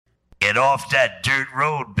Get off that dirt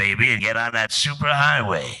road, baby, and get on that super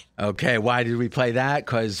highway. Okay, why did we play that?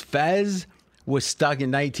 Because Fez was stuck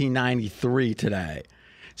in 1993 today.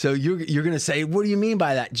 So you're going to say, what do you mean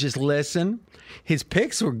by that? Just listen. His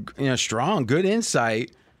picks were strong, good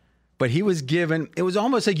insight. But he was given, it was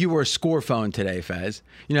almost like you were a score phone today, Fez.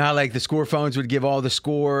 You know how like the score phones would give all the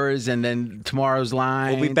scores and then tomorrow's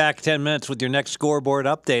line? We'll be back 10 minutes with your next scoreboard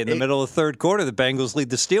update. In the middle of the third quarter, the Bengals lead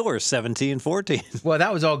the Steelers 17-14. Well,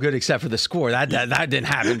 that was all good except for the score. That didn't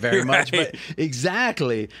happen very much. Right. But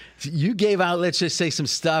exactly. You gave out, let's just say, some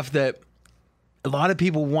stuff that a lot of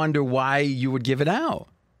people wonder why you would give it out.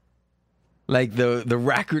 Like the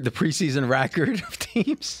record, the preseason record of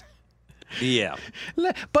teams. Yeah.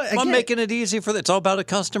 But again, I'm making it easy for it's all about the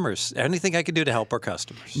customers. Anything I can do to help our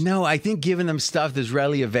customers. No, I think giving them stuff that's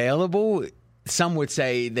readily available, some would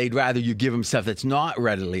say they'd rather you give them stuff that's not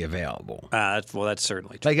readily available. Well, that's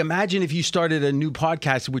certainly true. Like imagine if you started a new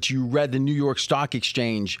podcast which you read the New York Stock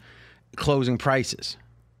Exchange closing prices.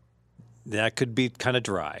 That could be kind of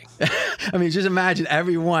dry. I mean, just imagine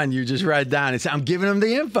every one you just read down and say, I'm giving them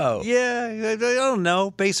the info. Yeah, I don't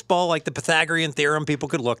know. Baseball, like the Pythagorean theorem, people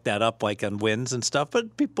could look that up like on wins and stuff,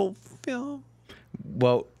 but people,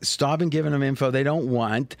 Well, stop and giving them info they don't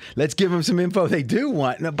want. Let's give them some info they do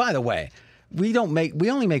want. Now, by the way, we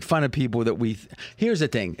only make fun of people that here's the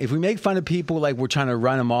thing. If we make fun of people like we're trying to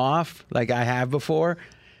run them off, like I have before,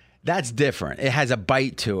 that's different. It has a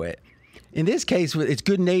bite to it. In this case, it's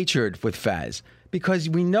good-natured with Fez because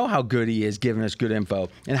we know how good he is giving us good info.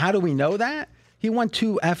 And how do we know that? He won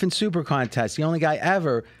 2 effing super contests, the only guy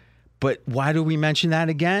ever. But why do we mention that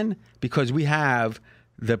again? Because we have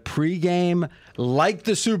the pregame, like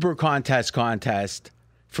the super contest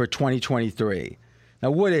for 2023.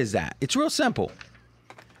 Now, what is that? It's real simple.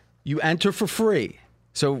 You enter for free.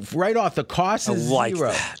 So right off, the cost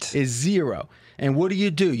is zero. And what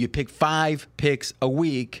do? You pick 5 picks a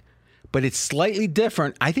week. But it's slightly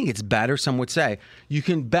different. I think it's better, some would say. You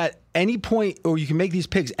can bet any point, or you can make these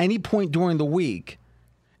picks any point during the week,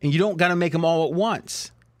 and you don't got to make them all at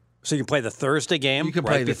once. So you can play the Thursday game you can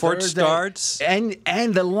play before it starts. And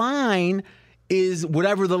the line is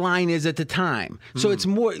whatever the line is at the time. So it's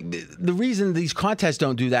more, the reason these contests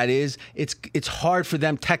don't do that is it's hard for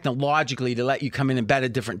them technologically to let you come in and bet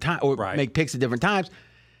at different times, or make picks at different times.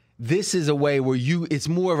 This is a way where it's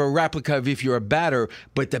more of a replica of if you're a bettor,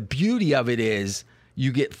 but the beauty of it is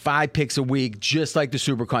you get 5 picks a week, just like the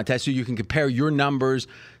Super Contest, so you can compare your numbers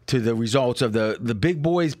to the results of the big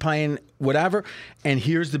boys playing whatever, and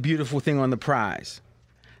here's the beautiful thing on the prize.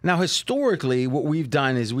 Now, historically, what we've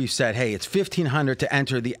done is we've said, hey, it's $1,500 to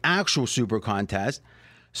enter the actual Super Contest,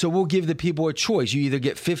 so we'll give the people a choice. You either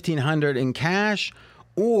get $1,500 in cash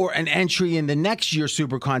or an entry in the next year's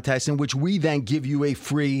Super Contest in which we then give you a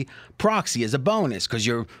free proxy as a bonus because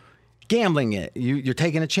you're gambling it. You're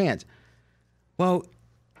taking a chance. Well,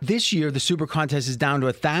 this year the Super Contest is down to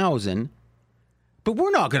 $1,000, but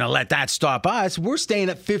we're not going to let that stop us. We're staying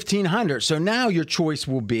at $1,500. So now your choice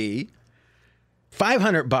will be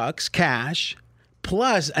 $500 cash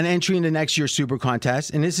plus an entry into next year's Super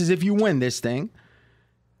Contest, and this is if you win this thing,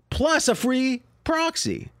 plus a free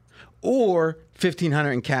proxy. Or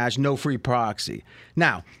 $1,500 in cash, no free proxy.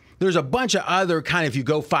 Now, there's a bunch of other kind of, if you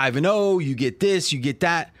go 5-0, you get this, you get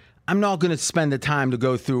that. I'm not going to spend the time to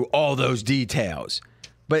go through all those details.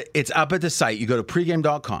 But it's up at the site. You go to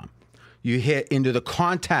pregame.com. You hit into the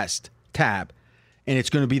contest tab, and it's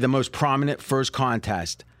going to be the most prominent first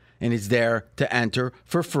contest. And it's there to enter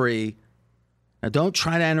for free. Now, don't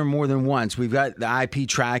try to enter more than once. We've got the IP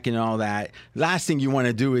tracking and all that. Last thing you want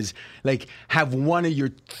to do is like have one of your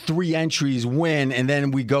 3 entries win, and then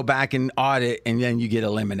we go back and audit, and then you get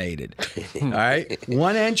eliminated. All right?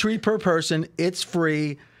 1 entry per person. It's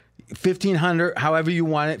free. $1,500, however you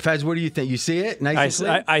want it. Fez, what do you think? You see it? Nice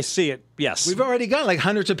I see it, yes. We've already got like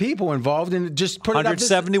hundreds of people involved, and just put it up.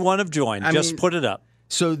 171 have joined. Put it up.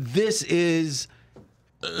 So this is...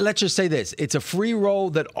 Let's just say this. It's a free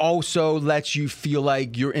roll that also lets you feel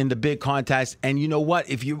like you're in the big contest. And you know what?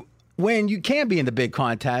 If you win, you can be in the big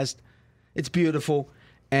contest. It's beautiful.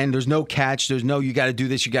 And there's no catch. There's no, you got to do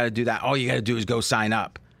this, you got to do that. All you got to do is go sign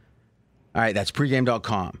up. All right, that's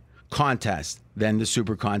pregame.com. Contest, then the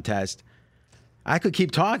Super Contest. I could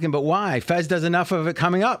keep talking, but why? Fez does enough of it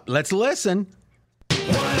coming up. Let's listen.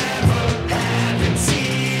 Whatever happens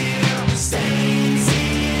here stays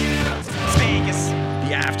here. It's Vegas.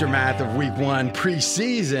 The aftermath of week 1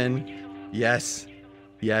 preseason. Yes,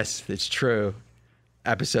 it's true.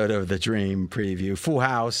 Episode of The Dream preview. Full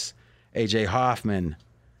house. AJ Hoffman.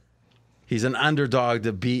 He's an underdog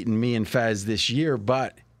to beating me and Fez this year,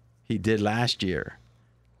 but he did last year.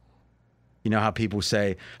 You know how people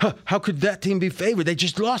say, huh, how could that team be favored? They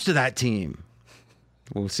just lost to that team.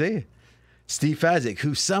 We'll see. Steve Fezzik,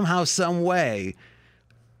 who somehow, some way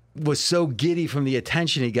was so giddy from the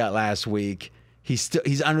attention he got last week,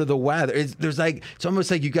 he's under the weather. It's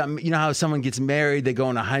almost like you know how someone gets married, they go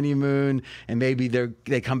on a honeymoon, and maybe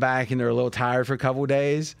they come back and they're a little tired for a couple of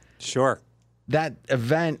days. Sure. That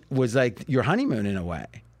event was like your honeymoon in a way.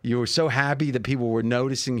 You were so happy that people were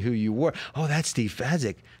noticing who you were. Oh, that's Steve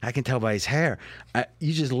Fezzik. I can tell by his hair.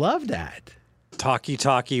 You just love that.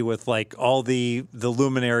 Talkie with like all the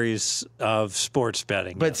luminaries of sports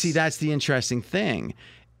betting. But yes. see, that's the interesting thing,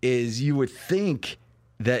 is you would think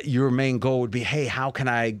that your main goal would be, hey, how can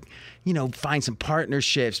I, find some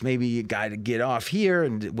partnerships? Maybe a guy to get off here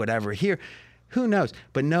and whatever here. Who knows?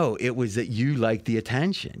 But no, it was that you liked the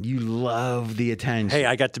attention. You love the attention. Hey,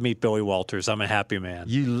 I got to meet Billy Walters. I'm a happy man.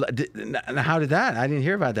 How did that? I didn't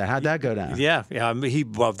hear about that. How'd that go down? Yeah. There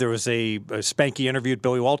was a Spanky interviewed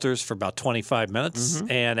Billy Walters for about 25 minutes,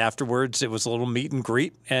 and afterwards it was a little meet and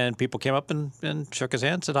greet, and people came up and shook his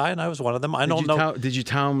hand, said hi, and I was one of them. Did you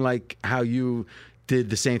tell him like how you did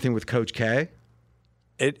the same thing with Coach K?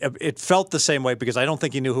 It felt the same way because I don't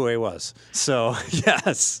think he knew who he was. So,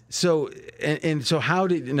 yes. So how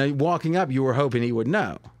did walking up, you were hoping he would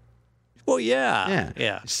know? Well,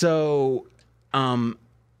 yeah. So,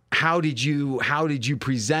 how did you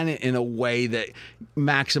present it in a way that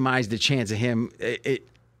maximized the chance of him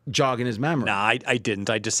jogging his memory? No, I didn't.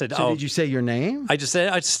 I just said, So did you say your name? I just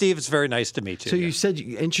said, Steve, it's very nice to meet you. So you said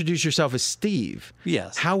you introduced yourself as Steve.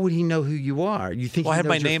 Yes. How would he know who you are? You think I had knows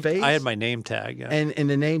my your name. face? I had my name tag. Yeah. And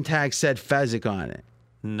the name tag said Fezzik on it.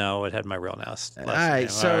 No, it had my real last name. All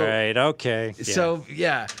right, okay. Yeah. So,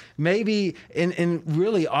 yeah, maybe, and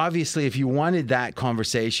really, obviously, if you wanted that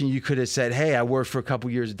conversation, you could have said, hey, I worked for a couple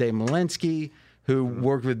years with Dave Malinsky, who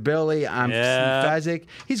worked with Billy. I'm Steve Fezzik.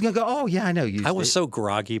 He's going to go, oh, yeah, I know you. I was so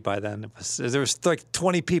groggy by then. There was like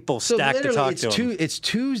 20 people stacked to talk to him. It's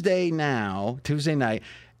Tuesday night,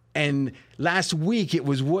 and last week, it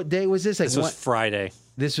was, what day was this? This was Friday.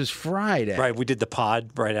 This was Friday. Right, we did the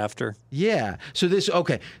pod right after. Yeah. So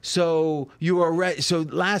you were already. So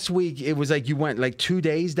last week it was like you went like 2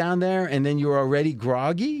 days down there, and then you were already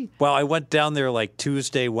groggy. Well, I went down there like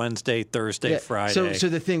Tuesday, Wednesday, Thursday, Friday. So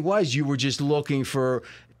the thing was, you were just looking for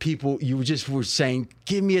people. You just were saying,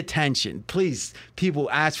 "Give me attention, please."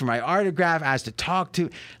 People asked for my autograph, asked to talk to.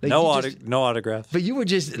 Like, no autograph. But you were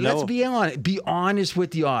just. Let's be honest. Be honest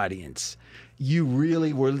with the audience. You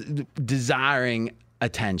really were desiring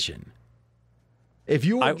attention.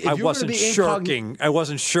 I wasn't shirking. I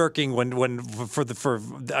wasn't shirking when for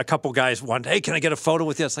a couple guys wanted, hey, can I get a photo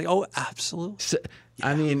with you? It's like, oh, absolutely. So,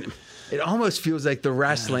 I mean, it almost feels like the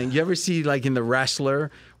wrestling. You ever see like in The Wrestler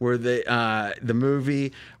where the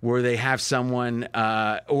movie where they have someone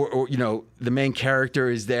or the main character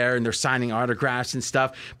is there and they're signing autographs and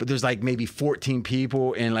stuff, but there's like maybe 14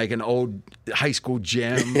 people in like an old high school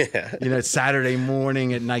gym. It's Saturday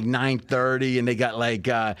morning at like 9:30 and they got like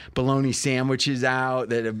bologna sandwiches out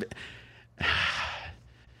that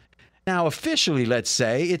now officially, let's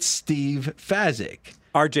say it's Steve Fezzik.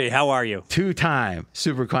 RJ, how are you? 2-time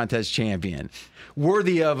Super Contest champion.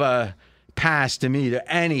 Worthy of a pass to me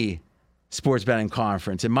to any sports betting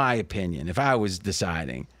conference, in my opinion, if I was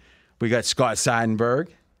deciding. We got Scott Seidenberg.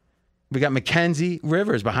 We got Mackenzie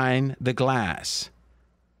Rivers behind the glass.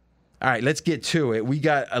 All right, let's get to it. We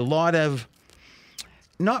got a lot of,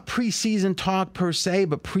 not preseason talk per se,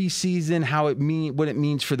 but preseason, what it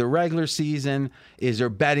means for the regular season. Is there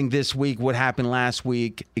betting this week? What happened last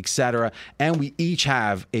week, etc. And we each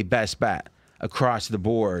have a best bet across the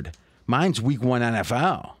board. Mine's week 1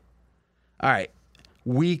 NFL. All right,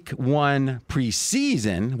 week 1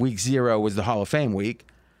 preseason. Week 0 was the Hall of Fame week.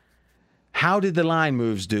 How did the line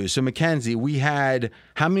moves do? So, Mackenzie, we had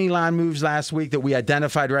how many line moves last week that we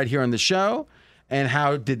identified right here on the show? And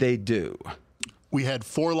how did they do? We had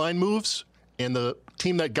 4 line moves, and the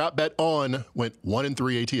team that got bet on went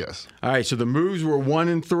 1-3 ATS. All right, so the moves were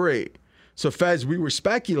 1-3. So, Fez, we were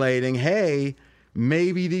speculating, hey,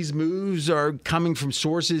 maybe these moves are coming from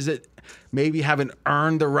sources that maybe haven't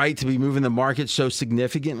earned the right to be moving the market so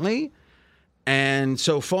significantly. And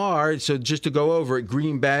so far, so just to go over it,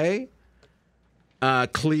 Green Bay,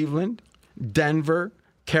 Cleveland, Denver,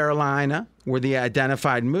 Carolina were the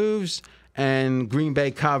identified moves. And Green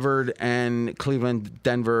Bay covered, and Cleveland,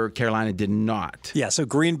 Denver, Carolina did not. Yeah, so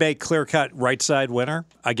Green Bay clear-cut right-side winner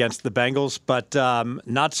against the Bengals, but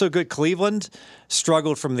not so good. Cleveland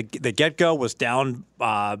struggled from the get-go, was down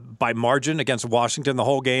by margin against Washington the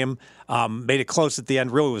whole game, made it close at the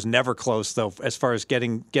end. Really was never close, though, as far as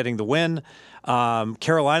getting the win.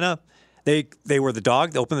 Carolina, They were the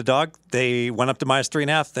dog. They opened the dog. They went up to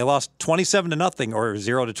 -3.5. They lost 27-0 or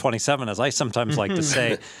 0-27, as I sometimes like to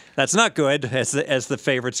say. That's not good as the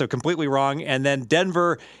favorite. So completely wrong. And then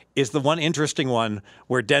Denver is the one interesting one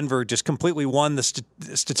where Denver just completely won the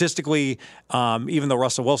statistically, even though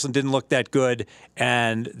Russell Wilson didn't look that good,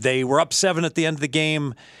 and they were up 7 at the end of the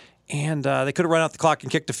game, and they could have run out the clock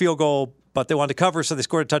and kicked a field goal. But they wanted to cover, so they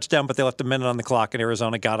scored a touchdown, but they left a minute on the clock, and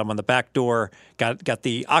Arizona got them on the back door, got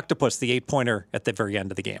the octopus, the 8-pointer, at the very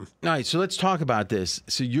end of the game. All right, so let's talk about this.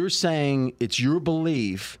 So you're saying it's your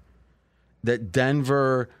belief that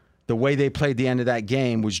Denver, the way they played the end of that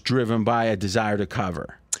game, was driven by a desire to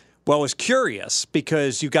cover. Well, it was curious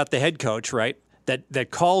because you got the head coach, right,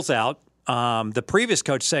 that calls out the previous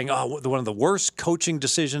coach saying, one of the worst coaching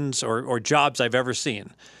decisions or jobs I've ever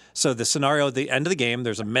seen. So the scenario at the end of the game,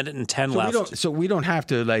 there's a minute and 10 left. So we don't have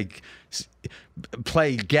to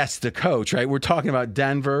play guess the coach, right? We're talking about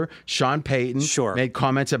Denver. Sean Payton made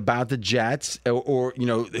comments about the Jets, or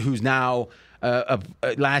who's now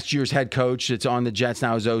last year's head coach that's on the Jets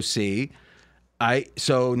now is OC.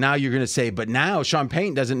 So now you're going to say, but now Sean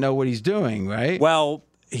Payton doesn't know what he's doing, right? Well,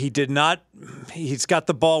 he did not. He's got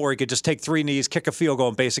the ball where he could just take 3 knees, kick a field goal,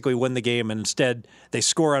 and basically win the game. And instead, they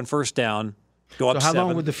score on first down. Go up so how 7.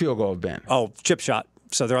 long would the field goal have been? Oh, chip shot.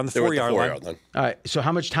 So they're on the 4-yard line. All right. So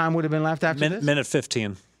how much time would have been left after this? Minute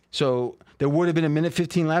 15. So there would have been a minute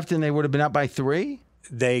 15 left, and they would have been up by 3?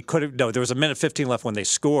 They could have. No, there was a minute 15 left when they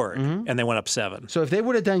scored, and they went up 7. So if they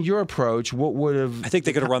would have done your approach, what would have? I think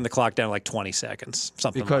they could have run the clock down like 20 seconds,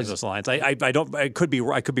 something along those lines. I don't. I could be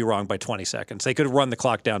wrong by 20 seconds. They could have run the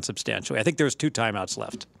clock down substantially. I think there was 2 timeouts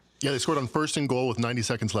left. Yeah, they scored on first and goal with 90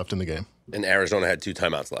 seconds left in the game. And Arizona had 2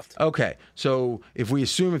 timeouts left. Okay, so if we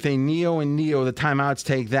assume if they kneel, the timeouts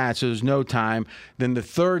take that, so there's no time, then the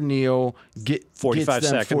third kneel gets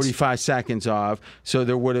them 45 seconds off. So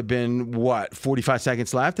there would have been, 45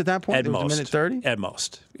 seconds left at that point? At most. Was a minute 30? At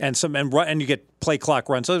most. And you get play clock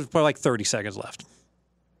run, so there's probably like 30 seconds left.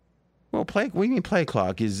 Well, what do you mean play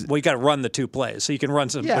clock? You got to run the 2 plays. So you can run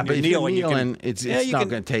some. Yeah, when but you're if you're kneeling, you can, it's not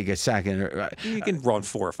going to take a second. You can run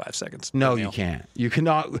 4 or 5 seconds. No, you can't. You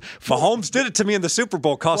cannot. Mahomes did it to me in the Super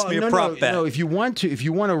Bowl. Cost me a prop bet. No, if you want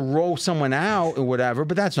to roll someone out or whatever,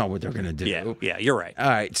 but that's not what they're going to do. Yeah, you're right. All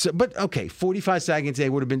right. So, but okay, 45 seconds. They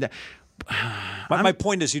would have been. My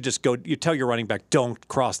point is, you just go. You tell your running back, don't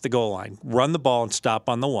cross the goal line. Run the ball and stop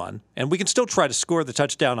on the 1, and we can still try to score the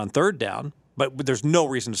touchdown on 3rd down. But there's no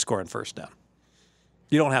reason to score on 1st down.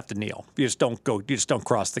 You don't have to kneel. You just don't go. You just don't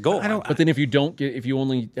cross the goal line. But then if you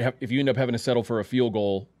end up having to settle for a field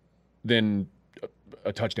goal, then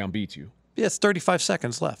a touchdown beats you. Yeah, it's 35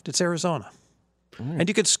 seconds left. It's Arizona, and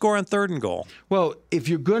you could score on 3rd and goal. Well, if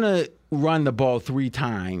you're gonna run the ball 3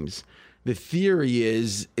 times, the theory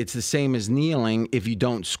is it's the same as kneeling if you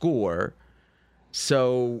don't score.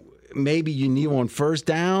 So maybe you kneel on 1st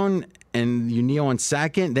down and you kneel on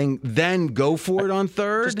 2nd, then go for it on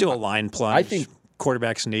 3rd. Just do a line plunge. I think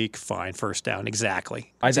quarterback sneak, fine, 1st down.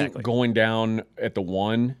 Exactly. I think going down at the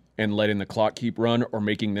 1 and letting the clock keep run, or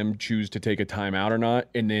making them choose to take a timeout or not,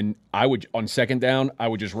 and then I would on 2nd down I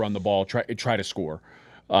would just run the ball, try to score.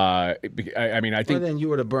 I think. Well, then you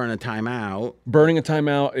would have burned a timeout. Burning a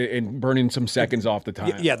timeout and burning some seconds off the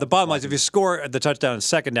time. Yeah, the bottom line is if you score the touchdown and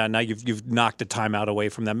 2nd down, now you've knocked a timeout away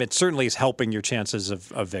from them. It certainly is helping your chances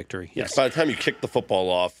of victory. Yes. By the time you kick the football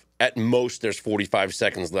off, at most there's 45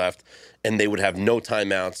 seconds left, and they would have no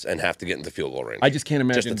timeouts and have to get into field goal range. I just can't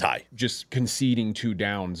imagine just a tie. Just conceding 2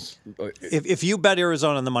 downs. If you bet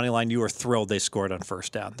Arizona on the money line, you were thrilled they scored on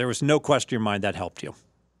 1st down. There was no question in your mind that helped you.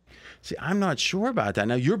 See, I'm not sure about that.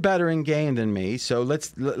 Now, you're better in game than me, so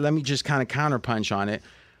let me just kind of counterpunch on it.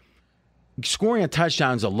 Scoring a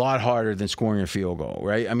touchdown is a lot harder than scoring a field goal,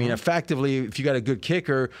 right? I mean, effectively, if you got a good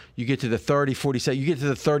kicker, you get to the 30, 47, you get to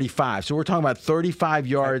the 35. So we're talking about 35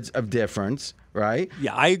 yards of difference, right?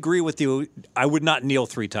 Yeah, I agree with you. I would not kneel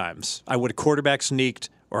 3 times. I would have quarterback sneaked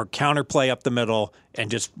or counterplay up the middle and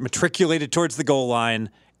just matriculated towards the goal line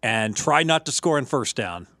and try not to score on 1st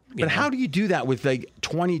down. But how do you do that with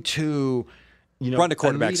 22? Run a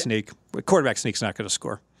quarterback sneak. Quarterback sneak's not going to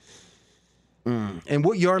score. And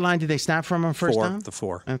what yard line did they snap from on 1st down? The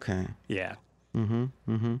 4. Okay. Yeah.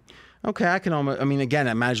 Okay, I can almost. I mean, again,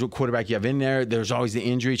 imagine what quarterback you have in there. There's always the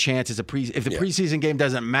injury chance. If the preseason game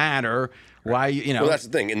doesn't matter, why Well, that's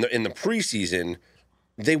the thing. In the preseason,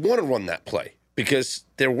 they want to run that play because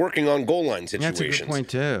they're working on goal line situations. That's a good point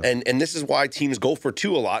too. And this is why teams go for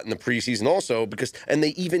 2 a lot in the preseason also and they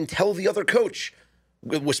even tell the other coach,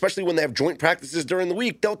 especially when they have joint practices during the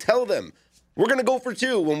week, they'll tell them, We're going to go for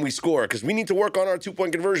 2 when we score because we need to work on our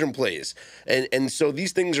 2-point conversion plays. And so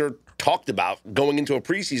these things are talked about going into a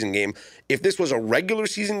preseason game. If this was a regular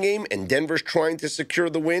season game and Denver's trying to secure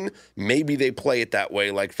the win, maybe they play it that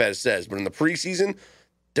way like Fez says. But in the preseason,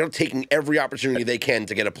 they're taking every opportunity they can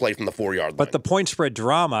to get a play from the 4-yard line. But the point spread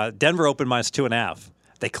drama, Denver opened -2.5.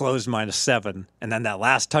 They closed -7, and then that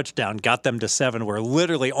last touchdown got them to 7, where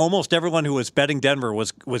literally almost everyone who was betting Denver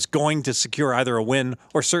was going to secure either a win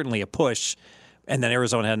or certainly a push, and then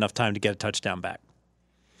Arizona had enough time to get a touchdown back.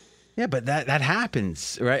 Yeah, but that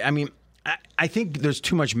happens, right? I mean, I think there's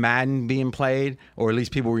too much Madden being played, or at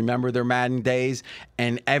least people remember their Madden days,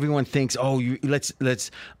 and everyone thinks, let's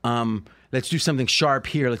do something sharp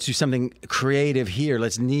here, let's do something creative here,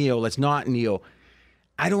 let's kneel, let's not kneel.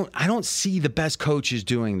 I don't see the best coaches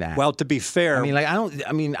doing that. Well, to be fair, I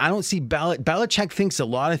don't see Belichick thinks a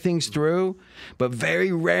lot of things through, but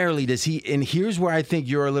very rarely does he. And here's where I think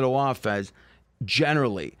you're a little off, as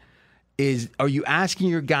generally, are you asking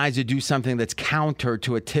your guys to do something that's counter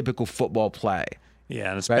to a typical football play? Yeah,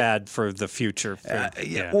 and it's right? bad for the future.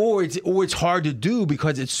 Or it's hard to do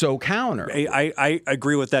because it's so counter. I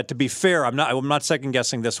agree with that. To be fair, I'm not second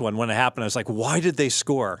guessing this one. When it happened, I was like, why did they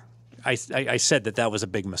score? I said that was a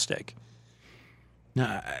big mistake.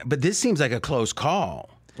 But this seems like a close call,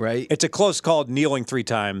 right? It's a close call kneeling 3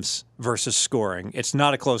 times versus scoring. It's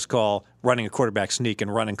not a close call running a quarterback sneak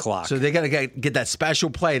and running clock. So they got to get that special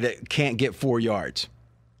play that can't get 4 yards.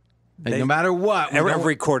 No matter what.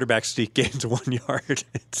 Every quarterback sneak gains 1 yard.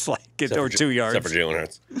 It's like, or 2 yards. Except for Jalen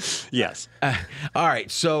Hurts. Yes. All right.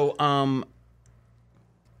 So,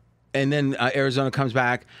 and then Arizona comes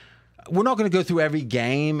back. We're not going to go through every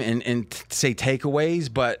game and say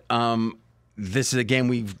takeaways, but this is a game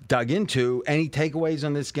we've dug into. Any takeaways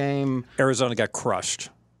on this game? Arizona got crushed.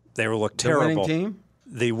 They looked terrible.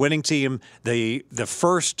 The winning team, the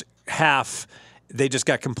first half, they just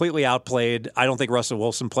got completely outplayed. I don't think Russell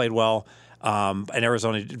Wilson played well. And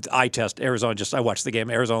Arizona, I watched the game.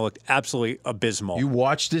 Arizona looked absolutely abysmal. You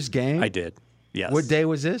watched this game? I did, yes. What day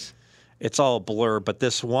was this? It's all a blur, but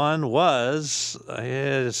this one was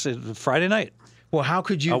Friday night. Well, how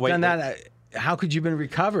could you have done that? How could you have been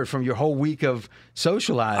recovered from your whole week of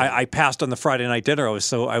socializing? I passed on the Friday night dinner. I was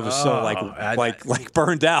so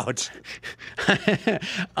burned out.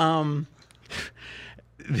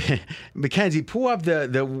 Mackenzie, pull up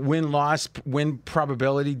the win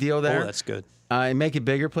probability deal there. Oh, that's good. And make it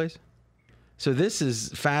bigger, please. So this is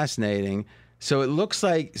fascinating. So it looks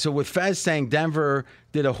like, with Fez saying Denver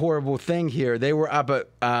did a horrible thing here, they were up at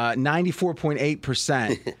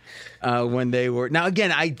 94.8% when they were. Now,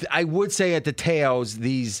 again, I would say at the tails,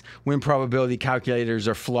 these win probability calculators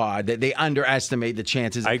are flawed. That they underestimate the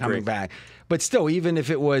chances of coming back. But still, even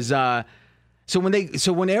if it was. So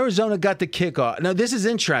when Arizona got the kickoff, now this is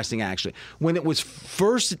interesting actually. When it was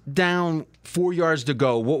first down, 4 yards to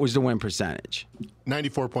go, what was the win percentage?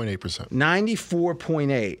 94.8%.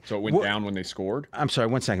 94.8. So it went down when they scored? I'm sorry,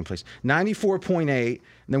 1 second, please. 94.8.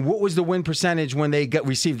 Then what was the win percentage when they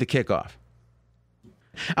received the kickoff?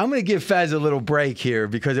 I'm going to give Fez a little break here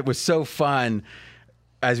because it was so fun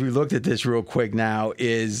as we looked at this real quick now,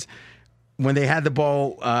 is when they had the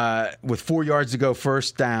ball with 4 yards to go,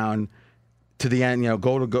 first down, to the end,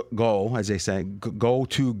 goal to goal, as they say, goal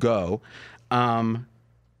to go.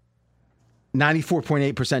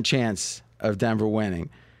 94.8% chance of Denver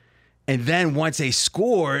winning. And then once they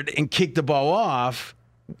scored and kicked the ball off,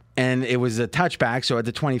 and it was a touchback, so at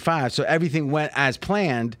the 25, so everything went as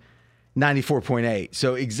planned, 94.8.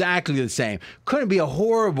 So exactly the same. Couldn't be a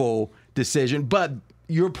horrible decision, but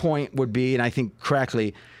your point would be, and I think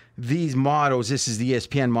correctly, these models, this is the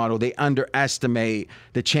ESPN model, they underestimate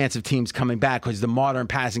the chance of teams coming back because the modern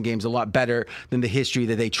passing game is a lot better than the history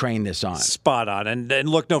that they train this on. Spot on. And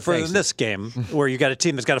look no further than this game where you got a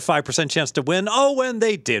team that's got a 5% chance to win. Oh, when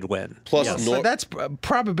they did win. Plus, but that's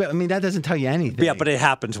probably, I mean, that doesn't tell you anything. Yeah, but it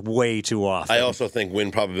happens way too often. I also think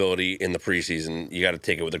win probability in the preseason, you got to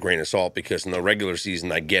take it with a grain of salt because in the regular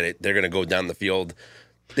season, I get it. They're going to go down the field.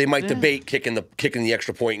 They might debate kicking the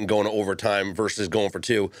extra point and going to overtime versus going for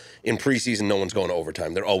 2. In preseason, no one's going to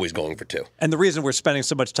overtime. They're always going for 2. And the reason we're spending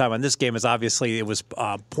so much time on this game is obviously it was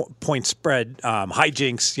point spread,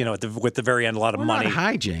 hijinks. With the very end, a lot of money. Not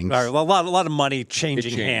hijinks. A lot of money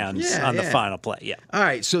changing hands on the final play. Yeah. All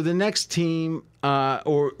right. So the next team,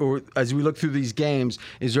 or as we look through these games,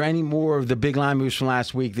 is there any more of the big line moves from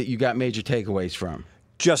last week that you got major takeaways from?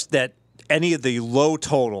 Just that. Any of the low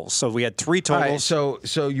totals. So we had 3 totals. All right,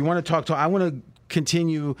 so you want to talk to? I want to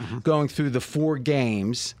continue going through the 4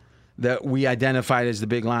 games that we identified as the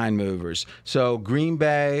big line movers. So Green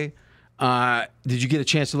Bay, Did you get a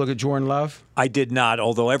chance to look at Jordan Love? I did not,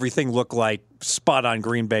 although everything looked like spot on.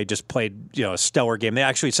 Green Bay just played a stellar game.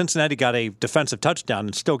 Cincinnati got a defensive touchdown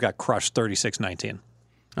and still got crushed 36-19.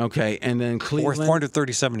 Okay, and then Cleveland.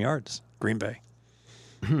 437 yards, Green Bay.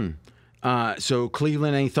 So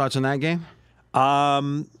Cleveland, any thoughts on that game?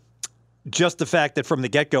 Just the fact that from the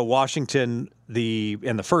get-go, Washington,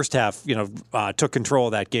 in the first half, took control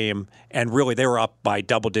of that game, and really they were up by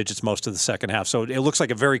double digits most of the second half. So it looks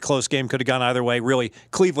like a very close game, could have gone either way. Really,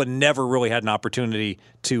 Cleveland never really had an opportunity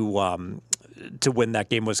to win that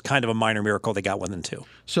game. It was kind of a minor miracle they got within 2.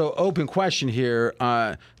 So open question here: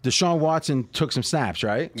 Deshaun Watson took some snaps,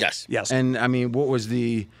 right? Yes. And I mean, what was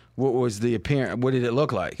the appearance? What did it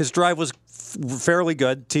look like? His drive was fairly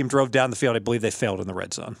good. Team drove down the field. I believe they failed in the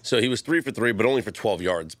red zone. So he was 3 for 3, but only for 12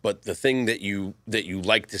 yards. But the thing that you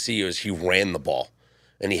like to see is he ran the ball,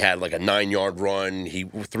 and he had like a 9-yard run.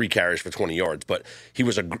 3 carries for 20 yards, but he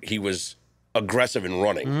was aggressive in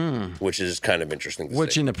running, which is kind of interesting to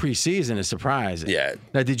Which see. in the preseason is surprising. Yeah.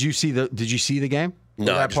 Now, did you see the game?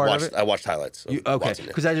 No, that part of it? I watched highlights. Okay,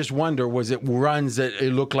 because I just wonder, was it runs that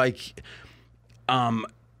it looked like?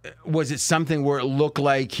 Was it something where it looked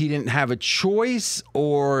like he didn't have a choice,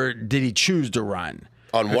 or did he choose to run?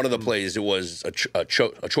 On one of the plays, it was a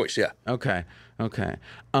choice, yeah. Okay.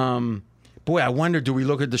 Boy, I wonder, do we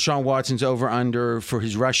look at Deshaun Watson's over-under for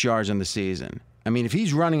his rush yards in the season? I mean, if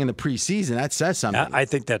he's running in the preseason, that says something. I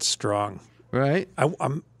think that's strong. Right?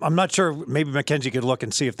 I'm not sure. Maybe Mackenzie could look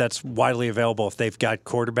and see if that's widely available, if they've got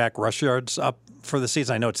quarterback rush yards up for the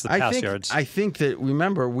season. I know it's the pass yards. I think that,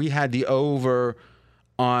 remember, we had the over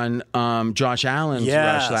on Josh Allen's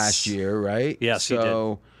rush last year, right? Yes,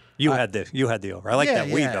 so you did. You had the over. I like that.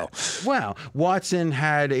 We though. Well, Watson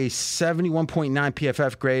had a 71.9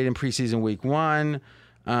 PFF grade in preseason week 1.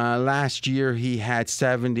 Last year he had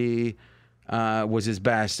 70. Was his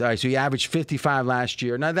best. All right, so he averaged 55 last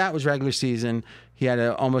year. Now that was regular season. He had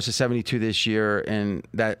almost a 72 this year, and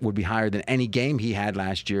that would be higher than any game he had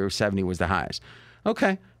last year. 70 was the highest.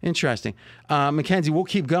 Okay, interesting. Mackenzie, we'll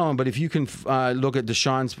keep going, but if you can look at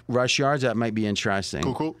Deshaun's rush yards, that might be interesting.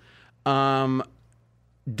 Cool.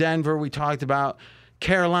 Denver, we talked about.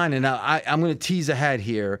 Carolina. Now, I'm going to tease ahead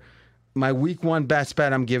here. My week 1 best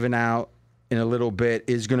bet I'm giving out in a little bit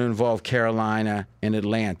is going to involve Carolina and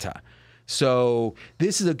Atlanta. So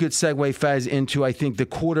this is a good segue, Fez, into, I think, the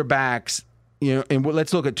quarterbacks, and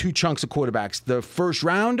let's look at 2 chunks of quarterbacks, the first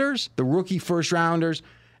rounders, the rookie first rounders,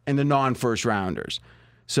 and the non-first rounders.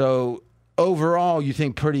 So overall, you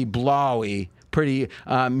think pretty blowy, pretty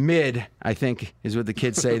mid, I think, is what the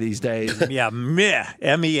kids say these days. Yeah, meh,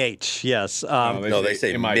 M-E-H, yes. No, they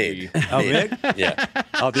say MID. mid. Oh, mid? Yeah.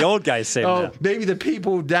 Oh, the old guys say Oh, meh. maybe the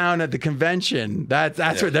people down at the convention, that's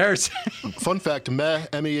what they're saying. Fun fact, meh,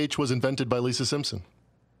 M-E-H, was invented by Lisa Simpson.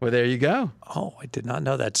 Well, there you go. Oh, I did not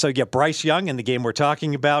know that. So, yeah, Bryce Young in the game we're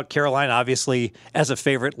talking about. Carolina, obviously, as a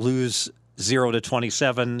favorite, lose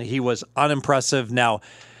 0-27. He was unimpressive. Now,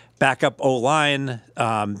 backup O-line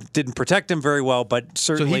didn't protect him very well, but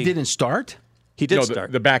So certainly he didn't start? He did No,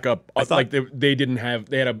 start. the backup, I thought- like they didn't have.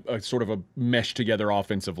 They had a sort of a meshed together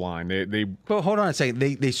offensive line. They Well, hold on a second.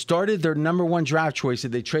 They started their number 1 draft choice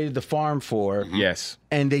that they traded the farm for, yes,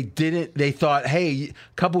 and they didn't. They thought, hey,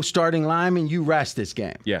 couple starting linemen, you rest this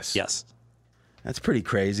game. yes, yes. That's pretty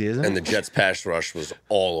crazy, isn't And it? the Jets' pass rush was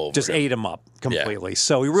all over Just him. ate him up completely.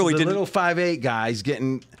 So he really the didn't. little 5'8" guys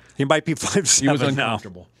getting. He might be 5'7" He was now.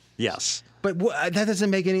 uncomfortable. Yes. But that doesn't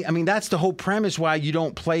make any. I mean, that's the whole premise why you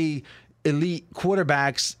don't play elite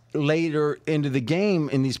quarterbacks later into the game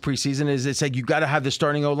in these preseason. Is it's like you got to have the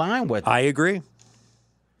starting O line with. I agree.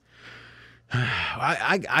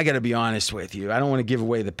 I got to be honest with you. I don't want to give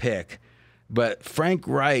away the pick, but Frank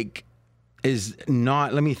Reich is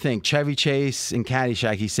not. Let me think. Chevy Chase and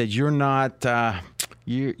Caddyshack. He said, "You're not.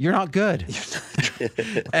 You're not good."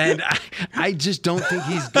 And I just don't think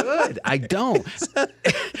he's good. I don't.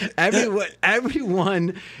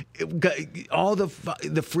 Everyone, all the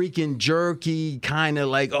freaking jerky kind of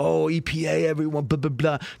like, oh, EPA, everyone, blah, blah,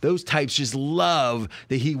 blah. Those types just love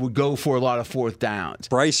that he would go for a lot of 4th downs.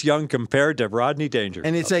 Bryce Young compared to Rodney Dangerfield.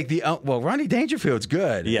 And it's like Ronnie Dangerfield's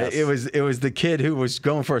good. Yes. It was the kid who was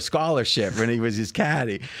going for a scholarship when he was his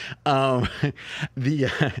caddy. He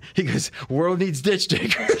goes, world needs ditch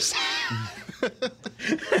diggers.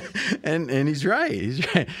 and he's right. He's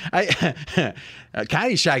right.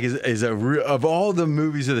 Caddyshack is of all the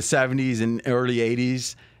movies of the 70s and early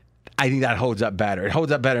 80s, I think that holds up better. It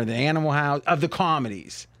holds up better than Animal House of the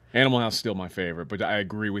comedies. Animal House is still my favorite, but I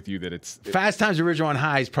agree with you that it's Fast Times at Ridgemont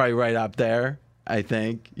High is probably right up there, I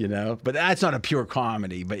think, but that's not a pure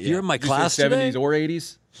comedy. But yeah. You're in my you said class 70s today? or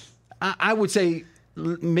 80s. I would say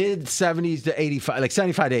mid 70s to 85, like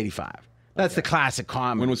 75 to 85. That's the classic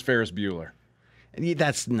comedy. When was Ferris Bueller?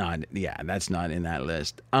 That's not in that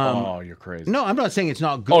list. You're crazy. No, I'm not saying it's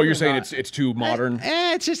not good. Oh, you're or saying not. it's too modern?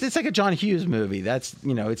 It's like a John Hughes movie. That's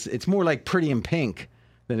it's more like Pretty in Pink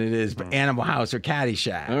than it is Animal House or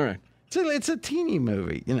Caddyshack. All right. It's a teeny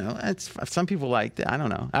movie, It's some people liked it. I don't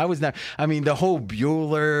know. I was not. I mean, the whole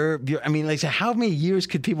Bueller. I mean, like, so how many years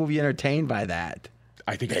could people be entertained by that?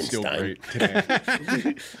 I think it's still Stein. great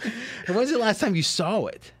today. When was the last time you saw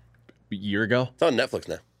it? A year ago? It's on Netflix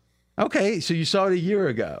now. Okay, so you saw it a year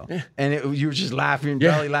ago, and you were just laughing,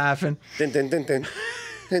 belly laughing. Dun, dun, dun, dun.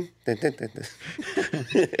 Dun, dun, dun, dun,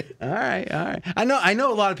 dun. All right. I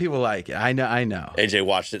know a lot of people like it. I know. AJ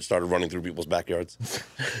watched it, started running through people's backyards.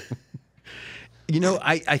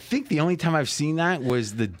 I think the only time I've seen that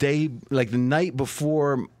was the night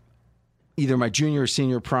before either my junior or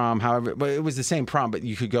senior prom, however, but it was the same prom, but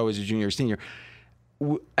you could go as a junior or senior.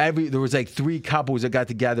 There was like 3 couples that got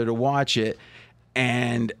together to watch it,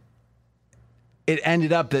 and it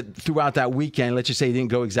ended up that throughout that weekend, let's just say it didn't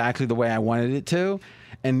go exactly the way I wanted it to.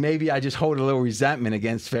 And maybe I just hold a little resentment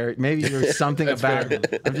against Ferris. Maybe there's something about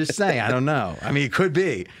it. I'm just saying, I don't know. I mean, it could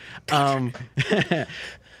be. I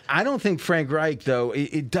don't think Frank Reich, though,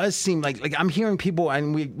 it does seem like I'm hearing people,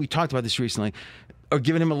 and we talked about this recently, are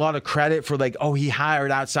giving him a lot of credit for he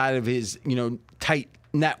hired outside of his, tight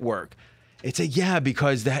network. It's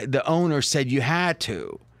because the owner said you had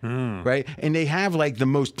to, right? And they have the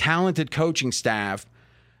most talented coaching staff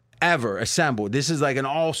ever assembled. This is like an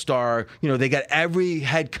all-star. They got every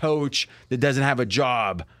head coach that doesn't have a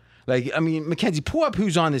job. Mackenzie, pull up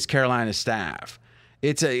who's on this Carolina staff.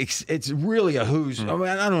 It's really a who's. I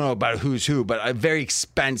don't know about who's who, but a very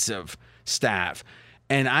expensive staff.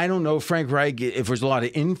 And I don't know, Frank Reich, if there's a lot of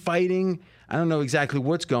infighting. I don't know exactly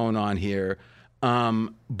what's going on here.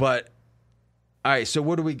 But all right, so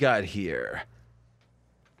what do we got here?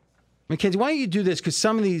 Mackenzie, why don't you do this? Because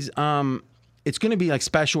some of these, it's going to be like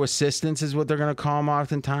special assistants is what they're going to call them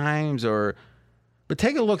oftentimes. But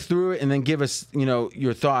take a look through it and then give us,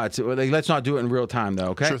 your thoughts. Let's not do it in real time, though,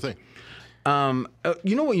 okay? Sure thing.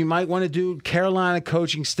 You know what you might want to do? Carolina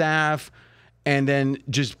coaching staff, and then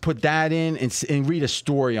just put that in and read a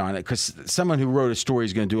story on it, because someone who wrote a story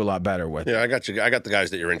is going to do a lot better with it. Yeah, I got you. I got the guys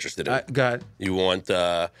that you're interested in. Go ahead. You want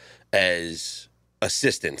as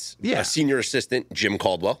assistants. Yeah. A senior assistant, Jim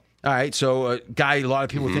Caldwell. All right, so a guy a lot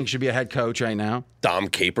of people think should be a head coach right now. Dom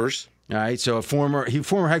Capers. All right, so a former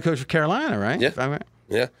head coach for Carolina, right? Yeah. If I'm right.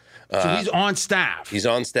 Yeah. So he's on staff. He's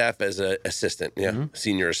on staff as an assistant,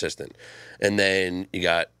 senior assistant. And then you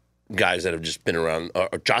got guys that have just been around.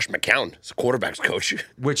 Josh McCown is a quarterback's coach.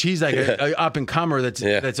 Which he's like a up-and-comer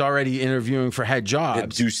that's already interviewing for head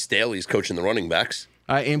jobs. Deuce Staley's coaching the running backs.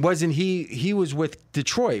 And wasn't he was with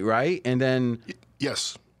Detroit, right? And then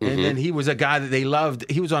Yes. and then he was a guy that they loved.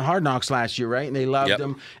 He was on Hard Knocks last year, right? And they loved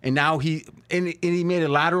him. And now he made a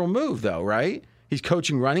lateral move, though, right? He's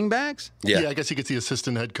coaching running backs? Yeah. I guess he gets the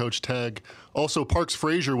assistant head coach tag. Also, Parks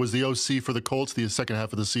Frazier was the OC for the Colts the second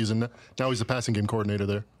half of the season. Now he's the passing game coordinator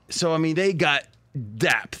there. So, I mean, they got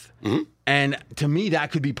depth. And to me,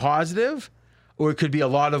 that could be positive, or it could be a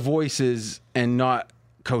lot of voices and not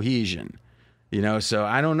cohesion. So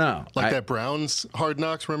I don't know. That Browns Hard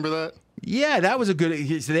Knocks, remember that? Yeah, that was a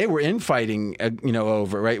good. So they were infighting,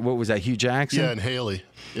 over, right? What was that, Hugh Jackson? Yeah, and Haley.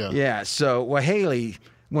 Yeah. Yeah. So, Haley,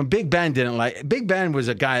 when Big Ben was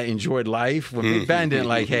a guy that enjoyed life. When Big Ben didn't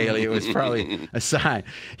like Haley, it was probably a sign.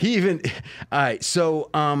 All right. So,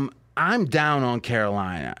 I'm down on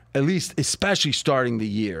Carolina, at least, especially starting the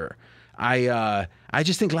year. I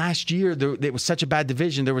just think last year it was such a bad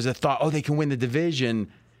division. There was a thought, they can win the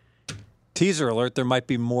division. Teaser alert, there might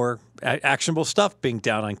be more actionable stuff being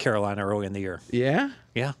down on Carolina early in the year. Yeah?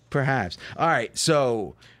 Yeah. Perhaps. All right,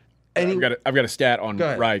 so... I've got a stat on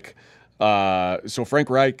Reich. So Frank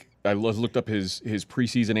Reich, I looked up his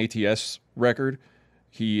preseason ATS record.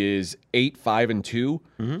 He is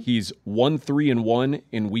 8-5-2. He's 1-3-1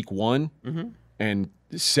 in week 1, and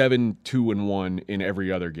 7-2-1 in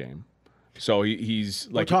every other game. So he's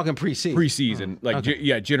like, we're talking preseason.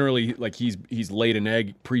 Preseason, generally he's laid an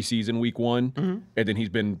egg preseason week 1, and then he's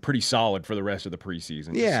been pretty solid for the rest of the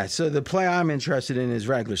preseason. Yeah. So the play I'm interested in is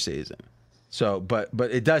regular season. So, but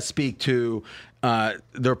it does speak to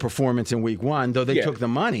their performance in week 1, though they took the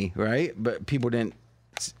money, right? But people didn't,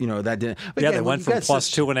 that didn't. But they went from plus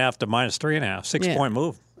 2.5 to minus 3.5, 6-point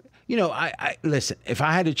move. I listen. If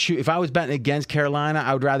I had to choose, if I was betting against Carolina,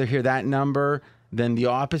 I would rather hear that number than the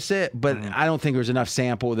opposite. But I don't think there's enough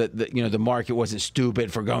sample that the market wasn't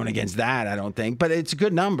stupid for going against that. I don't think. But it's a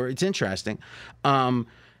good number. It's interesting.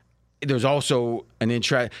 there's also an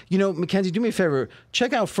interest. Mackenzie, do me a favor.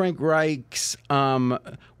 Check out Frank Reich's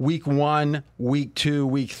week 1, week 2,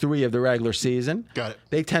 week 3 of the regular season. Got it.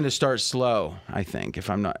 They tend to start slow, I think, if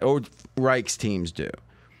I'm not. Or Reich's teams do.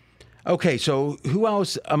 Okay, so who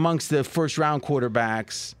else amongst the first-round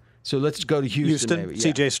quarterbacks? So let's go to Houston. Maybe.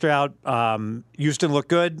 C.J. Stroud. Houston looked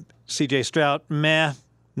good. C.J. Stroud, meh.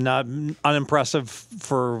 Not unimpressive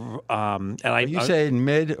for. You said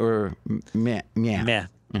mid or meh? Meh.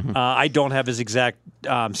 Mm-hmm. I don't have his exact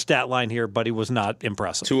stat line here, but he was not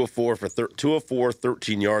impressive. 2 of 4 for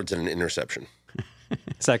 13 yards and an interception.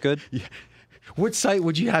 Is that good? Yeah. What site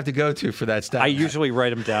would you have to go to for that stat? I usually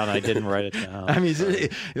write them down. I didn't write it down. I mean,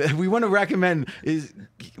 we want to recommend.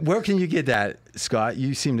 Where can you get that, Scott?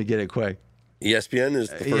 You seem to get it quick. ESPN is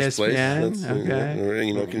the first place.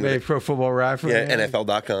 Okay. Maybe Pro Football Reference. Yeah,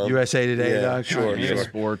 NFL.com. USA Today. Yeah, sure.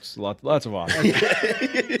 Sports, lots of options.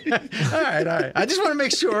 All right. I just want to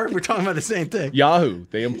make sure we're talking about the same thing. Yahoo,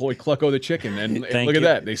 they employ Clucko the Chicken, and look at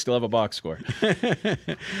that. They still have a box score.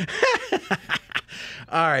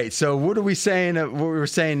 All right, so what are we saying? What we were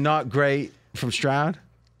saying, not great from Stroud?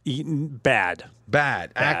 Bad.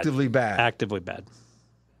 Actively bad. Actively bad.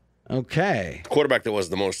 Okay. The quarterback that was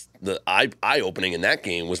the eye-opening in that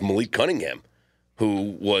game was Malik Cunningham,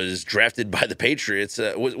 who was drafted by the Patriots.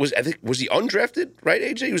 Was he undrafted? Right,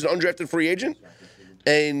 AJ? He was an undrafted free agent,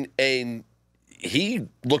 and he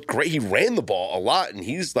looked great. He ran the ball a lot, and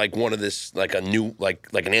he's like one of this like a new like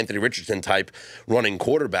an Anthony Richardson type running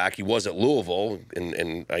quarterback. He was at Louisville,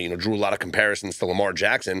 and drew a lot of comparisons to Lamar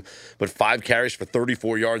Jackson. But 5 carries for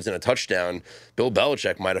 34 yards and a touchdown. Bill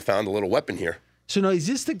Belichick might have found a little weapon here. So now, is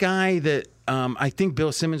this the guy that I think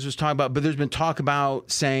Bill Simmons was talking about? But there's been talk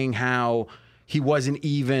about saying how he wasn't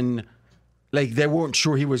even like they weren't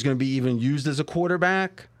sure he was going to be even used as a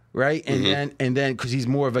quarterback, right? And then because he's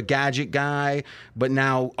more of a gadget guy, but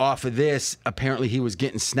now off of this, apparently he was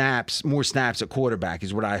getting more snaps at quarterback,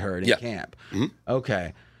 is what I heard in camp. Mm-hmm.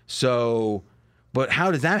 Okay, so. But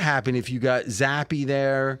how does that happen if you got Zappy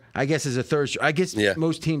there? I guess as a third. I guess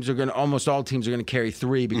almost all teams are gonna carry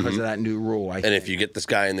 3 because of that new rule. And if you get this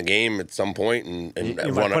guy in the game at some point and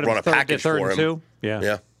run a package third for him, and 2?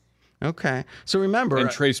 Yeah. Okay. So remember,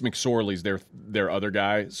 and Trace McSorley's their other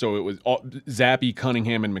guy. So it was Zappy,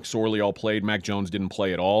 Cunningham, and McSorley all played. Mac Jones didn't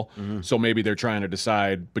play at all. So maybe they're trying to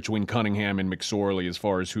decide between Cunningham and McSorley as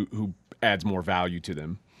far as who adds more value to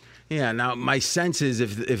them. Yeah, now my sense is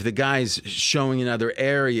if the guy's showing in other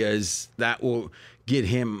areas, that will get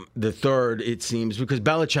him the third, it seems, because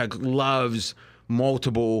Belichick loves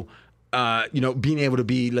multiple, being able to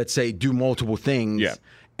be, let's say, do multiple things. Yeah.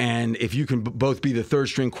 And if you can both be the third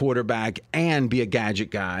string quarterback and be a gadget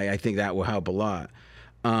guy, I think that will help a lot.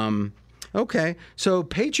 Okay, so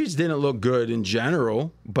Patriots didn't look good in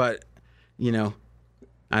general, but,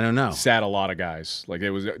 I don't know. Sat a lot of guys. Like it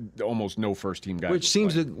was almost no first team guys. Which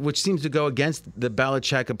seems to go against the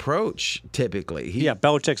Belichick approach typically.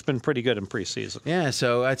 Belichick's been pretty good in preseason. Yeah,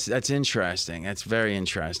 so that's interesting. That's very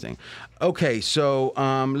interesting. Okay, so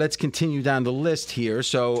let's continue down the list here.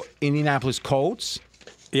 So Indianapolis Colts.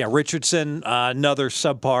 Yeah, Richardson, another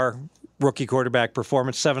subpar rookie quarterback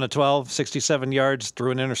performance. 7 of 12, 67 yards,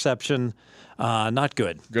 threw an interception. Not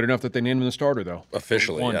good. Good enough that they named him the starter, though.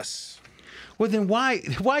 Officially, yes. Well, then why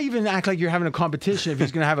even act like you're having a competition if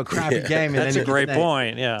he's going to have a crappy game? That's a great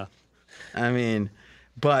point, yeah. I mean,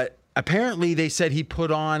 but apparently they said he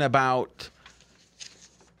put on about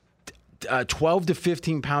 12 to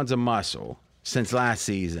 15 pounds of muscle since last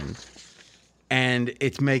season, and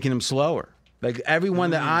it's making him slower. Like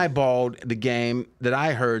everyone that eyeballed the game that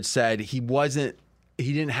I heard said he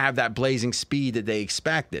didn't have that blazing speed that they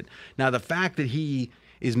expected. Now, the fact that he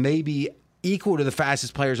is maybe equal to the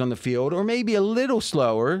fastest players on the field, or maybe a little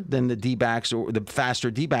slower than the D-backs or the faster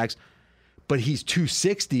D-backs, but he's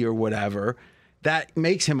 260 or whatever, that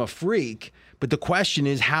makes him a freak. But the question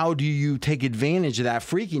is, how do you take advantage of that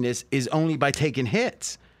freakiness is only by taking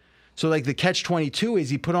hits. So like the catch-22 is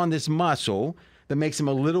he put on this muscle that makes him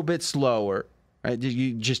a little bit slower, right?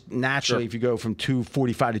 You just naturally, if you go from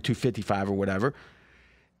 245 to 255 or whatever.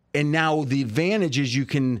 And now the advantage is you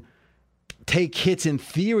can take hits in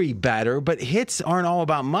theory better, but hits aren't all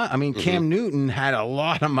about muscle. I mean, Cam Newton had a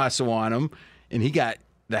lot of muscle on him, and he got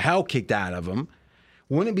the hell kicked out of him.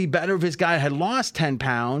 Wouldn't it be better if this guy had lost 10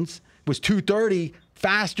 pounds, was 230,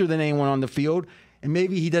 faster than anyone on the field, and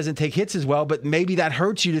maybe he doesn't take hits as well, but maybe that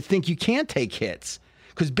hurts you to think you can't take hits?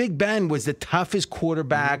 Because Big Ben was the toughest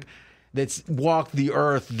quarterback that's walked the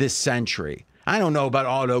earth this century. I don't know about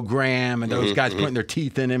Otto Graham and those guys putting their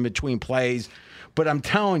teeth in between plays, but I'm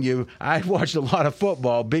telling you, I watched a lot of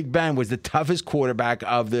football. Big Ben was the toughest quarterback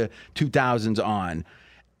of the 2000s on.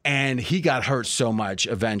 and he got hurt so much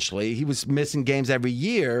eventually. He was missing games every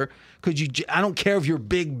year because I don't care if you're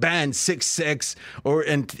Big Ben, 6'6", or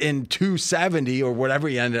in 270 or whatever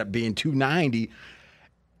he ended up being, 290.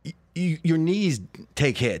 Your knees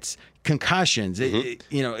take hits, concussions.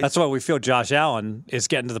 That's why we feel Josh Allen is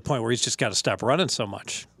getting to the point where he's just got to stop running so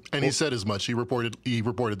much. And he said as much. He reported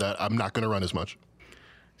that I'm not going to run as much.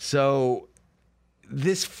 So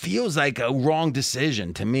this feels like a wrong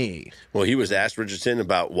decision to me. Well, he was asked, Richardson,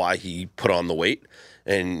 about why he put on the weight,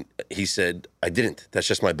 and he said, I didn't. That's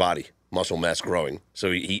just my body, muscle mass growing.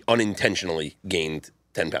 So he unintentionally gained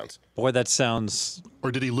 10 pounds. Boy, that sounds...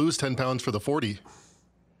 Or did he lose 10 pounds for the 40?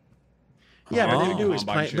 Yeah, but they knew he was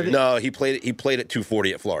playing. No, he played at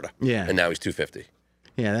 240 at Florida. Yeah. And now he's 250.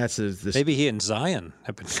 Yeah, that's maybe he and Zion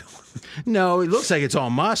have been going. No, it looks like it's all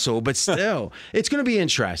muscle, but still, it's going to be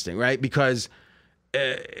interesting, right? Because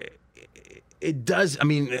it does. I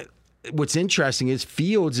mean, what's interesting is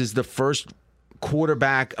Fields is the first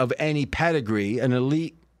quarterback of any pedigree, an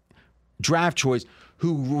elite draft choice,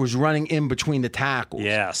 who was running in between the tackles.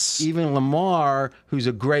 Yes. Even Lamar, who's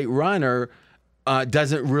a great runner,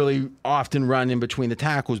 doesn't really often run in between the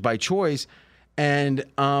tackles by choice. And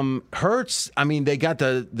Hurts, I mean, they got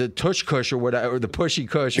the tush cush or whatever, or the pushy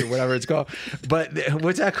cush or whatever it's called. But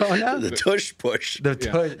what's that called now? The tush push.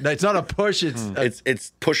 It's not a push.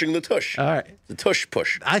 It's pushing the tush. All right. The tush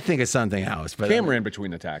push. I think it's something else. But Cam ran between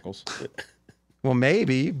the tackles. Well,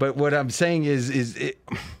 maybe. But what I'm saying is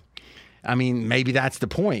I mean, maybe that's the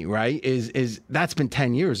point, right? Is that's been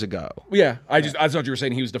 10 years ago. Yeah, I thought you were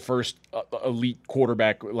saying he was the first elite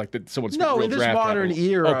quarterback, like that someone's No, real in this draft modern tackles.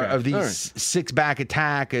 era Okay. of these All right. six-back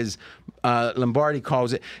attack, as Lombardi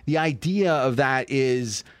calls it, the idea of that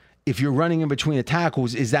is if you're running in between the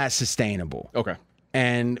tackles, is that sustainable? Okay.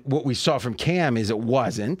 And what we saw from Cam is it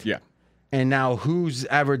wasn't. Yeah. And now who's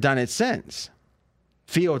ever done it since?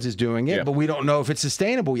 Fields is doing it, Yeah. but we don't know if it's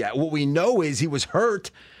sustainable yet. What we know is he was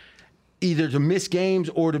hurt either to miss games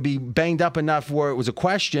or to be banged up enough where it was a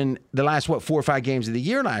question the last, 4 or 5 games of the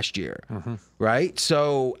year last year, right?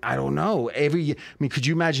 So I don't know. Could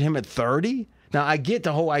you imagine him at 30? Now, I get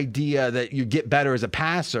the whole idea that you get better as a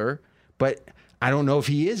passer, but I don't know if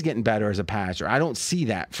he is getting better as a passer. I don't see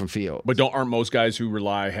that from Fields. But aren't most guys who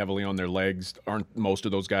rely heavily on their legs, aren't most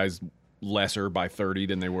of those guys lesser by 30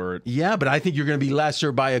 than they were? Yeah, but I think you're going to be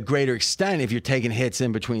lesser by a greater extent if you're taking hits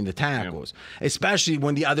in between the tackles, especially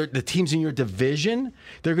when the teams in your division,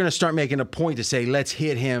 they're going to start making a point to say, let's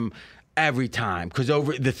hit him every time. Because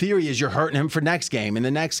the theory is you're hurting him for next game and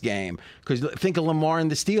the next game. Because think of Lamar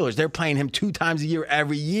and the Steelers. They're playing him 2 times a year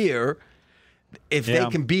every year. If they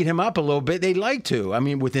can beat him up a little bit, they'd like to. I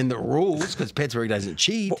mean, within the rules, because Pittsburgh doesn't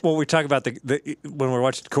cheat. Well, we talk about when we're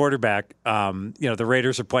watching the quarterback. The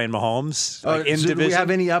Raiders are playing Mahomes in Do division. we have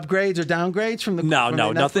any upgrades or downgrades from the? No, from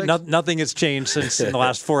no, the nothing. Netflix? Nothing has changed since in the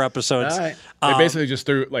last 4 episodes. All right. They basically just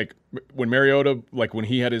threw, like, when Mariota, like when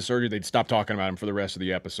he had his surgery, they'd stop talking about him for the rest of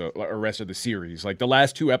the episode or rest of the series. Like the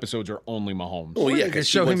last 2 episodes are only Mahomes. Well, yeah, could because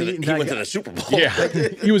show he went, him to, eating the, he went that to the Super Bowl. Yeah,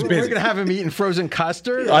 he was We're busy. gonna have him eating frozen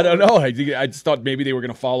custard. I don't know. I just thought maybe they were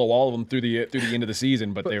going to follow all of them through the end of the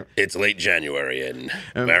season, but they're It's late January, and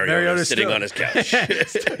Mariota's Mariota's sitting still- on his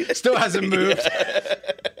couch. Still hasn't moved.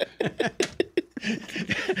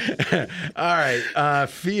 All right.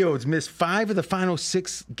 Fields missed 5 of the final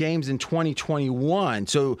 6 games in 2021.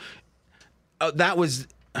 So that was,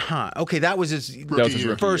 okay, that was his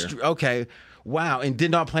rookie first. year. Okay. Wow. And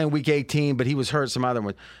did not play in week 18, but he was hurt some other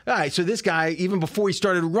ones. All right. So this guy, even before he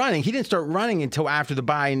started running, he didn't start running until after the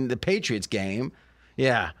bye in the Patriots game.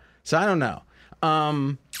 Yeah. So I don't know.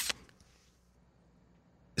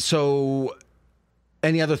 So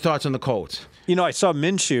any other thoughts on the Colts? I saw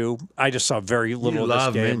Minshew. I just saw very little You of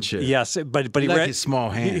love this game. Minshew. Yes, but he like ran his small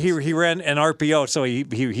hands. He ran an RPO, so he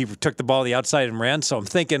took the ball to the outside and ran. So I'm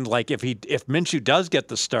thinking, like, if Minshew does get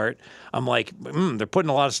the start, I'm like, they're putting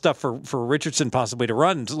a lot of stuff for Richardson possibly to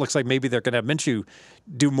run. It looks like maybe they're going to have Minshew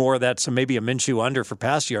do more of that. So maybe a Minshew under for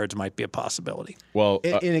pass yards might be a possibility. well.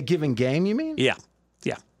 In a given game, you mean? Yeah.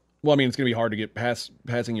 Well, I mean, it's going to be hard to get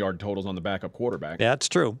passing yard totals on the backup quarterback. Yeah, that's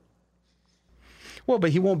true. Well,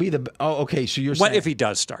 but he won't be the. Oh, okay. So you're What saying if he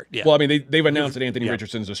does start? Yeah. Well, I mean, they've announced that Anthony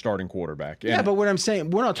Richardson's a starting quarterback. Yeah, And- but what I'm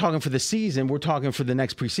saying, we're not talking for the season. We're talking for the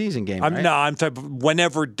next preseason game. Right? I'm talking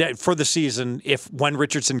whenever for the season when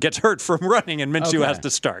Richardson gets hurt from running and Minshew Okay. has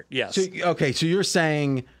to start. Yes. So you're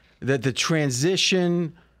saying that the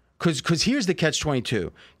transition, because here's the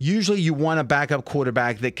catch-22. Usually, you want a backup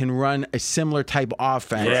quarterback that can run a similar type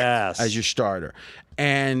offense Yes. as your starter.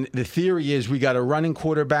 And the theory is we got a running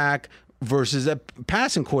quarterback versus a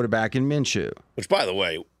passing quarterback in Minshew. Which, by the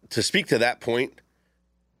way, to speak to that point,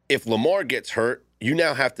 if Lamar gets hurt you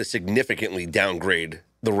now have to significantly downgrade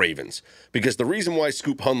the Ravens, because the reason why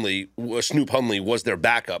Snoop Hundley was their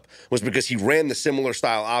backup was because he ran the similar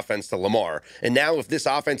style offense to Lamar. And now if this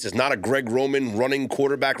offense is not a Greg Roman running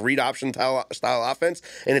quarterback read option style offense,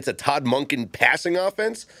 and it's a Todd Monken passing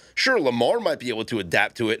offense, sure, Lamar might be able to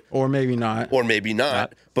adapt to it. Or maybe not.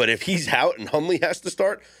 But if he's out and Hundley has to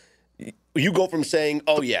start, you go from saying,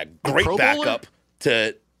 oh yeah, great Pro backup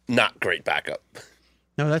to not great backup.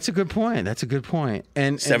 No, that's a good point.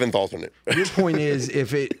 And Seventh alternate. Your point is,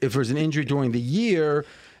 if there's an injury during the year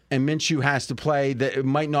and Minshew has to play, that it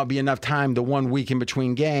might not be enough time the 1 week in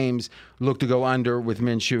between games. Look to go under with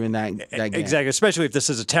Minshew in that game. Exactly, especially if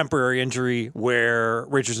this is a temporary injury where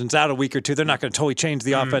Richardson's out a week or two. They're not going to totally change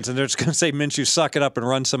the offense, and they're just going to say, Minshew, suck it up and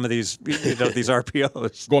run some of these, these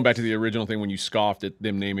RPOs. Going back to the original thing when you scoffed at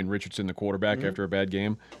them naming Richardson the quarterback after a bad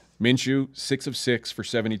game, Minshew, 6 of 6 for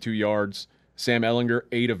 72 yards. Sam Ehlinger,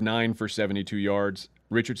 8 of 9 for 72 yards.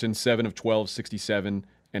 Richardson, 7 of 12, 67,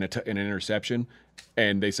 and an interception.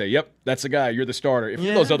 And they say, yep, that's the guy. You're the starter. If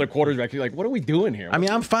you're those other quarterbacks, you're like, what are we doing here? I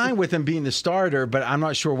mean, I'm fine with him being the starter, but I'm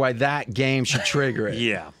not sure why that game should trigger it.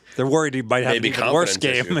 Yeah. They're worried he might have an even worse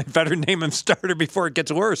game. They better name him starter before it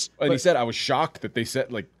gets worse. And he said, I was shocked that they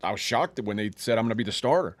said, I was shocked when they said I'm going to be the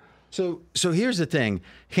starter. So here's the thing.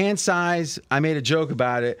 Hand size, I made a joke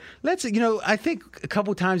about it. I think a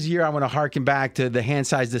couple times a year I want to harken back to the hand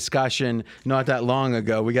size discussion not that long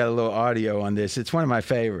ago. We got a little audio on this. It's one of my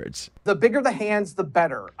favorites. The bigger the hands, the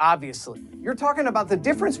better, obviously. You're talking about the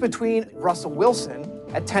difference between Russell Wilson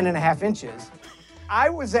at 10 and a half inches. I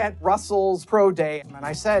was at Russell's pro day, and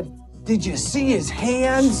I said, did you see his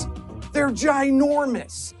hands? They're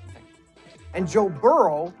ginormous. And Joe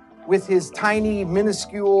Burrow, with his tiny,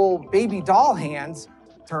 minuscule baby doll hands,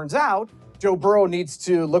 turns out Joe Burrow needs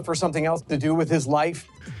to look for something else to do with his life.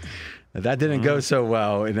 That didn't go so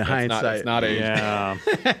well in hindsight. It's not a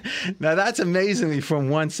Now that's amazingly from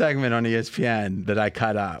one segment on ESPN that I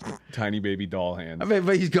cut up. Tiny baby doll hands. I mean,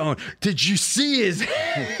 but he's going, did you see his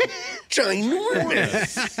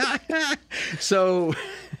ginormous? So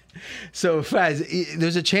Faz,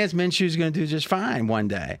 there's a chance Minshew's going to do just fine one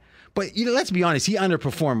day. But let's be honest, he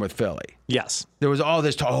underperformed with Philly. Yes. There was all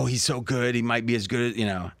this talk, he's so good, he might be as good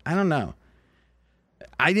as, I don't know.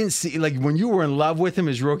 I didn't see, when you were in love with him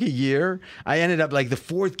his rookie year, I ended up, the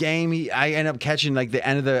fourth game, I ended up catching, the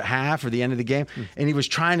end of the half or the end of the game, and he was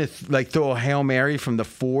trying to, throw a Hail Mary from the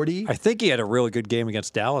 40. I think he had a really good game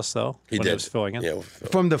against Dallas, though, when he was filling in. Yeah,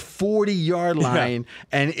 from the 40-yard line,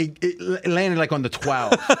 and it landed, on the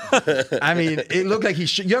 12. I mean, it looked like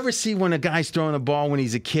you ever see when a guy's throwing a ball when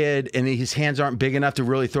he's a kid and his hands aren't big enough to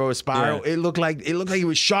really throw a spiral? Yeah. It looked like he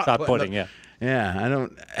was shot putting, yeah. Yeah,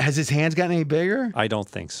 has his hands gotten any bigger? I don't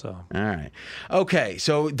think so. All right. Okay,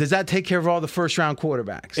 so does that take care of all the first-round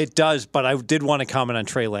quarterbacks? It does, but I did want to comment on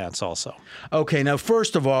Trey Lance also. Okay, now,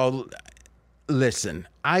 first of all, listen,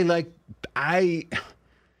 I'm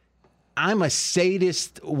a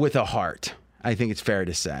sadist with a heart, I think it's fair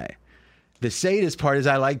to say. The sadist part is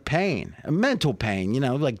I like pain, mental pain,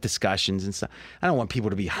 like discussions and stuff. I don't want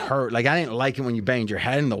people to be hurt. I didn't like it when you banged your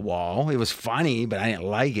head in the wall. It was funny, but I didn't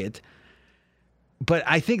like it. But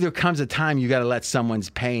I think there comes a time you got to let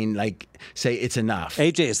someone's pain, say it's enough.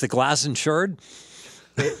 AJ, is the glass insured?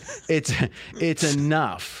 It's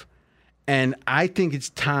enough. And I think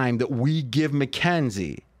it's time that we give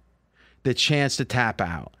McKenzie the chance to tap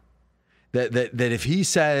out. That if he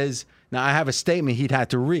says, now I have a statement he'd have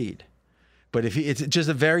to read, but if it's just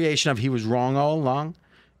a variation of he was wrong all along,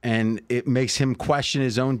 and it makes him question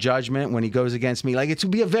his own judgment when he goes against me. It will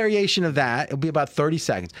be a variation of that. It'll be about 30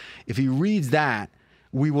 seconds. If he reads that,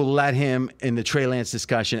 we will let him in the Trey Lance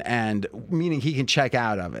discussion end, meaning he can check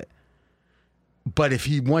out of it. But if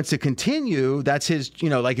he wants to continue, that's his,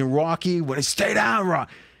 like in Rocky, when he stayed down,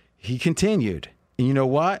 Rocky, he continued. And you know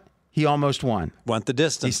what? He almost won. Went the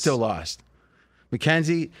distance. He still lost.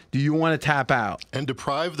 Mackenzie, do you want to tap out? And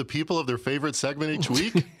deprive the people of their favorite segment each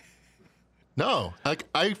week? No,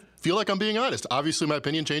 I feel like I'm being honest. Obviously, my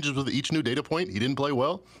opinion changes with each new data point. He didn't play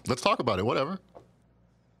well. Let's talk about it. Whatever.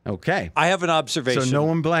 Okay. I have an observation. So no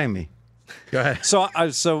one blame me. Go ahead. So I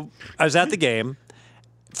was at the game.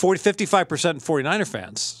 55% 49er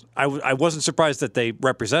fans. I wasn't surprised that they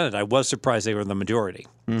represented. I was surprised they were the majority.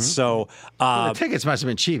 Mm-hmm. So the tickets must have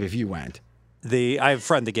been cheap if you went. I have a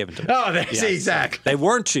friend that gave it to me. Oh, exactly. They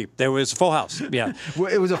weren't cheap. There was a full house. Yeah.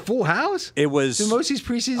 It was a full house? It was. Do most of these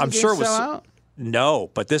preseason I'm games sure it was, sell out?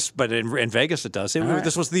 No, but in Vegas it does.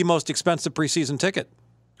 This was the most expensive preseason ticket.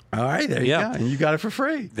 All right, there you go. And you got it for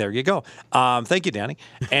free. There you go. Thank you, Danny.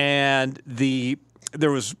 And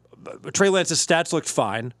there was Trey Lance's stats looked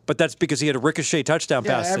fine, but that's because he had a ricochet touchdown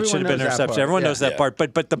pass that should have been interception. Everyone knows that part.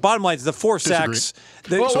 But the bottom line is the 4 sacks.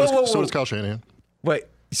 So does Kyle Shanahan. Wait,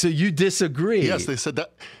 so you disagree? Yes, they said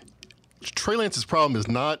that Trey Lance's problem is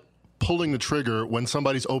not pulling the trigger when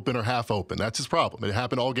somebody's open or half open. That's his problem. It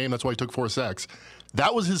happened all game. That's why he took 4 sacks.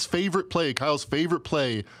 That was his favorite play, Kyle's favorite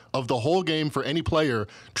play of the whole game for any player,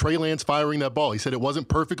 Trey Lance firing that ball. He said it wasn't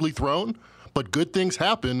perfectly thrown, but good things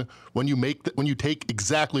happen when you take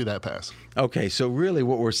exactly that pass. Okay, so really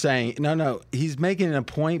what we're saying, no, he's making a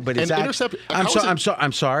point, but it's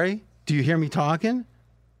I'm sorry. Do you hear me talking?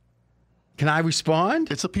 Can I respond?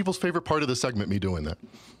 It's the people's favorite part of the segment, me doing that.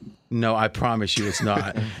 No, I promise you, it's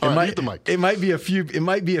not. Mute the mic. It might be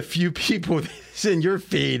a few people that's in your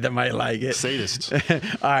feed that might like it. Sadists.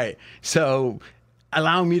 All right. So,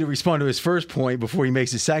 allowing me to respond to his first point before he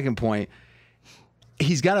makes his second point.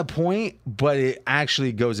 He's got a point, but it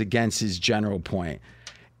actually goes against his general point.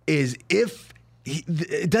 It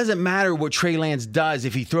doesn't matter what Trey Lance does.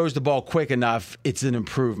 If he throws the ball quick enough, it's an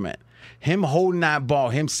improvement. Him holding that ball,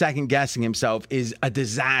 him second guessing himself is a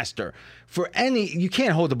disaster. You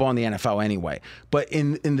can't hold the ball in the NFL anyway. But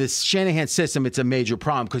in this Shanahan system, it's a major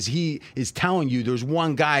problem because he is telling you there's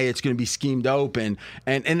one guy that's going to be schemed open.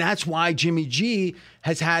 And that's why Jimmy G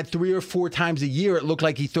has had 3 or 4 times a year it looked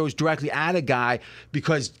like he throws directly at a guy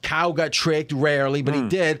because Kyle got tricked rarely, but he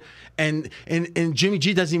did. And Jimmy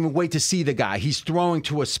G doesn't even wait to see the guy. He's throwing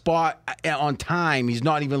to a spot on time. He's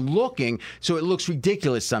not even looking, so it looks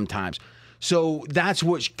ridiculous sometimes. So that's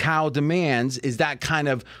what Kyle demands, is that kind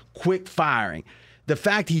of quick firing. The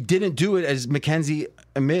fact he didn't do it, as McKenzie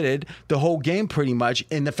admitted, the whole game pretty much,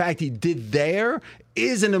 and the fact he did there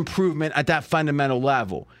is an improvement at that fundamental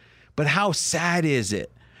level. But how sad is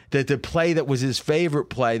it that the play that was his favorite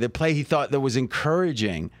play, the play he thought that was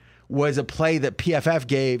encouraging, was a play that PFF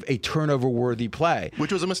gave a turnover-worthy play?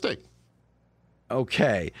 Which was a mistake.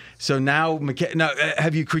 Okay, so now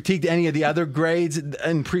have you critiqued any of the other grades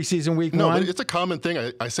in preseason week 1? No, but it's a common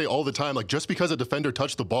thing I say all the time. Like, just because a defender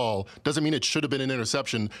touched the ball doesn't mean it should have been an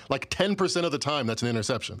interception. Like 10% of the time, that's an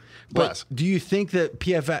interception. But do you think that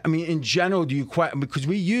PFF, in general, because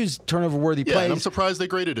we use turnover-worthy plays. And I'm surprised they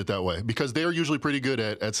graded it that way because they're usually pretty good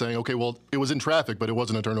at saying, okay, well, it was in traffic, but it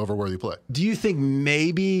wasn't a turnover-worthy play. Do you think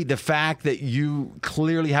maybe the fact that you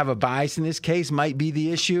clearly have a bias in this case might be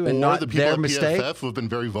the issue and not their mistake? PFF, who have been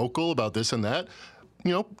very vocal about this and that,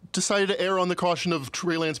 decided to err on the caution of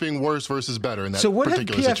Trey Lance being worse versus better in that particular situation.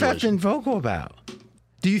 So what have PFF been vocal about?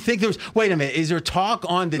 Do you think wait a minute, is there talk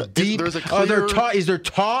on the deep, is there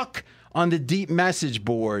talk on the deep message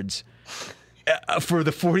boards for the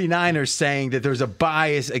 49ers saying that there's a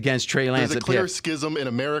bias against Trey Lance? There's a clear schism in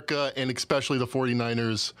America and especially the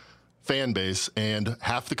 49ers fan base, and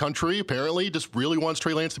half the country apparently just really wants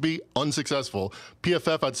Trey Lance to be unsuccessful.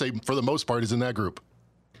 PFF, I'd say, for the most part, is in that group.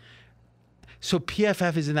 So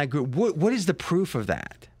PFF is in that group. What is the proof of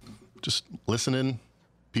that? Just listening,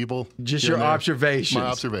 people. Just your observations. My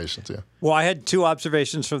observations, yeah. Well, I had 2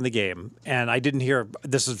 observations from the game, and I didn't hear –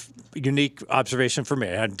 this is a unique observation for me.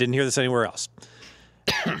 I didn't hear this anywhere else.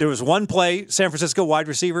 There was one play, San Francisco wide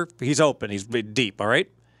receiver. He's open. He's deep, all right?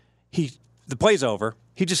 The play's over.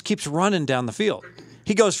 He just keeps running down the field.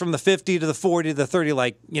 He goes from the 50 to the 40 to the 30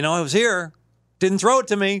 like, I was here. Didn't throw it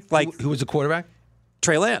to me. Like, who was the quarterback?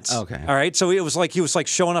 Trey Lance. Okay. All right. So he was like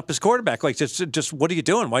showing up his quarterback. Like, just what are you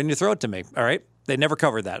doing? Why didn't you throw it to me? All right. They never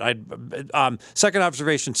covered that. Second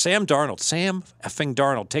observation, Sam effing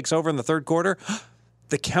Darnold takes over in the third quarter.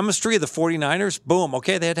 The chemistry of the 49ers, boom.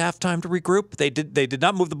 Okay, they had halftime to regroup. They did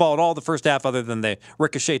not move the ball at all the first half other than the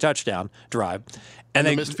ricochet touchdown drive. And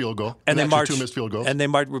they missed field goal. And they marched 2 missed field goals. And they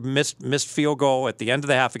missed field goal at the end of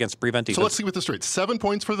the half against prevent defense. So let's see what this straight. 7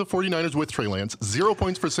 points for the 49ers with Trey Lance, 0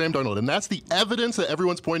 points for Sam Darnold. And that's the evidence that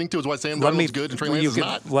everyone's pointing to is why Sam Darnold's good and Trey Lance is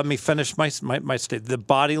not. Let me finish my state. The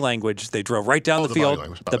body language, they drove right down the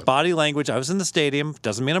field. The body language, I was in the stadium.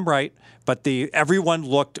 Doesn't mean I'm right. But everyone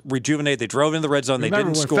looked rejuvenated. They drove into the red zone. They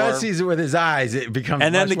didn't score. When Fez sees it with his eyes, it becomes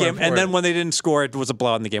and then much the game. more important. And then when they didn't score, it was a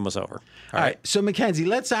blowout and the game was over. All right. So Mackenzie,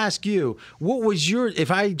 let's ask you: what was your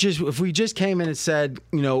if we just came in and said,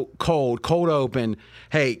 cold open,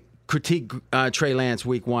 hey, critique Trey Lance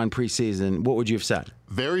week 1 preseason, what would you have said?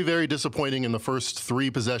 Very, very disappointing in the first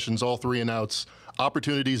 3 possessions, all 3 and outs,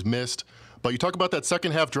 opportunities missed. But you talk about that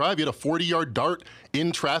second half drive, he had a 40-yard dart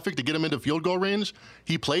in traffic to get him into field goal range.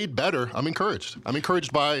 He played better. I'm encouraged. I'm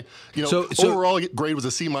encouraged by, overall grade was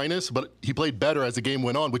a C-, but he played better as the game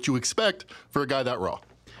went on, which you expect for a guy that raw.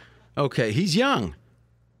 Okay, he's young.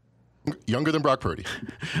 Younger than Brock Purdy.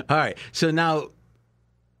 All right. So now,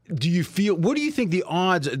 what do you think the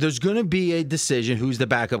odds? There's going to be a decision who's the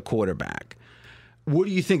backup quarterback. What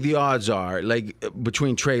do you think the odds are, like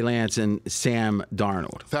between Trey Lance and Sam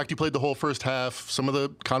Darnold? The fact he played the whole first half, some of the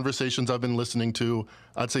conversations I've been listening to,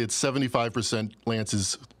 I'd say it's 75% Lance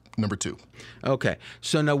is number 2. Okay.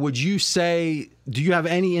 So now would you say, do you have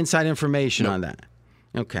any inside information on that?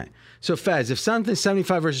 Okay. So Fez, if something's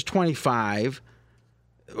 75 versus 25,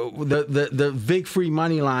 the Vig free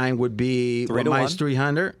money line would be minus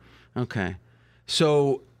 300? Okay.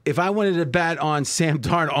 So if I wanted to bet on Sam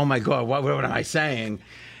Darnold, oh my God, what am I saying?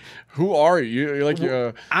 Who are you? You're like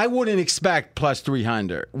I wouldn't expect plus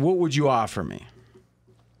 300. What would you offer me?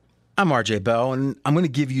 I'm RJ Bell, and I'm going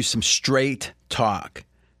to give you some straight talk.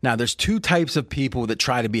 Now, there's 2 types of people that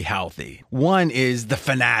try to be healthy. One is the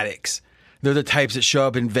fanatics. They're the types that show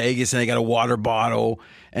up in Vegas and they got a water bottle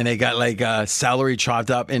and they got like celery chopped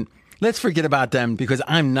up. And let's forget about them because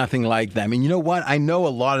I'm nothing like them. And you know what? I know a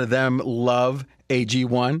lot of them love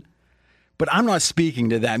AG1, but I'm not speaking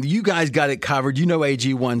to them. You guys got it covered. You know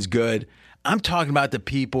AG1's good. I'm talking about the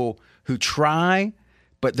people who try,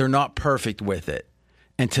 but they're not perfect with it.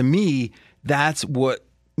 And to me, that's what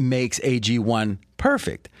makes AG1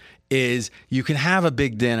 perfect, is you can have a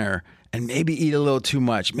big dinner and maybe eat a little too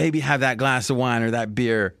much, maybe have that glass of wine or that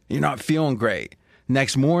beer. You're not feeling great.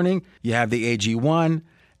 Next morning, you have the AG1,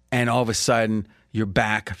 and all of a sudden, you're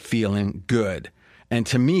back feeling good. And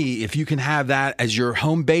to me, if you can have that as your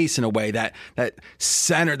home base in a way, that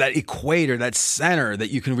center, that equator, that center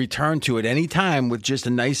that you can return to at any time with just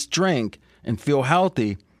a nice drink and feel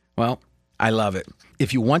healthy, well, I love it.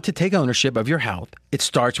 If you want to take ownership of your health, it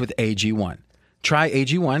starts with AG1. Try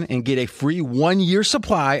AG1 and get a free 1-year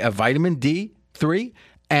supply of vitamin D3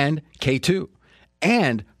 and K2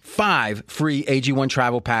 and 5 free AG1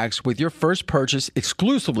 travel packs with your first purchase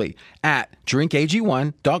exclusively at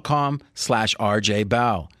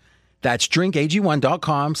drinkag1.com/RJBell. That's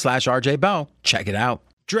drinkag1.com/RJBell. Check it out.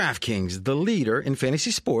 DraftKings, the leader in fantasy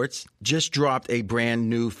sports, just dropped a brand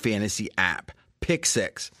new fantasy app, Pick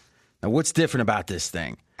 6. Now, what's different about this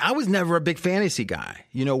thing? I was never a big fantasy guy.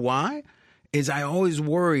 You know why? Is I always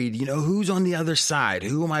worried, who's on the other side?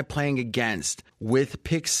 Who am I playing against? With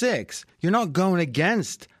Pick 6, you're not going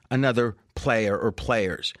against another player or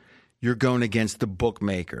players. You're going against the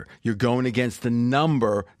bookmaker. You're going against the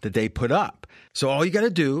number that they put up. So all you got to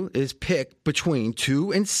do is pick between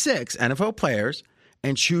 2 and 6 NFL players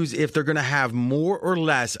and choose if they're going to have more or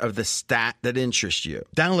less of the stat that interests you.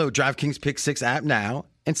 Download DraftKings Pick 6 app now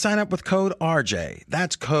and sign up with code RJ.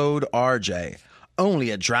 That's code RJ.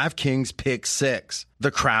 Only at DraftKings Pick 6.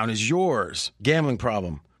 The crown is yours. Gambling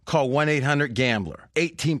problem? Call 1-800-GAMBLER.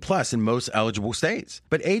 18 plus in most eligible states,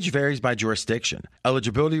 but age varies by jurisdiction.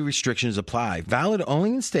 Eligibility restrictions apply. Valid only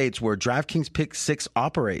in states where DraftKings Pick 6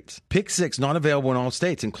 operates. Pick 6 not available in all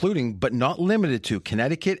states, including but not limited to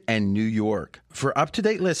Connecticut and New York. For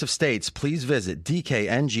up-to-date list of states, please visit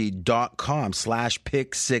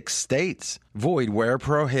dkng.com/pick6states. Void where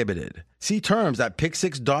prohibited. See terms at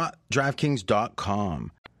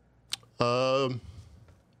pick6.draftkings.com.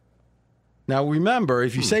 Now, remember,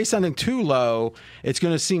 if you say something too low, it's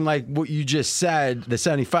going to seem like what you just said, the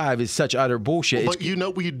 75, is such utter bullshit. Well,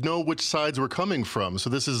 but we know which sides we're coming from.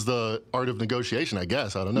 So this is the art of negotiation, I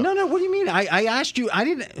guess. I don't know. No. What do you mean? I asked you. I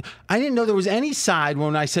didn't know there was any side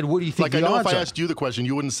when I said, what do you think the odds are? Like, I know if I asked you the question,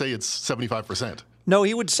 you wouldn't say it's 75%. No,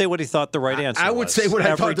 he would say what he thought the right answer was. I would say what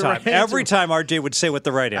I thought the right answer was. Every time RJ would say what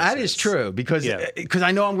the right answer is. That is true, because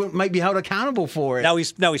I know I might be held accountable for it. Now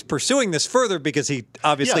he's pursuing this further because he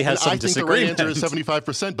obviously has some disagreement. I think the right answer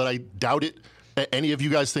is 75%, but I doubt it. Any of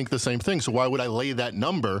you guys think the same thing, so why would I lay that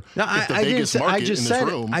number if the biggest market in this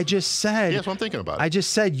room? I just said. Yeah, that's what I'm thinking about. I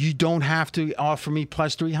just said you don't have to offer me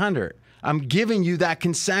plus 300. I'm giving you that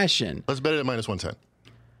concession. Let's bet it at minus 110.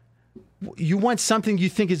 You want something you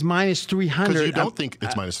think is minus 300. Because you don't think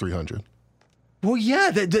it's minus 300. Well,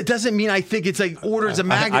 yeah, that doesn't mean I think it's like orders of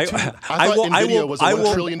magnitude. I thought NVIDIA was a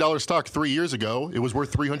 $1 trillion stock 3 years ago. It was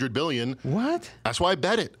worth $300 billion. What? That's why I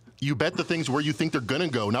bet it. You bet the things where you think they're going to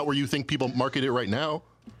go, not where you think people market it right now.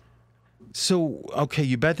 So, okay,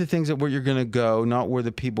 you bet the things that where you're going to go, not where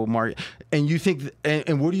the people market. And you think,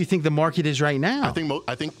 and what do you think the market is right now?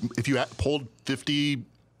 I think if you polled 50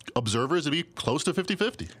 observers, it'd be close to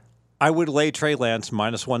 50-50. I would lay Trey Lance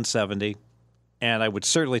minus 170, and I would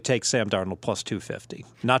certainly take Sam Darnold plus 250.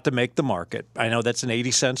 Not to make the market. I know that's an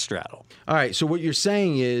 80-cent straddle. All right, so what you're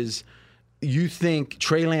saying is you think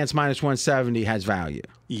Trey Lance minus 170 has value?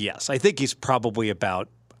 Yes, I think he's probably about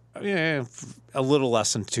a little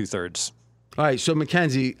less than 2/3. All right, so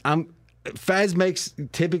Mackenzie, Fez makes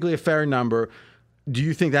typically a fair number. Do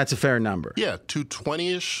you think that's a fair number? Yeah,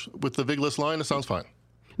 220-ish with the Vigless line. It sounds fine.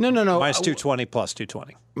 No. Minus 220 plus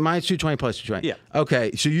 220. Minus 220 plus 220. Yeah.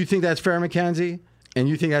 Okay, so you think that's fair, Mackenzie? And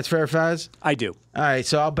you think that's fair, Faz? I do. All right,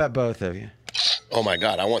 so I'll bet both of you. Oh my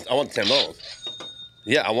God, I want Sam Darnold.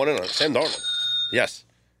 Yeah, I want it on Sam Darnold. Yes.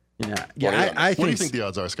 Yeah. I What do you think. think the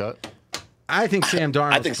odds are, Scott? I think Sam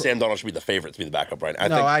Darnold. I think Sam Darnold should be the favorite to be the backup right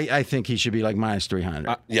now. I think he should be like minus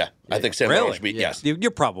 300. Yeah, I think Sam Darnold should be. Yes.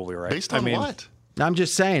 You're probably right. Based on what? I'm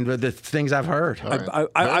just saying the things I've heard. I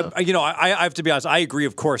have to be honest. I agree,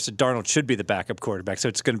 of course, that Darnold should be the backup quarterback. So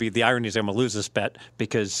it's going to be the irony is I'm going to lose this bet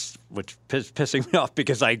which pissing me off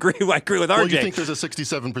because I agree. I agree with RJ. Well, you think there's a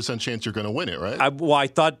 67% chance you're going to win it, right?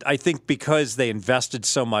 I think because they invested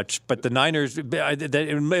so much, but the Niners.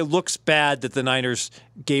 It looks bad that the Niners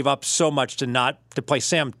gave up so much to play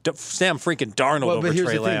Sam freaking Darnold over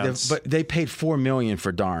Trey Lance. But they paid $4 million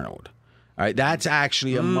for Darnold. All right, that's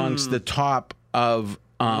actually amongst the top of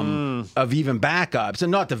even backups, and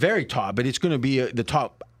not the very top, but it's going to be the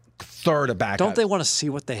top third of backups. Don't they want to see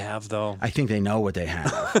what they have, though? I think they know what they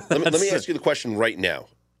have. Let me ask you the question right now: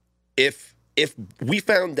 If we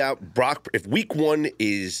found out if Week 1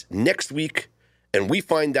 is next week, and we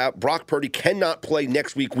find out Brock Purdy cannot play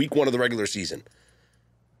next week, Week 1 of the regular season,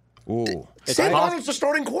 Ooh. Sam Darnold's the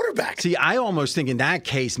starting quarterback. See, I almost think in that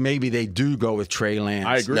case maybe they do go with Trey Lance.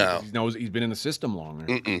 I agree. No. He knows he's been in the system longer.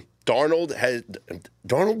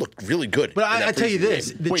 Darnold looked really good. But I tell you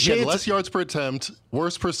this: he had less yards per attempt,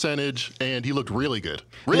 worse percentage, and he looked really good.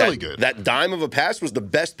 Really good. That dime of a pass was the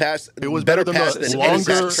best pass. It was better than pass the than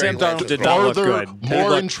longer, any Sam Darnold did not look farther, good.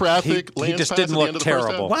 more in traffic. He just didn't look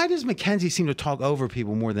terrible. Why does McKenzie seem to talk over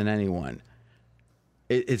people more than anyone?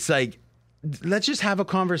 It's like, let's just have a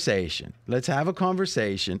conversation. Let's have a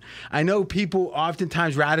conversation. I know people,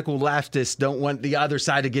 oftentimes radical leftists, don't want the other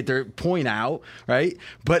side to get their point out, right?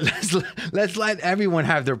 But let's let everyone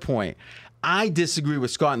have their point. I disagree with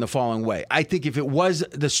Scott in the following way. I think if it was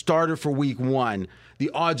the starter for Week 1, the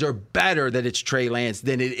odds are better that it's Trey Lance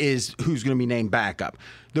than it is who's going to be named backup.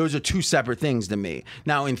 Those are two separate things to me.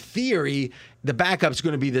 Now, in theory, the backup's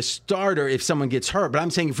going to be the starter if someone gets hurt. But I'm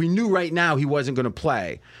saying if we knew right now he wasn't going to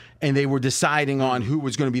play and they were deciding on who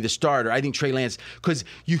was going to be the starter, I think Trey Lance, because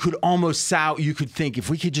you could think if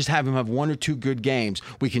we could just have him have 1 or 2 good games,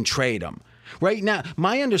 we can trade him. Right now,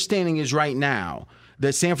 my understanding is right now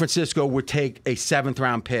that San Francisco would take a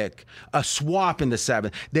 7th-round pick, a swap in the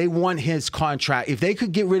 7th. They want his contract. If they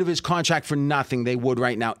could get rid of his contract for nothing, they would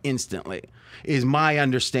right now instantly, is my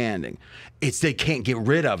understanding. It's they can't get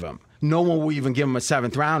rid of him. No one will even give him a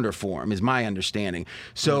 7th-rounder for him, is my understanding.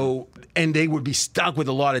 So, and they would be stuck with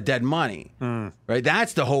a lot of dead money, right?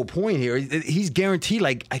 That's the whole point here. He's guaranteed,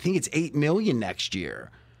 I think it's $8 million next year,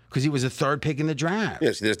 because he was a 3rd pick in the draft.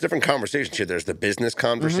 Yes, there's different conversations here. There's the business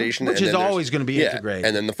conversation. Which is always going to be integrated.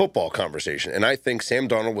 And then the football conversation. And I think Sam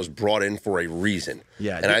Darnold was brought in for a reason.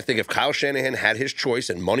 Yeah. And I think if Kyle Shanahan had his choice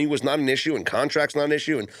and money was not an issue and contracts not an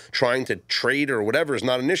issue and trying to trade or whatever is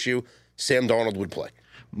not an issue, Sam Darnold would play.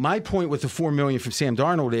 My point with the $4 million from Sam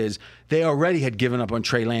Darnold is they already had given up on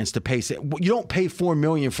Trey Lance to pay. You don't pay $4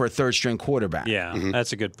 million for a 3rd-string quarterback. Yeah,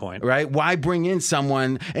 that's a good point. Right? Why bring in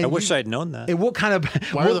someone? And I wish I'd known that. And what kind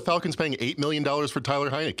of? Why are the Falcons paying $8 million for Tyler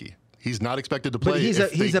Heineke? He's not expected to play.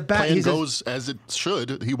 But if the plan goes as it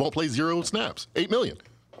should, he won't play 0 snaps. $8 million.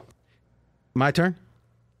 My turn.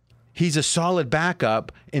 He's a solid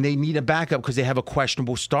backup, and they need a backup because they have a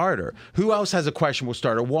questionable starter. Who else has a questionable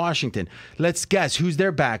starter? Washington. Let's guess who's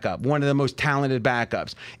their backup. One of the most talented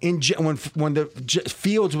backups. When the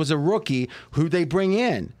Fields was a rookie, who'd they bring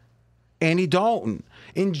in? Andy Dalton.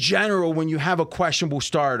 In general, when you have a questionable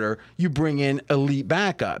starter, you bring in elite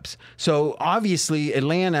backups. So obviously,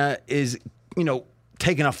 Atlanta is,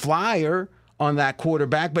 taking a flyer on that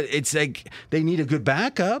quarterback, but it's like they need a good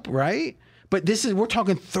backup, right? But we're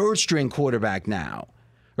talking 3rd-string quarterback now,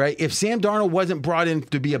 right? If Sam Darnold wasn't brought in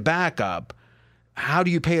to be a backup, how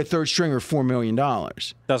do you pay a 3rd-stringer $4 million?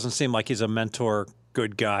 Doesn't seem like he's a mentor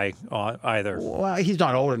good guy either. Well, he's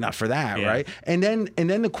not old enough for that, right? And then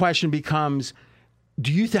the question becomes,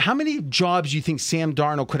 how many jobs do you think Sam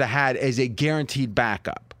Darnold could have had as a guaranteed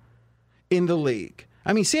backup in the league?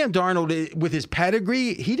 I mean, Sam Darnold, with his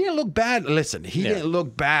pedigree, he didn't look bad. Listen, he didn't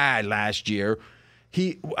look bad last year.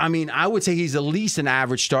 I would say he's at least an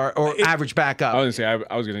average start or average backup. I was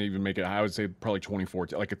going to even make it. I would say probably 24.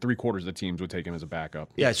 Like 3/4 of the teams would take him as a backup.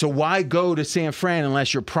 Yeah. So why go to San Fran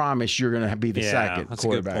unless you're promised you're going to be the second that's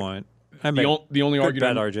quarterback? A good point. The only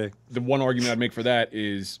argument, RJ. The one argument I'd make for that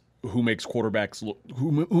is who makes quarterbacks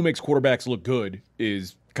look good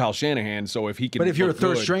is Kyle Shanahan. So if he can, but if you're a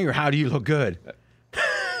 3rd stringer, how do you look good?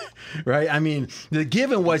 right? I mean, the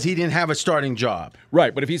given was he didn't have a starting job.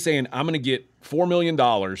 Right, but if he's saying I'm going to get $4 million,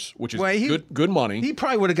 which is good money, he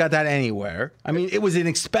probably would have got that anywhere. I mean, it was an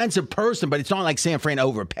expensive person, but it's not like San Fran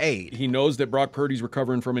overpaid. he knows that Brock Purdy's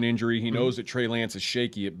recovering from an injury. He knows that Trey Lance is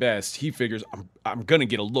shaky at best. He figures I'm going to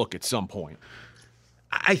get a look at some point.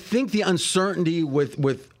 I think the uncertainty with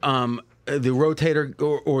the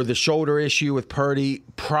rotator or the shoulder issue with Purdy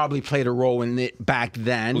probably played a role in it back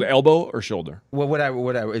then. Was it elbow or shoulder? Well,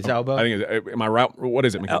 whatever. It's elbow. I think am I right? What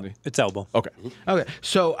is it, McKenzie? It's elbow. Okay. Okay,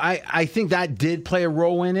 so I think that did play a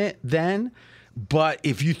role in it then. But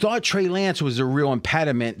if you thought Trey Lance was a real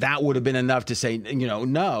impediment, that would have been enough to say,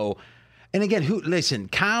 no. And again, listen,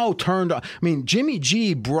 Kyle turned on. I mean, Jimmy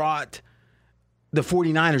G brought the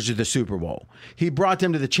 49ers to the Super Bowl. He brought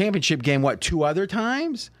them to the championship game, 2 other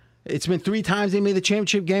times? It's been 3 times they made the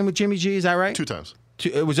championship game with Jimmy G, is that right? 2 times.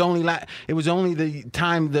 It was only the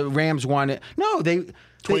time the Rams won it. No, they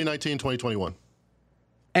 2019, 2021.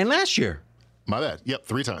 And last year. My bad. Yep,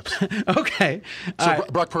 3 times. Okay. So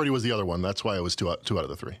Brock Purdy was the other one. That's why it was two out of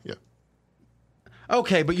the 3. Yeah.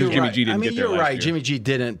 Okay, but you're Jimmy right. G didn't get there you're last right. year. Jimmy G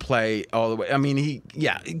didn't play all the way. I mean,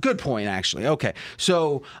 good point actually. Okay,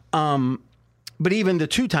 so, but even the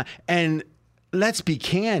 2 times, and let's be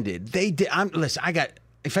candid, they did. Listen,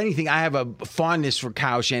 if anything, I have a fondness for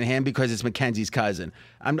Kyle Shanahan because it's Mackenzie's cousin.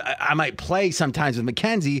 I might play sometimes with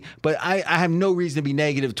Mackenzie, but I have no reason to be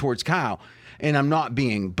negative towards Kyle, and I'm not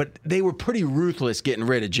being. But they were pretty ruthless getting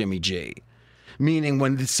rid of Jimmy G, meaning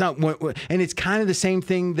and it's kind of the same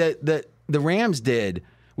thing that the Rams did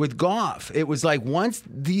with Goff. It was like once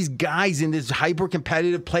these guys in this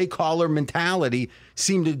hyper-competitive play caller mentality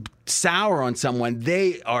seem to sour on someone,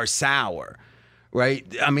 they are sour. Right?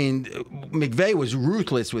 I mean, McVay was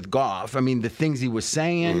ruthless with Goff. I mean, the things he was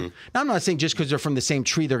saying. Mm-hmm. Now, I'm not saying just because they're from the same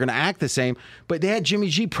tree, they're going to act the same, but they had Jimmy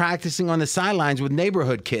G practicing on the sidelines with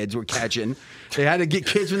neighborhood kids were catching. They had to get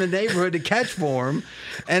kids from the neighborhood to catch for him.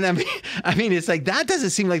 And I mean, it's like, that doesn't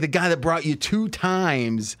seem like the guy that brought you 2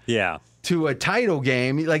 times to a title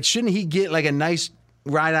game. Like, shouldn't he get like a nice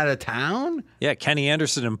ride out of town? Yeah, Kenny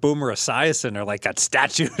Anderson and Boomer Esiason are like got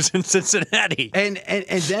statues in Cincinnati. And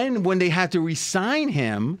then when they had to re-sign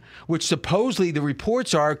him, which supposedly the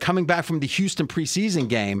reports are coming back from the Houston preseason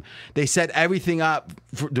game, they set everything up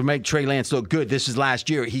to make Trey Lance look good. This is last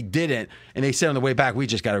year. He didn't. And they said on the way back, we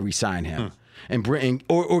just got to re-sign him. And bring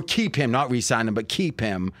or keep him, not re-sign him, but keep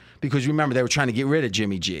him. Because remember, they were trying to get rid of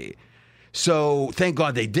Jimmy G. So thank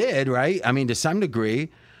God they did, right? I mean, to some degree.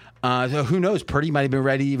 So who knows? Purdy might have been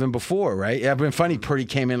ready even before, right? It'd been funny. Purdy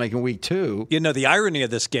came in like in week 2. You know, the irony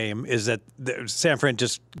of this game is that San Fran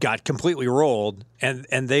just got completely rolled, and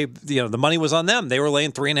they, the money was on them. They were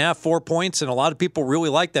laying 3.5, 4 points, and a lot of people really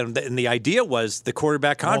liked that. And the idea was the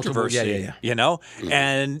quarterback controversy,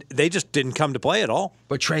 and they just didn't come to play at all.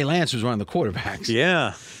 But Trey Lance was one of the quarterbacks.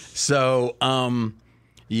 Yeah. So,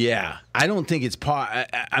 yeah, I don't think it's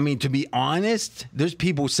I mean, to be honest, there's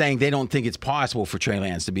people saying they don't think it's possible for Trey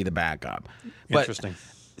Lance to be the backup. But, Interesting.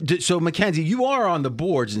 So, Mackenzie, you are on the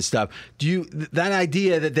boards and stuff. Do you that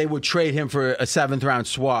idea that they would trade him for a 7th-round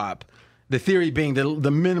swap? The theory being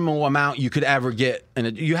the minimal amount you could ever get,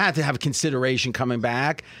 and you have to have consideration coming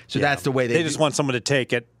back. So that's the way they just want someone to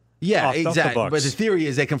take it. Yeah, off exactly. the But the theory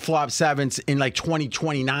is they can flop 7s in like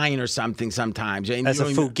 2029 or something sometimes. And as a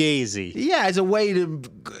fugazi. Yeah, as a way to,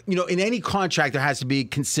 in any contract there has to be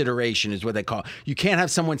consideration is what they call it. You can't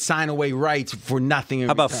have someone sign away rights for nothing.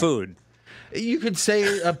 How about food? You could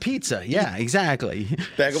say a pizza. Yeah, exactly.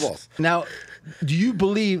 Bag of balls. Now, do you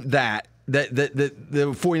believe that the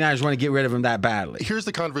 49ers want to get rid of him that badly? Here's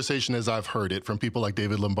the conversation as I've heard it from people like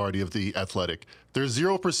David Lombardi of The Athletic. There's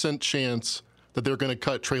 0% chance that they're going to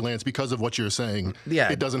cut Trey Lance because of what you're saying. Yeah,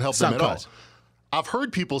 it doesn't help them at all. I've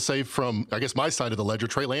heard people say from, I guess, my side of the ledger,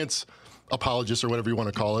 Trey Lance apologists or whatever you want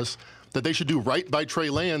to call us, that they should do right by Trey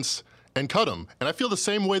Lance and cut him. And I feel the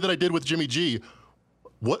same way that I did with Jimmy G.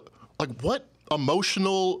 What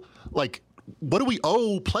emotional, what do we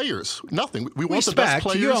owe players? Nothing. We want the best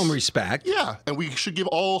players. You owe them respect. Yeah, and we should give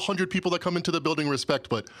all 100 people that come into the building respect.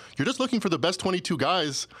 But you're just looking for the best 22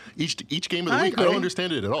 guys each game of the week. Agree. I don't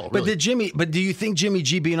understand it at all. But really. do you think Jimmy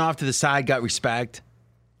G being off to the side got respect?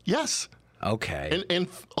 Yes. Okay. And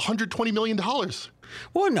 $120 million.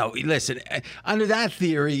 Well, no. Listen, under that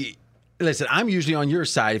theory, I'm usually on your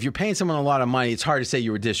side. If you're paying someone a lot of money, it's hard to say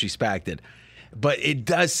you were disrespected. But it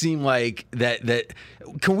does seem like that.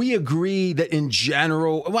 Can we agree that in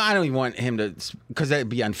general? Well, I don't even want him to, because that'd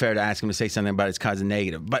be unfair to ask him to say something about his cousin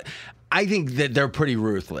negative. But I think that they're pretty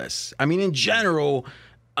ruthless. I mean, in general,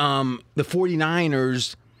 the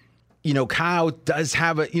 49ers, Kyle does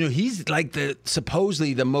have he's like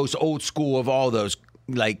supposedly the most old school of all those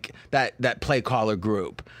like that play caller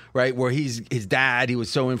group, right? Where his dad, he was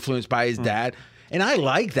so influenced by his dad. And I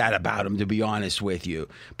like that about him, to be honest with you.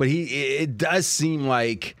 But it does seem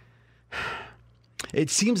like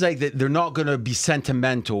that they're not going to be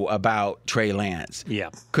sentimental about Trey Lance. Yeah.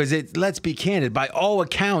 Because let's be candid, by all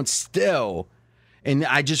accounts still, and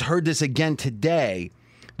I just heard this again today,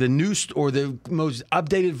 the most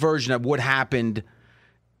updated version of what happened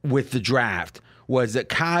with the draft was that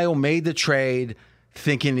Kyle made the trade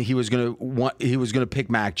thinking he was going to pick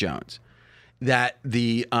Mac Jones. That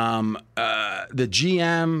the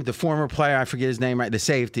GM, the former player, I forget his name, right? The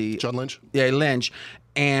safety, John Lynch. Yeah, Lynch,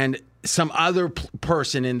 and some other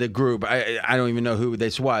person in the group. I don't even know who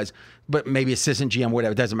this was, but maybe assistant GM,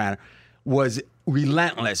 whatever. It doesn't matter. Was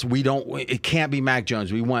relentless. It can't be Mac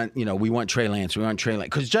Jones. We want Trey Lance. We want Trey Lance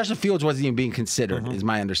because Justin Fields wasn't even being considered, is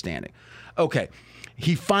my understanding. Okay,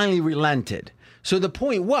 he finally relented. So the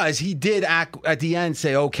point was, he did at the end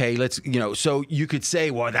say, okay, let's, so you could say,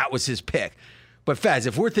 well, that was his pick. But Fez,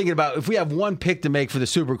 if we're thinking about, if we have one pick to make for the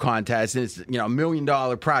Super Contest and it's, $1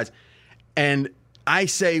 million prize, and I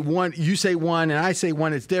say one, you say one, and I say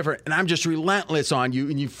one, it's different, and I'm just relentless on you,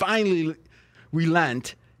 and you finally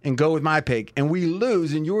relent and go with my pick, and we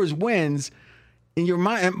lose and yours wins, in your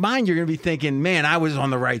mind you're going to be thinking, man, I was on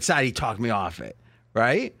the right side. He talked me off it,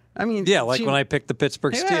 right? I mean, yeah, like when I picked the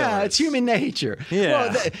Pittsburgh Steelers. Yeah, it's human nature.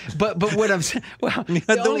 Yeah. Well, but what I'm saying,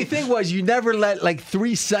 the only thing was you never let like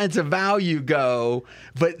 3 cents of value go,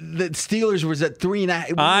 but the Steelers was at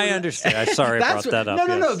 3.5. I understand. I'm sorry I brought that up.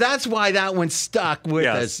 No. That's why that one stuck with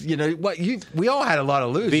us. We all had a lot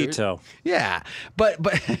of losers. Veto. Yeah, but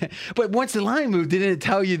once the line moved, didn't it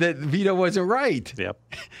tell you that Vito wasn't right? Yep.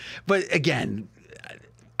 But again,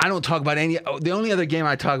 I don't talk about any. The only other game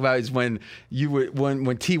I talk about is when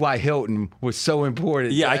T.Y. Hilton was so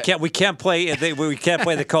important. Yeah, we can't play. We can't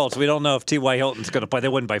play the Colts. We don't know if T.Y. Hilton's going to play. They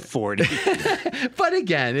win by 40. But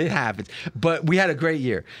again, it happens. But we had a great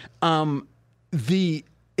year. In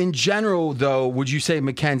general, though, would you say,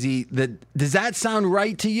 Mackenzie, does that sound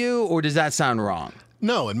right to you, or does that sound wrong?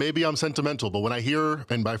 No, and maybe I'm sentimental, but when I hear,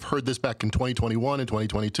 and I've heard this back in 2021 and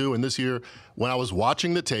 2022, and this year, when I was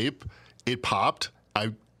watching the tape, it popped.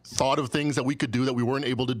 I thought of things that we could do that we weren't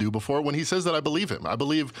able to do before. When he says that, I believe him. I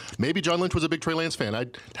believe maybe John Lynch was a big Trey Lance fan. I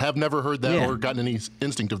have never heard that or gotten any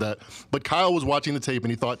instinct of that. But Kyle was watching the tape,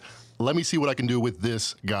 and he thought, let me see what I can do with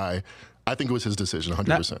this guy. I think it was his decision,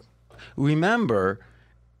 100%. Now, remember,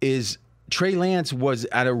 Trey Lance was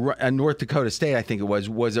at a North Dakota State, I think it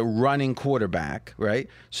was a running quarterback, right?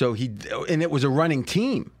 And it was a running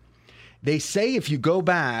team. They say if you go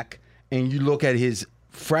back and you look at his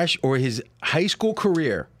his high school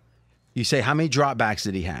career, you say, how many dropbacks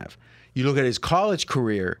did he have? You look at his college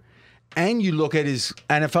career, and you look at his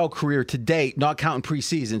NFL career to date, not counting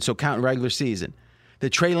preseason, so counting regular season, that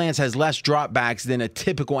Trey Lance has less dropbacks than a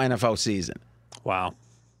typical NFL season. Wow.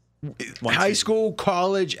 High school,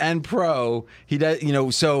 college, and pro, he does.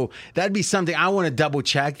 So that'd be something I want to double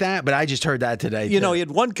check that. But I just heard that today. He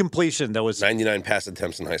had one completion that was 99 pass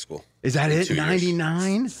attempts in high school. Is that it?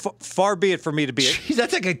 99? Far be it for me to be. Jeez,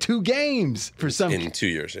 that's like 2 games for some. In 2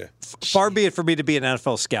 years, yeah. Far be it for me to be an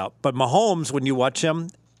NFL scout, but Mahomes, when you watch him,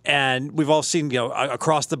 and we've all seen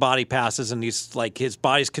across the body passes, and he's like his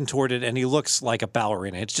body's contorted, and he looks like a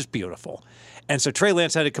ballerina. It's just beautiful. And so Trey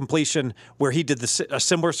Lance had a completion where he did a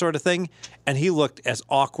similar sort of thing, and he looked as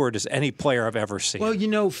awkward as any player I've ever seen. Well,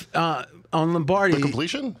 on Lombardi, the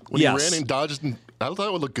completion when he ran and dodged, I thought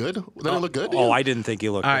it would look good. Did it look good? I didn't think he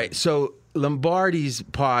looked good. All right, so Lombardi's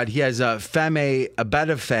pod, he has a Femi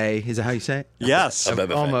Abedefe. Is that how you say it? Yes,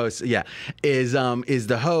 almost. Yeah, is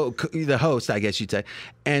the host, I guess you'd say,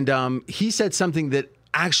 and he said something that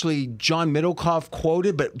actually John Middlecoff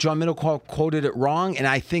quoted, but John Middlecoff quoted it wrong, and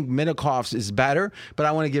I think Middlecoff's is better, but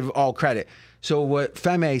I want to give all credit. So what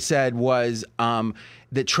Femi said was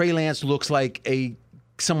that Trey Lance looks like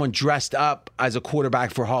someone dressed up as a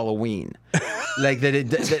quarterback for Halloween. Like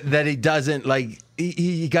that he doesn't, like,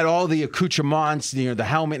 he got all the accoutrements, the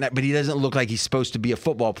helmet, but he doesn't look like he's supposed to be a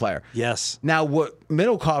football player. Yes. Now, what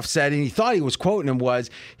Middlecoff said, and he thought he was quoting him,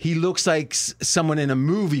 was he looks like someone in a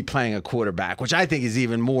movie playing a quarterback, which I think is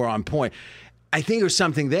even more on point. I think there's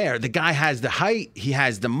something there. The guy has the height, he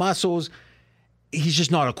has the muscles. He's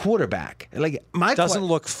just not a quarterback. Like doesn't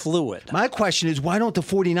look fluid. My question is, why don't the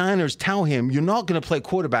 49ers tell him you're not going to play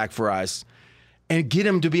quarterback for us and get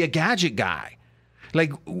him to be a gadget guy?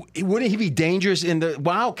 Like, wouldn't he be dangerous in the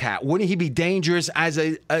Wildcat? Wouldn't he be dangerous as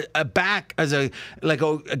a back, as a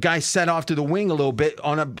guy set off to the wing a little bit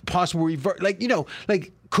on a possible revert?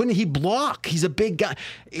 couldn't he block? He's a big guy.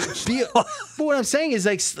 But what I'm saying is,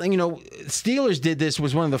 like, Steelers did this,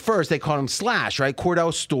 was one of the first. They called him Slash, right?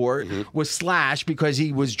 Cordell Stewart was Slash because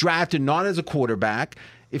he was drafted not as a quarterback.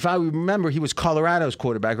 If I remember, he was Colorado's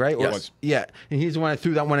quarterback, right? Yes. Yeah, and he's the one that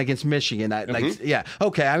threw that one against Michigan.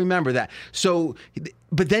 Okay, I remember that. So,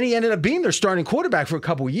 but then he ended up being their starting quarterback for a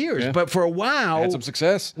couple of years. Yeah. But for a while, Had some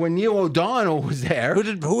success. when Neil O'Donnell was there.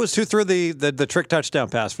 Who threw the trick touchdown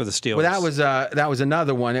pass for the Steelers? Well, that was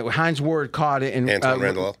another one. Hines Ward caught it, and Antoine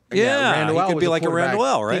Randall. Yeah, Randall he could was be the like a quarterback. Randall,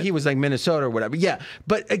 I right? think he was like Minnesota or whatever. Yeah,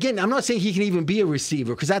 but again, I'm not saying he can even be a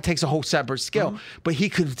receiver because that takes a whole separate skill. But he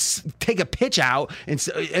could take a pitch out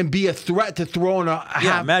and be a threat to throw on a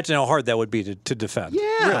half. Imagine how hard that would be to defend.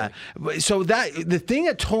 Yeah. So the thing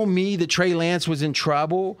that told me that Trey Lance was in trouble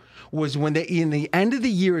was when in the end of the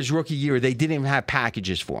year, his rookie year, they didn't even have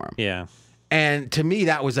packages for him. Yeah. And to me,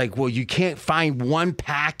 that was like, well, you can't find one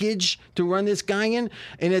package to run this guy in.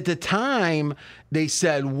 And at the time, they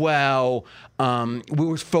said, well, we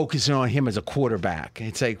were focusing on him as a quarterback.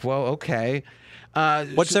 It's like, well, okay.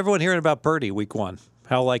 What's everyone hearing about Purdy week 1?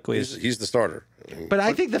 How likely is He's the starter. But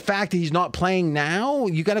I think the fact that he's not playing now,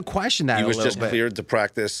 you got to question that He a was little just bit. cleared to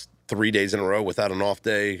practice 3 days in a row without an off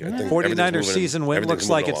day. I think 49ers season win everything's looks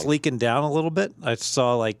like moving it's along. leaking down a little bit. I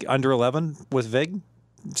saw like under 11 with Vig.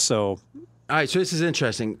 So All right, so this is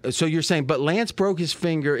interesting. So you're saying, but Lance broke his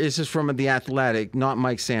finger. This is from The Athletic, not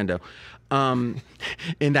Mike Sando,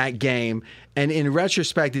 in that game. And in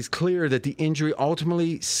retrospect, it's clear that the injury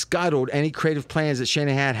ultimately scuttled any creative plans that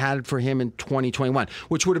Shanahan had for him in 2021,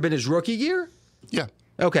 which would have been his rookie year. Yeah.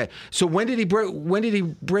 Okay, so when did he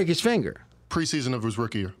break his finger? Preseason of his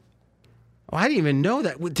rookie year. Oh, I didn't even know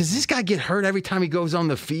that. Does this guy get hurt every time he goes on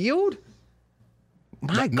the field?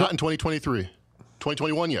 My God. Not in 2023.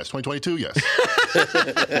 2021, yes. 2022,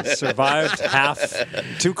 yes. survived half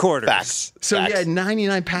 2 quarters. Facts. So he Facts. had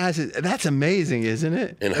 99 passes. That's amazing, isn't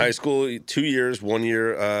it? In high school, 2 years, 1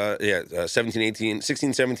 year,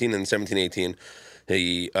 16, 17, and 17, 18.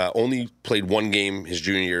 He only played 1 game his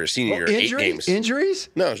junior year, senior year, 8 games. Injuries?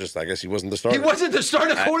 No, it's just I guess he wasn't the starter. He wasn't the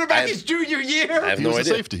starting quarterback I- his junior year? I have He no was a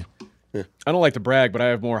idea. safety. I don't like to brag, but I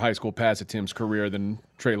have more high school pass attempts career than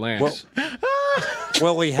Trey Lance.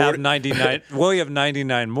 Will we have 99? Will we have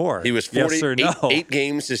 99 more? He was 40, yes or no? 8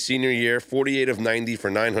 games his senior year, 48 of 90 for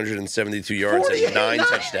 972 yards 48 and 9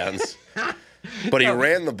 touchdowns. But he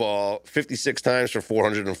ran the ball 56 times for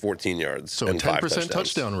 414 yards. So a and 10% 5 touchdowns.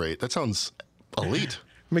 touchdown rate. That sounds elite.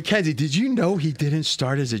 Mackenzie, did you know he didn't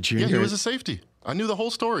start as a junior? Yeah, he was a safety. I knew the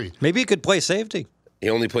whole story. Maybe he could play safety. He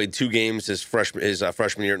only played 2 games his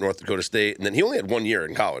freshman year at North Dakota State, and then he only had 1 year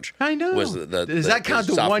in college. I know. Was Does that count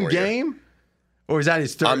his to one sophomore year. game? Or is that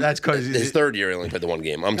his third? That's because his 3rd year he only played the 1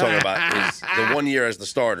 game. I'm talking about the 1 year as the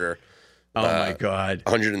starter. Oh, my God.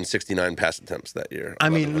 169 pass attempts that year. I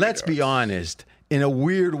mean, 1,100 let's be yards. honest. In a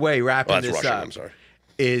weird way, wrapping Oh, that's this rushing. up I'm sorry.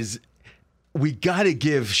 is we got to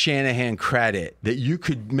give Shanahan credit that you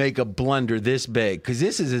could make a blunder this big, because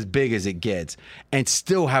this is as big as it gets, and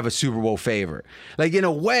still have a Super Bowl favorite. Like, in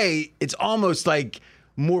a way, it's almost like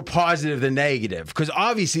more positive than negative, because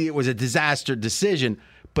obviously it was a disaster decision,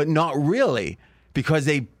 but not really, because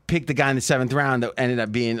they picked the guy in the 7th round that ended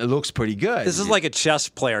up being, it looks pretty good. This is like a chess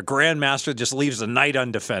player. Grandmaster just leaves the knight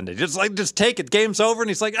undefended. Just take it. Game's over. And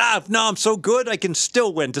he's like, no, I'm so good. I can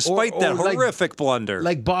still win despite that like- horrific blunder.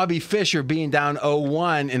 like Bobby Fischer being down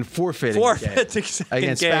 0-1 and forfeiting Forfeiting second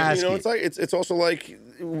against game. Spassky. You know, it's also like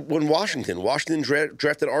when Washington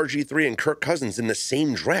drafted RG3 and Kirk Cousins in the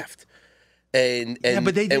same draft. And Yeah,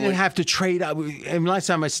 but they didn't when- have to trade up. Unless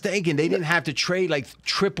I'm mistaken, they didn't have to trade like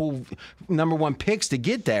triple #1 picks to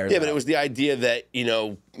get there. Yeah, but it was the idea that, you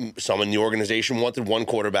know, some in the organization wanted one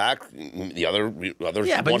quarterback, the others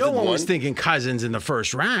yeah, but wanted no one one. was thinking Cousins in the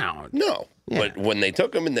first round. No, Yeah. but when they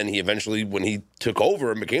took him, and then he eventually, when he took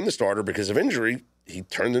over and became the starter because of injury, he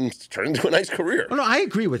turned into a nice career. Oh, no, I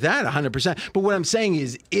agree with that 100%. But what I'm saying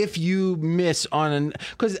is, if you miss on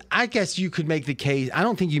because I guess you could make the case. I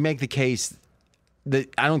don't think you make the case that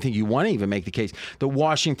I don't think you want to even make the case that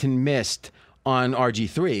Washington missed on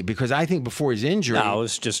RG3, because I think before his injury, No, it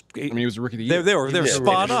was just. I mean, he was the rookie of the year. They were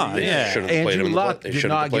spot on. They Yeah. shouldn't have played Andrew him in the Luck play- they did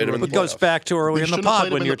shouldn't have not played give him him- in It the goes playoffs. back to early They in the shouldn't have pod played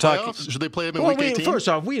him when in you're the talking. playoffs. Should they play him in well, week 18? first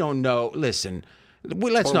off, we don't know. Listen,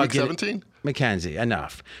 let's Or not week get 17? Mackenzie,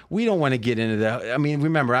 enough. We don't want to get into the. I mean,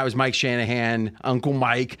 remember, I was Mike Shanahan, Uncle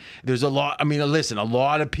Mike. There's a lot. I mean, listen, a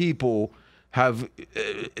lot of people have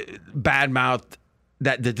badmouthed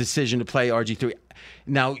that the decision to play RG3.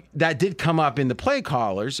 Now, that did come up in the play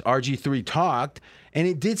callers. RG3 talked, and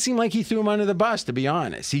it did seem like he threw him under the bus, to be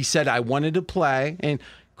honest. He said, I wanted to play, and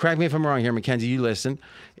correct me if I'm wrong here, Mackenzie, you listen.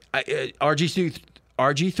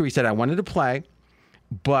 RG3 said, I wanted to play.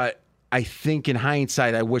 but I think in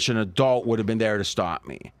hindsight, I wish an adult would have been there to stop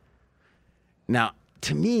me. Now,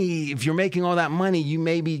 to me, if you're making all that money, you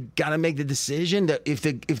maybe got to make the decision that if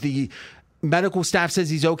the medical staff says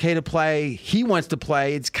he's okay to play, he wants to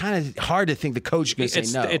play, it's kind of hard to think the coach is going to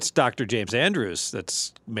say no. It's Dr. James Andrews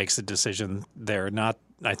that makes the decision there, not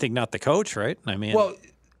the coach, right? I mean, well,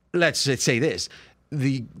 let's just say this.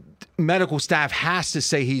 The medical staff has to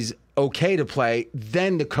say he's okay to play,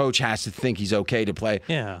 then the coach has to think he's okay to play.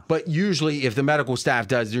 Yeah. But usually if the medical staff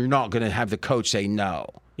does, you're not going to have the coach say no.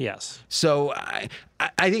 yes. So I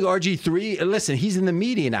think RG3, listen, he's in the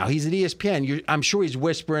media now. He's at ESPN. I'm sure he's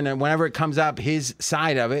whispering, and whenever it comes up, his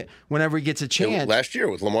side of it, whenever he gets a chance. Last year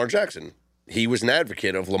with Lamar Jackson, he was an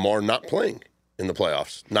advocate of Lamar not playing in the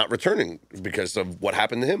playoffs, not returning because of what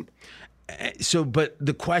happened to him. So, but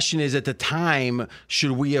the question is, at the time,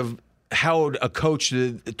 should we have held a coach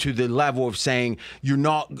to the level of saying, you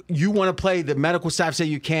want to play, the medical staff say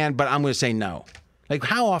you can, but I'm going to say no? Like,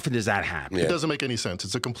 how often does that happen? It doesn't make any sense.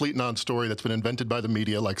 It's a complete non-story that's been invented by the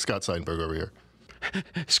media, like Scott Seinberg over here.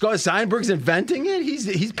 Scott Seinberg's inventing it?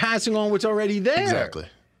 He's passing on what's already there. Exactly.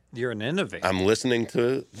 You're an innovator. I'm listening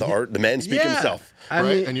to the man speak himself. I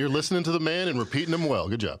Right? mean, And you're listening to the man and repeating him well.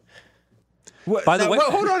 Good job. By the way-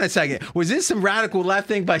 hold on a second. Was this some radical left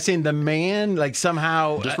thing by saying the man, like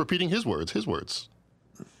somehow? Just repeating his words.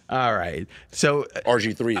 All right. So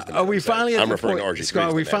RG3 is the are we man, finally at I'm the referring point? to RG3 Scott, as are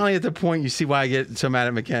the we man. finally at the point you see why I get so mad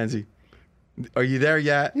at Mackenzie? Are you there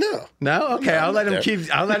yet? No. No? Okay, I'll let him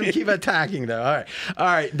there. keep attacking though. All right. All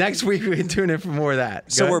right. Next week we can tune in for more of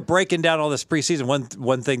that. So Go we're ahead. breaking down all this preseason.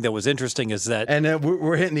 One thing that was interesting is that And then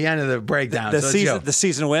we're hitting the end of the breakdown. the so let's go.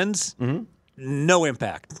 season wins. Mm-hmm. No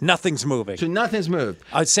impact. Nothing's moving. So nothing's moved.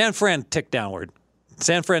 San Fran ticked downward.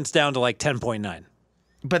 San Fran's down to like 10.9.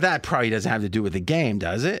 But that probably doesn't have to do with the game,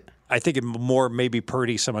 does it? I think it more maybe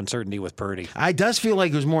Purdy, some uncertainty with Purdy. I does feel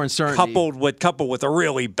like there's more uncertainty. Coupled with a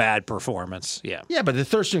really bad performance. Yeah. Yeah, but the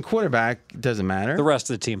Thurston quarterback doesn't matter. The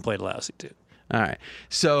rest of the team played lousy too. All right.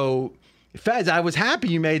 So, Fez, I was happy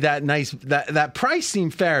you made that nice. That price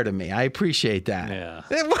seemed fair to me. I appreciate that. Yeah.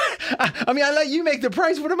 I mean, I let you make the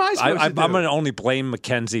price. What am I supposed to do? I'm going to only blame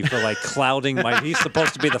Mackenzie for like clouding my. He's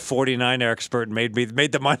supposed to be the 49 expert and made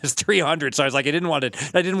the minus 300. So I was like, I didn't want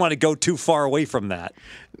to go too far away from that.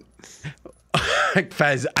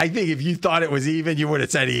 Fez, I think if you thought it was even, you would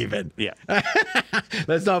have said even. Yeah.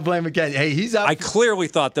 Let's not blame Mackenzie. Hey, he's up. I clearly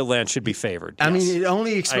thought the Lance should be favored. I yes. mean, it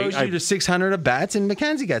only exposed you to 600 at bats, and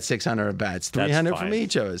Mackenzie got 600 at bats, 300 from fine.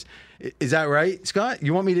 each of us. Is that right, Scott?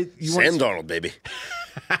 You want me to? Sam Darnold, baby.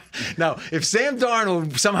 No, if Sam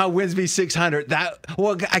Darnold somehow wins me 600, I guess The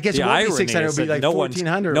it won't be irony 600. is It'll be that like no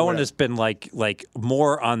 1,400. one has been like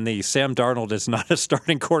more on the Sam Darnold is not a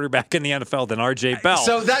starting quarterback in the NFL than R.J. Bell.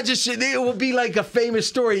 So that it will be like a famous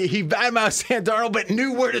story. He badmouthed Sam Darnold, but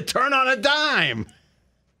knew where to turn on a dime.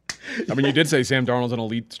 I mean, you did say Sam Darnold's an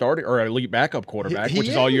elite starter or elite backup quarterback, He which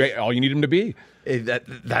is is. all you need him to be.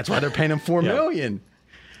 That's why they're paying him $4 million.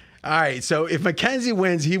 All right, so if Mackenzie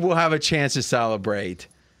wins, he will have a chance to celebrate.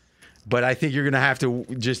 But I think you're going to have to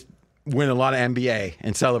just win a lot of NBA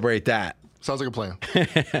and celebrate that. Sounds like a plan.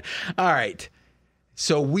 All right.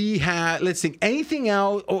 So let's think, anything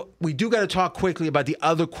else? Oh, we do got to talk quickly about the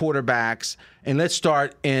other quarterbacks. And let's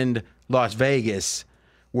start in Las Vegas,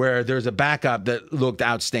 where there's a backup that looked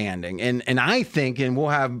outstanding. And I think, and we'll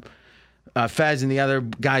have Fez and the other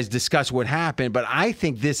guys discuss what happened, but I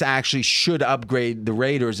think this actually should upgrade the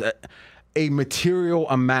Raiders a material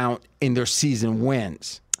amount in their season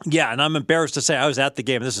wins. Yeah, and I'm embarrassed to say I was at the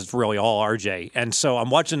game. This is really all RJ. And so I'm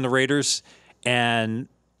watching the Raiders, and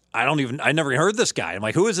I never heard this guy. I'm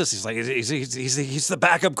like, who is this? He's like, he's the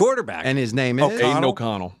backup quarterback. And his name is? Aiden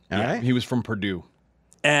O'Connell. All right. He was from Purdue.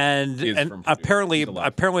 And from Purdue. apparently He's a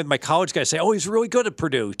left. my college guys say, oh, he's really good at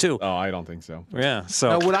Purdue too. Oh, I don't think so. Yeah.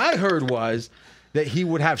 So Now, what I heard was that he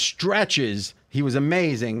would have stretches. He was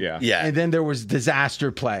amazing. Yeah. Yeah. And then there was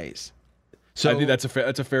disaster plays. So I think that's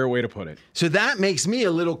a fair way to put it. So that makes me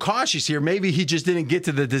a little cautious here. Maybe he just didn't get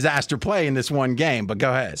to the disaster play in this one game, but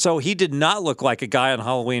go ahead. So he did not look like a guy on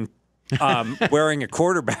Halloween wearing a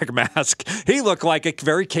quarterback mask. He looked like a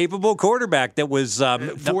very capable quarterback that was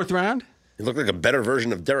Fourth round? He looked like a better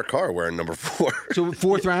version of Derek Carr wearing number 4. So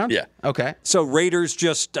fourth round? Yeah. Okay. So Raiders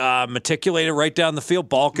just matriculated right down the field,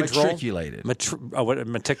 ball control. Matriculated.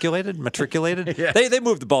 Matriculated? Yeah. They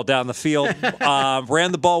moved the ball down the field,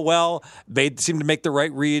 ran the ball well, seemed to make the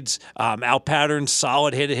right reads, out patterns,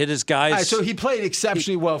 solid, hit his guys. All right, so he played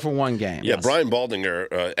exceptionally well for one game. Yeah, Brian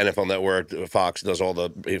Baldinger, NFL Network, Fox, does all the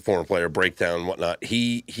former player breakdown and whatnot.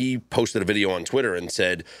 He posted a video on Twitter and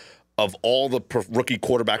said, of all the rookie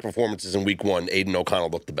quarterback performances in week 1, Aiden O'Connell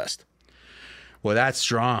looked the best. Well, that's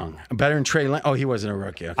strong. Better than Trey Lance. Oh, he wasn't a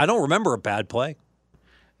rookie. Okay. I don't remember a bad play.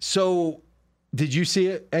 So, did you see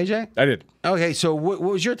it, AJ? I did. Okay, so what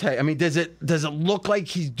was your take? I mean, does it look like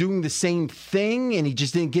he's doing the same thing and he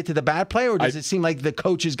just didn't get to the bad play, or does it seem like the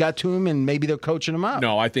coaches got to him and maybe they're coaching him up?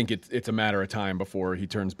 No, I think it's a matter of time before he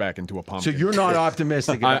turns back into a pumpkin. So you're not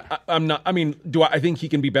optimistic about I'm not. I mean, I think he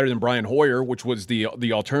can be better than Brian Hoyer, which was the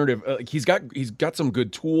alternative. He's got some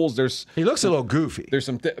good tools. He looks a little goofy. There's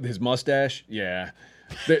some his mustache. Yeah.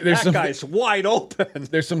 That guy's wide open.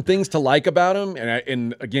 There's some things to like about him,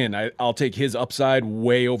 and again, I'll take his upside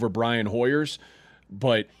way over Brian Hoyer's.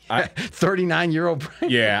 But 39-year-old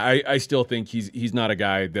Brian. Yeah, I still think he's not a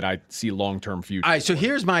guy that I see long-term future. All right, so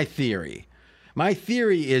here's my theory. My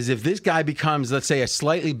theory is if this guy becomes, let's say, a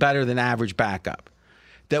slightly better than average backup,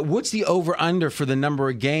 that what's the over-under for the number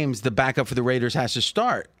of games the backup for the Raiders has to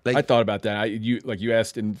start? Like, I thought about that. You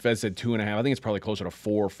asked, and Fez said 2.5. I think it's probably closer to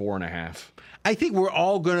 4.5. I think we're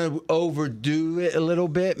all going to overdo it a little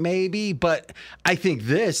bit, maybe. But I think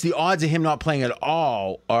the odds of him not playing at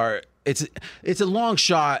all it's a long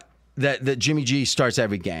shot that Jimmy G starts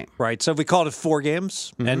every game. Right. So if we called it 4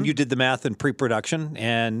 games, and you did the math in pre-production,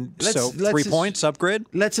 and so 3 points upgrade?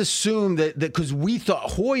 Let's assume that because we thought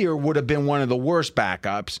Hoyer would have been one of the worst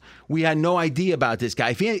backups. We had no idea about this guy.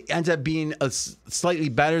 If he ends up being slightly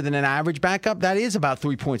better than an average backup, that is about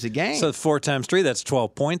 3 points a game. So 4 times 3, that's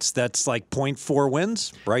 12 points. That's like 0.4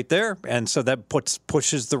 wins right there. And so that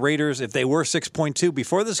pushes the Raiders, if they were 6.2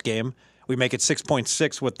 before this game, we make it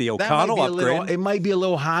 6.6 with the O'Connell upgrade. It might be a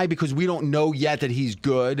little high because we don't know yet that he's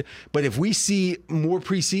good. But if we see more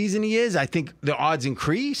preseason he is, I think the odds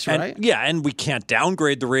increase, right? And we can't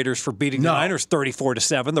downgrade the Raiders for beating the Niners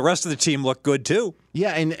 34-7. The rest of the team looked good too.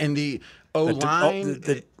 Yeah, and the O-line.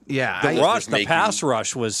 The pass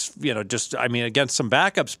rush was, against some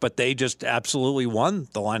backups, but they just absolutely won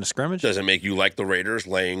the line of scrimmage. Does it make you like the Raiders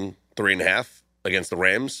laying 3.5 against the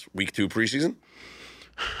Rams week 2 preseason?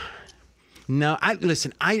 No,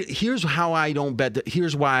 here's how I don't bet.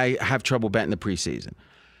 Here's why I have trouble betting the preseason.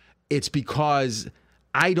 It's because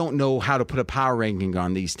I don't know how to put a power ranking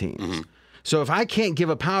on these teams. Mm-hmm. So if I can't give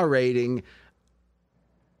a power rating,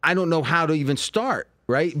 I don't know how to even start,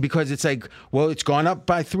 right? Because it's like, well, it's gone up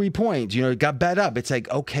by 3 points. It got bet up. It's like,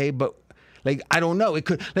 okay, but I don't know. It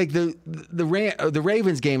could the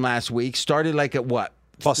Ravens game last week started like at what?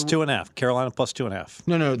 Plus 2.5. Carolina plus 2.5.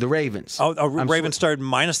 No, the Ravens. Ravens started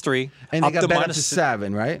 -3. And they got bet up to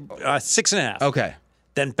 7, right? 6.5. Okay.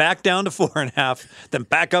 Then back down to 4.5. Then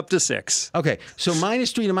back up to 6. Okay. So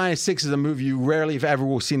 -3 to -6 is a move you rarely, if ever,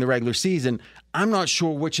 will see in the regular season. I'm not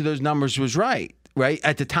sure which of those numbers was right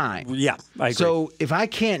at the time. Yeah, I agree. So if I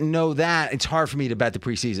can't know that, it's hard for me to bet the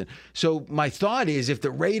preseason. So my thought is if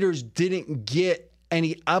the Raiders didn't get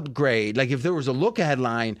any upgrade, like if there was a look-ahead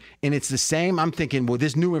line and it's the same, I'm thinking, well,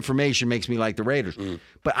 this new information makes me like the Raiders.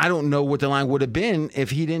 But I don't know what the line would have been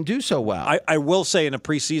if he didn't do so well. I will say in a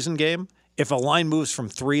preseason game, if a line moves from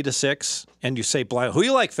 3 to 6 and you say, who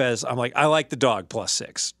you like, Fez? I'm like, I like the dog plus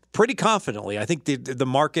 6. Pretty confidently. I think the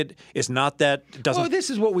market is not that. Well, this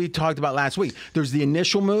is what we talked about last week. There's the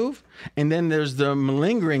initial move, and then there's the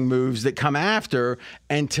malingering moves that come after.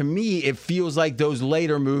 And to me, it feels like those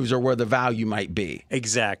later moves are where the value might be.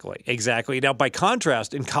 Exactly. Now, by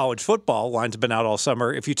contrast, in college football, lines have been out all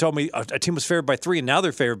summer. If you told me a team was favored by 3 and now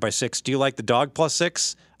they're favored by 6, do you like the dog plus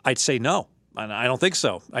 6? I'd say no. And I don't think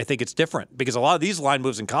so. I think it's different because a lot of these line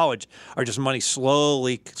moves in college are just money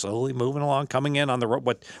slowly moving along, coming in on the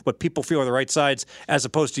what people feel are the right sides, as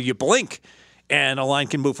opposed to you blink and a line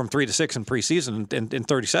can move from 3 to 6 in preseason in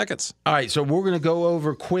 30 seconds. All right, so we're going to go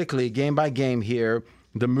over quickly, game by game here,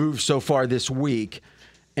 the moves so far this week,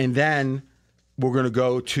 and then we're going to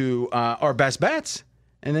go to our best bets.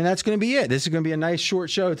 And then that's going to be it. This is going to be a nice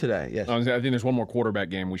short show today. Yes. I think there's one more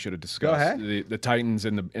quarterback game we should have discussed. Go ahead. The Titans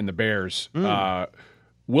and the Bears.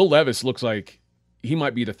 Will Levis looks like he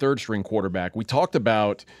might be the third-string quarterback. We talked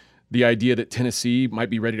about the idea that Tennessee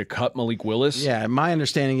might be ready to cut Malik Willis. Yeah, my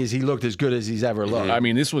understanding is he looked as good as he's ever looked. I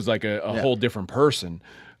mean, this was like a whole different person.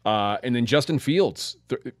 And then Justin Fields.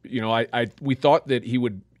 We thought that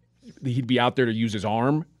he'd be out there to use his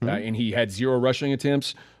arm, and he had 0 rushing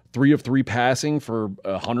attempts. 3 of 3 passing for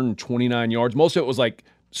 129 yards. Most of it was like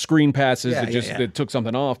screen passes that took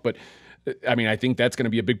something off. But I mean, I think that's going to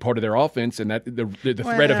be a big part of their offense, and that the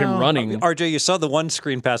threat of him running. RJ, you saw the one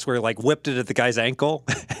screen pass where he whipped it at the guy's ankle,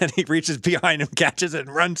 and he reaches behind him, catches it,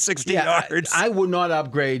 and runs 60 yards. I would not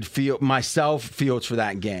upgrade Fields for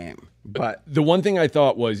that game. But the one thing I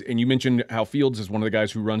thought was, and you mentioned how Fields is one of the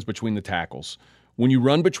guys who runs between the tackles. When you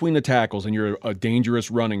run between the tackles and you're a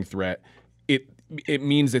dangerous running threat, it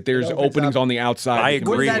means that there's It opens openings up- on the outside. I that can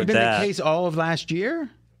agree Wouldn't that bring have with been that. the case all of last year?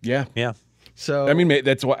 Yeah. Yeah. So I mean,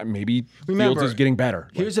 that's why maybe remember, Fields is getting better.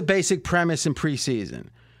 Here's a basic premise in preseason.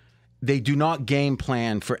 They do not game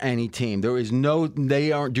plan for any team.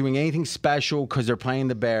 They aren't doing anything special because they're playing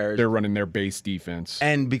the Bears. They're running their base defense.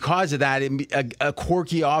 And because of that, a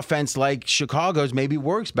quirky offense like Chicago's maybe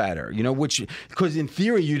works better, because in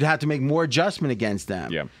theory, you'd have to make more adjustment against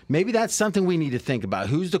them. Yeah. Maybe that's something we need to think about.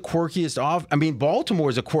 Who's the quirkiest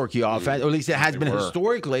Baltimore's a quirky offense, or at least it has been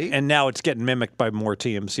historically. And now it's getting mimicked by more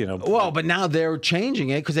teams, Well, but now they're changing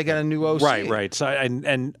it because they got a new OC. Right. So,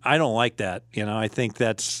 and I don't like that. I think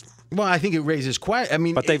that's. Well, I think it raises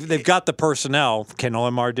questions. But they've got the personnel. Can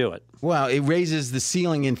Lamar do it? Well, it raises the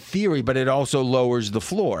ceiling in theory, but it also lowers the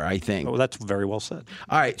floor, I think. Well, that's very well said.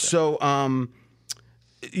 All right, so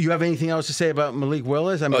you have anything else to say about Malik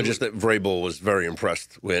Willis? Just that Vrabel was very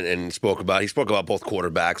impressed he spoke about both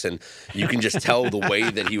quarterbacks, and you can just tell the way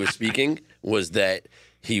that he was speaking was that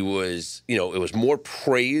he was, it was more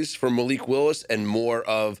praise for Malik Willis and more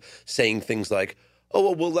of saying things like, "Oh,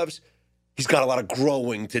 well, Will Levis, he's got a lot of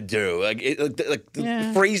growing to do."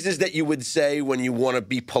 The phrases that you would say when you want to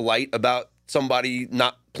be polite about somebody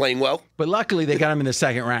not playing well. But luckily, they got him in the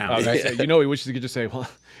second round. Right? He wishes he could just say, "Well,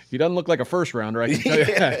 he doesn't look like a first rounder." I can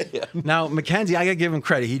tell you. Now, Mackenzie, I got to give him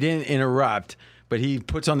credit. He didn't interrupt, but he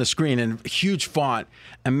puts on the screen in huge font.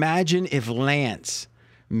 Imagine if Lance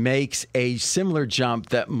makes a similar jump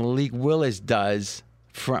that Malik Willis does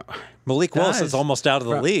from. Malik Willis is almost out of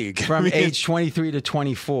the league. From age 23 to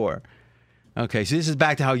 24. Okay, so this is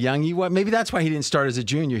back to how young he was. Maybe that's why he didn't start as a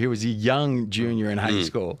junior. He was a young junior in high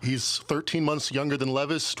school. He's 13 months younger than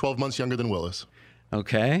Levis, 12 months younger than Willis.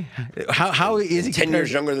 Okay. How is he 10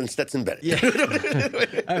 years younger than Stetson Bennett. He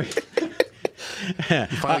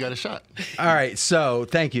finally got a shot. All right, so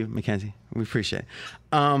thank you, Mackenzie. We appreciate it.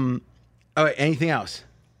 All right, anything else?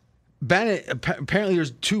 Bennett, apparently there's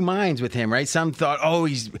two minds with him, right? Some thought,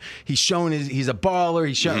 he's shown he's a baller.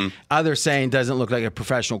 He's shown. Others saying doesn't look like a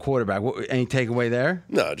professional quarterback. Any takeaway there?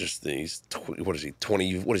 No, just he's 20? What is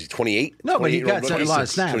he? 28? No, but he got a 26, lot of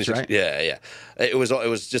snaps, 26. right? Yeah. It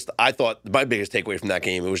was just. I thought my biggest takeaway from that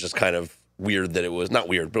game. It was just kind of weird that it was not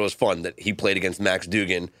weird, but it was fun that he played against Max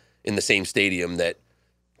Duggan in the same stadium that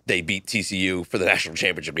they beat TCU for the national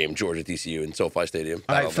championship game, Georgia TCU in SoFi Stadium.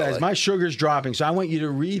 All right, Fez, my sugar's dropping, so I want you to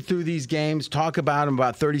read through these games, talk about them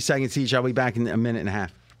about 30 seconds each. I'll be back in a minute and a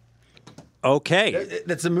half. Okay.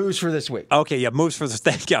 That's the moves for this week. Okay, yeah, moves for the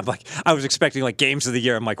thank you. I was expecting games of the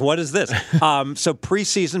year. I'm like, what is this? So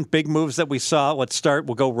preseason big moves that we saw. Let's start.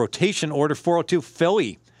 We'll go rotation order 402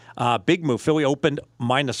 Philly. Big move. Philly opened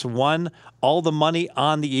 -1. All the money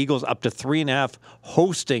on the Eagles up to 3.5,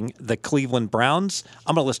 hosting the Cleveland Browns.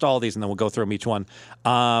 I'm going to list all of these and then we'll go through them each one.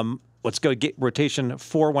 Let's go get rotation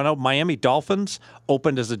 410. Miami Dolphins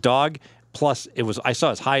opened as a dog. Plus, I saw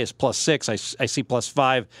as high as +6. I see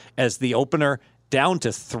 +5 as the opener. Down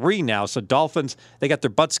to 3 now. So Dolphins, they got their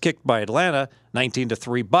butts kicked by Atlanta,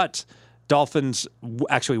 19-3. But Dolphins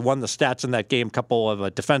actually won the stats in that game. Couple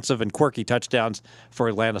of defensive and quirky touchdowns for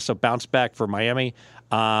Atlanta. So bounce back for Miami.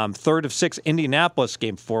 3rd of 6, Indianapolis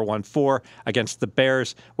game 4-1-4 against the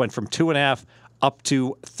Bears. Went from 2.5 up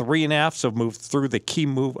to 3.5. So moved through the key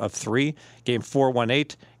move of 3. Game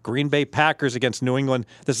 4-1-8. Green Bay Packers against New England.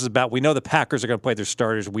 This is about, we know the Packers are going to play their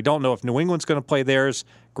starters. We don't know if New England's going to play theirs.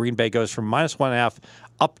 Green Bay goes from -1.5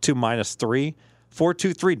 up to -3.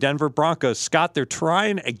 4-2-3 Denver Broncos. Scott, they're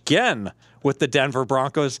trying again with the Denver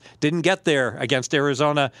Broncos. Didn't get there against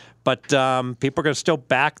Arizona, but people are going to still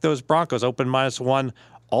back those Broncos. Open -1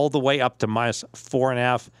 all the way up to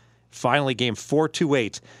 -4.5. Finally, game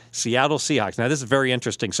 4-2-8, Seattle Seahawks. Now, this is very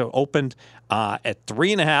interesting. So opened at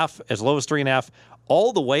 3.5, as low as 3.5,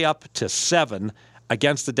 all the way up to 7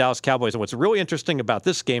 against the Dallas Cowboys. And what's really interesting about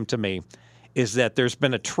this game to me is that there's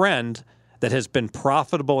been a trend that has been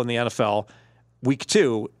profitable in the NFL. Week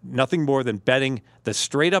 2, nothing more than betting the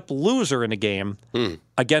straight-up loser in a game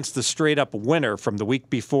against the straight-up winner from the week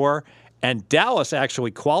before. And Dallas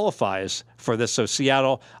actually qualifies for this. So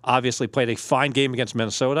Seattle obviously played a fine game against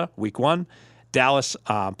Minnesota, week 1. Dallas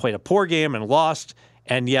played a poor game and lost.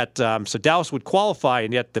 And yet, so Dallas would qualify,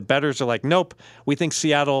 and yet the bettors are like, nope, we think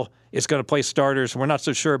Seattle is going to play starters. We're not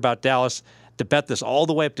so sure about Dallas. To bet this all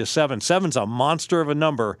the way up to 7. 7's a monster of a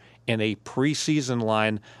number in a preseason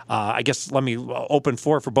line. I guess let me open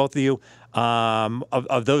 4 for both of you.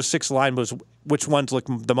 Of those 6 line moves, which ones look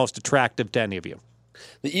the most attractive to any of you?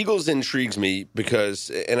 The Eagles intrigues me because,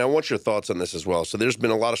 and I want your thoughts on this as well. So there's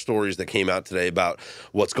been a lot of stories that came out today about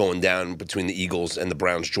what's going down between the Eagles and the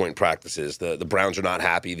Browns joint practices. The Browns are not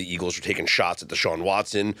happy. The Eagles are taking shots at Deshaun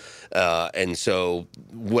Watson. And so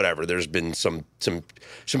whatever, there's been some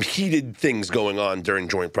heated things going on during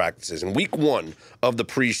joint practices. In week 1 of the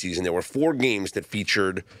preseason, there were 4 games that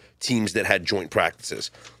featured teams that had joint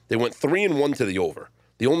practices. They went 3-1 to the over.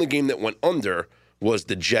 The only game that went under was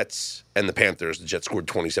the Jets and the Panthers. The Jets scored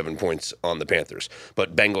 27 points on the Panthers.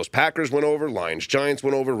 But Bengals-Packers went over, Lions-Giants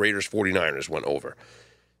went over, Raiders-49ers went over.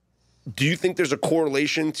 Do you think there's a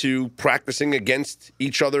correlation to practicing against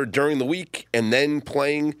each other during the week and then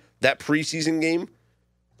playing that preseason game?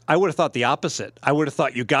 I would have thought the opposite. I would have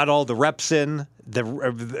thought you got all the reps in,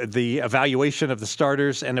 the evaluation of the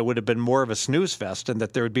starters, and it would have been more of a snooze fest, and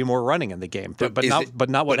that there would be more running in the game. But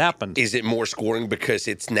not what happened. Is it more scoring because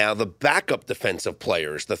it's now the backup defensive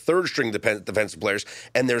players, the third-string defensive players,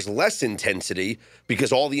 and there's less intensity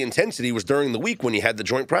because all the intensity was during the week when you had the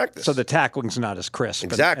joint practice? So the tackling's not as crisp.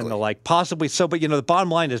 Exactly. And the like. Possibly so, but the bottom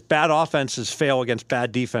line is bad offenses fail against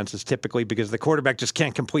bad defenses typically because the quarterback just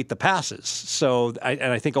can't complete the passes. So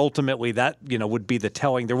I think ultimately that would be the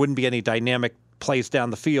telling. There wouldn't be any dynamic plays down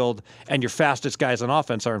the field, and your fastest guys on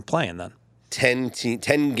offense aren't playing then. 10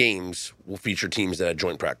 games will feature teams that had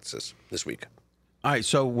joint practices this week. All right,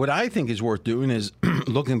 so what I think is worth doing is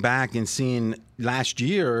looking back and seeing last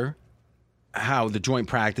year how the joint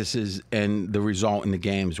practices and the result in the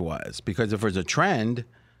games was. Because if there's a trend,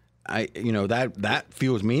 that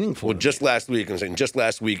feels meaningful. Well, just last week it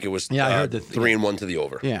was I heard 3-1 to the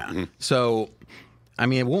over. Yeah. Mm-hmm. So, I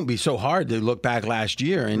mean, it won't be so hard to look back last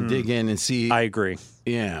year and dig in and see. I agree.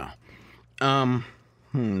 Yeah. Something,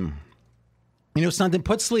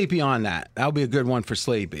 put Sleepy on that. That'll be a good one for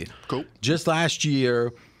Sleepy. Cool. Just last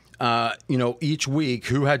year, each week,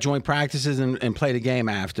 who had joint practices and played a game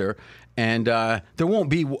after. And there won't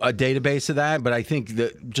be a database of that, but I think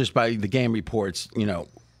that just by the game reports,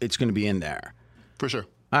 it's going to be in there. For sure.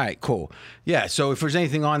 All right, cool. Yeah, so if there's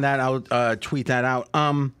anything on that, I'll tweet that out.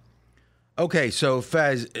 Okay, so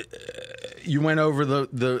Fez, you went over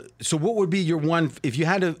so what would be your one,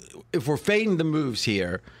 if we're fading the moves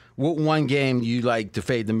here, what one game do you like to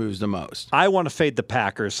fade the moves the most? I want to fade the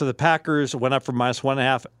Packers. So the Packers went up from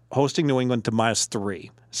 -1.5, hosting New England to -3.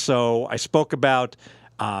 So I spoke about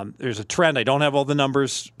there's a trend. I don't have all the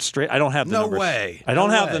numbers straight. I don't have the numbers. No way. I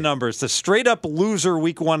don't have the numbers. The straight-up loser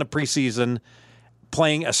week 1 of preseason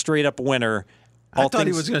playing a straight-up winner. I thought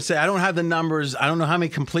he was going to say, I don't have the numbers. I don't know how many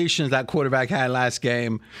completions that quarterback had last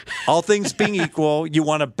game. All things being equal, you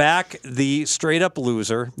want to back the straight-up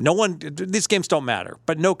loser. These games don't matter,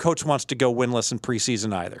 but no coach wants to go winless in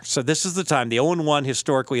preseason either. So this is the time. The 0-1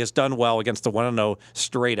 historically has done well against the 1-0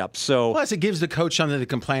 straight-up. So plus, it gives the coach something to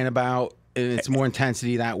complain about, and it's more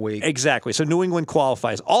intensity that week. Exactly. So New England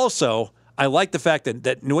qualifies. Also, I like the fact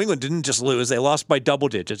that New England didn't just lose; they lost by double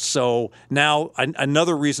digits. So now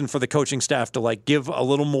another reason for the coaching staff to give a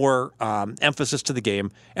little more emphasis to the game.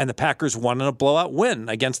 And the Packers won in a blowout win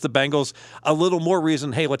against the Bengals. A little more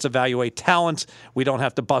reason. Hey, let's evaluate talent. We don't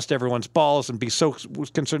have to bust everyone's balls and be so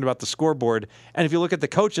concerned about the scoreboard. And if you look at the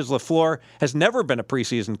coaches, LaFleur has never been a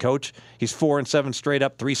preseason coach. He's 4-7 straight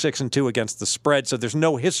up, 3-6-2 against the spread. So there's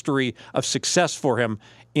no history of success for him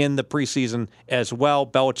in the preseason as well.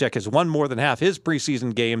 Belichick has won more than half his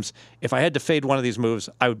preseason games. If I had to fade one of these moves,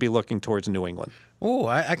 I would be looking towards New England. Oh,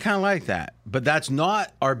 I kind of like that. But that's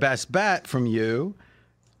not our best bet from you.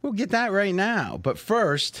 We'll get that right now. But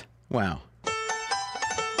first, wow.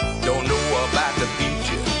 Don't know about the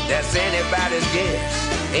future, that's anybody's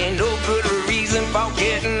guess. Ain't no good reason for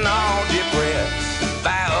getting all depressed.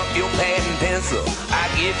 Fire up your pad and pencil, I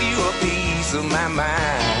give you a piece of my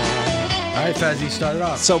mind. All right, Fezzy, start it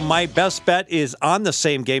off. So my best bet is on the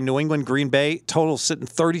same game, New England, Green Bay, total sitting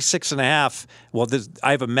 36.5. Well,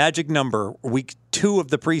 I have a magic number. Week 2 of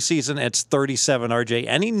the preseason, it's 37, RJ.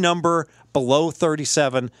 Any number below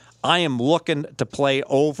 37, I am looking to play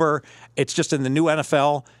over. It's just in the new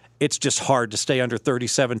NFL, it's just hard to stay under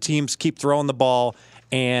 37. Teams keep throwing the ball,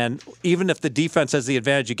 and even if the defense has the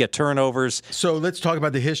advantage, you get turnovers. So let's talk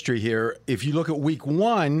about the history here. If you look at week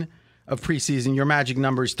 1 of preseason, your magic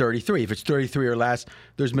number is 33. If it's 33 or less,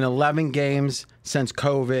 there's been 11 games since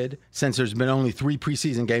COVID. Since there's been only 3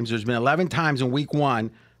 preseason games, there's been 11 times in week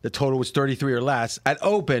 1 the total was 33 or less. At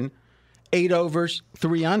open, 8 overs,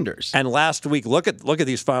 3 unders. And last week, look at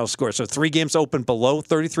these final scores. So 3 games open below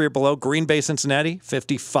 33 or below. Green Bay, Cincinnati,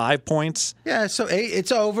 55 points. Yeah, so 8,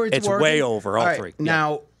 it's over. It's working. Way over, all right, 3.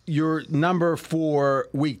 Now, your number for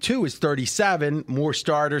week 2 is 37. More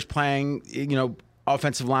starters playing,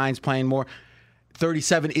 offensive lines playing more.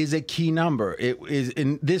 37 is a key number. It is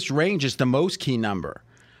in this range is the most key number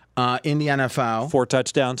in the NFL. 4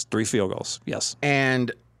 touchdowns, 3 field goals. Yes.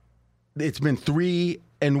 And it's been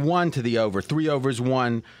 3-1 to the over. 3 overs,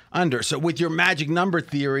 1 under. So with your magic number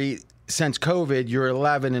theory, since COVID, you're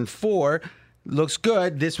 11-4. Looks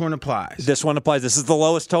good. This one applies. This one applies. This is the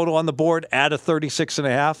lowest total on the board at a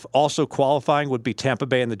 36.5. Also qualifying would be Tampa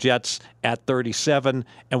Bay and the Jets at 37.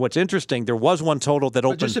 And what's interesting, there was one total that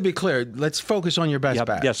opened. But just to be clear, let's focus on your best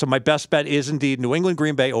bet. Yeah, so my best bet is indeed New England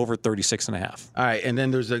Green Bay over 36.5. All right, and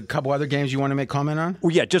then there's a couple other games you want to make comment on?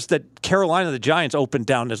 Well, yeah, just that Carolina, the Giants opened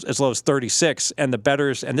down as low as 36, and the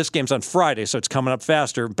bettors, and this game's on Friday, so it's coming up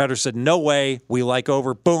faster. Bettors said, no way, we like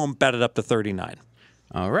over. Boom, bet it up to 39.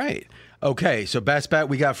 All right. Okay, so best bet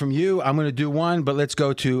we got from you. I'm going to do one, but let's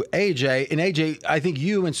go to AJ. And AJ, I think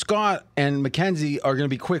you and Scott and Mackenzie are going to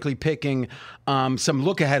be quickly picking some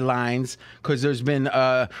look-ahead lines because there's been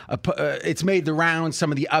it's made the rounds,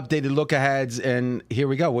 some of the updated look-aheads, and here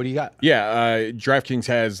we go. What do you got? Yeah, DraftKings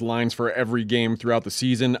has lines for every game throughout the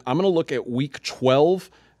season. I'm going to look at Week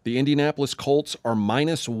 12. The Indianapolis Colts are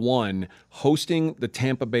 -1 hosting the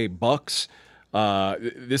Tampa Bay Bucks.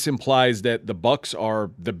 This implies that the Bucks are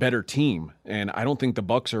the better team, and I don't think the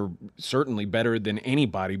Bucks are certainly better than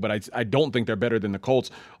anybody, but I don't think they're better than the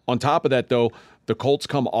Colts. On top of that, though, the Colts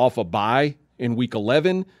come off a bye in Week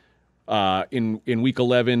 11. In Week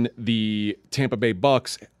 11, the Tampa Bay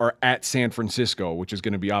Bucks are at San Francisco, which is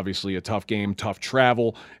going to be obviously a tough game, tough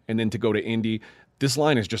travel, and then to go to Indy. This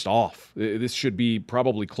line is just off. This should be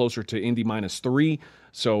probably closer to Indy -3.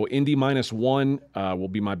 So Indy -1 will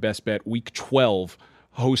be my best bet. Week 12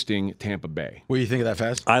 hosting Tampa Bay. What do you think of that,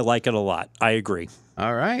 Fast? I like it a lot. I agree.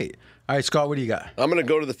 All right. All right, Scott, what do you got? I'm going to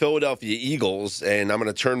go to the Philadelphia Eagles, and I'm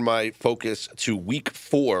going to turn my focus to Week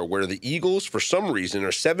 4, where the Eagles, for some reason,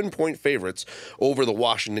 are 7-point favorites over the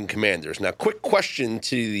Washington Commanders. Now, quick question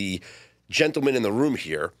to the gentleman in the room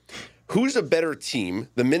here. Who's a better team,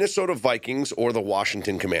 the Minnesota Vikings or the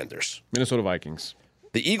Washington Commanders? Minnesota Vikings.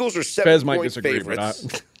 The Eagles are Fez might 7-point disagree,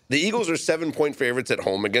 favorites. The Eagles are 7-point favorites at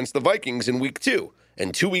home against the Vikings in Week 2.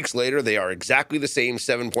 And 2 weeks later, they are exactly the same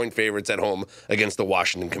 7-point favorites at home against the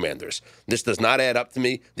Washington Commanders. This does not add up to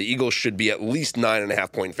me. The Eagles should be at least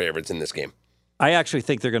 9.5-point favorites in this game. I actually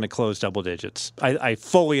think they're going to close double digits. I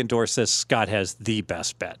fully endorse this. Scott has the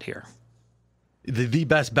best bet here. The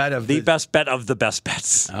best bet of the best bet of the best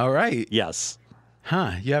bets. All right. Yes.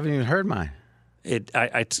 Huh. You haven't even heard mine. It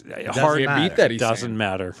hard beat that. It doesn't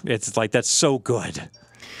matter. It's like that's so good.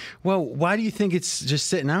 Well, why do you think it's just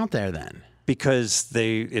sitting out there then? Because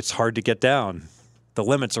it's hard to get down. The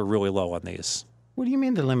limits are really low on these. What do you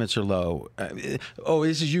mean the limits are low?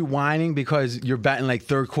 This is you whining because you're betting like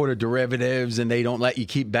third quarter derivatives and they don't let you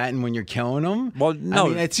keep betting when you're killing them? Well, no. I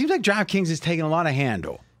mean, it seems like DraftKings is taking a lot of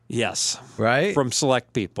handle. Yes. Right? From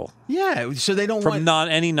select people. Yeah. So they don't want... From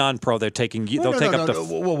any non-pro, they're taking... They'll take up to...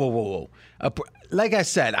 Whoa. Like I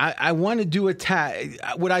said, I want to do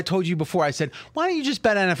what I told you before. I said, why don't you just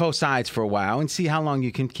bet NFL sides for a while and see how long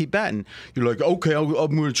you can keep betting? You're like, okay, I'm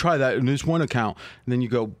going to try that in this one account. And then you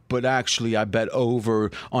go, but actually, I bet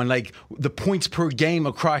over on like the points per game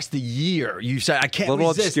across the year. You said, I can't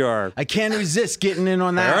resist. Obscure. I can't resist getting in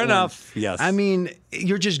on that. Fair enough. One. Yes. I mean,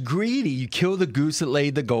 you're just greedy. You kill the goose that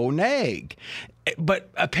laid the golden egg. But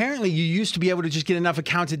apparently, you used to be able to just get enough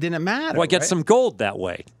accounts it didn't matter. Well, I get some gold that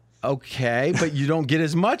way. Okay, but you don't get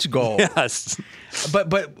as much gold. Yes.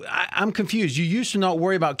 But I'm confused. You used to not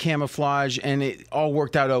worry about camouflage, and it all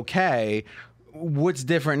worked out okay. What's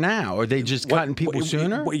different now? Are they just cutting people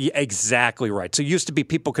sooner? Exactly right. So it used to be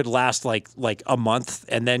people could last like a month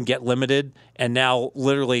and then get limited, and now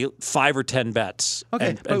literally 5 or 10 bets.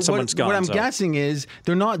 Okay, and someone's gone. What I'm guessing is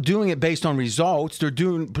they're not doing it based on results. They're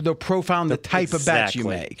profiling the type of bets you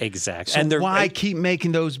make. Exactly. So and why keep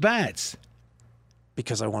making those bets?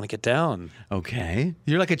 Because I want to get down. Okay,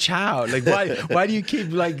 you're like a child. Like why do you keep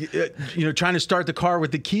trying to start the car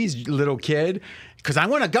with the keys, little kid? Because I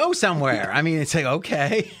want to go somewhere. I mean, it's like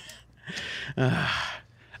okay. All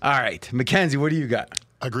right, Mackenzie, what do you got?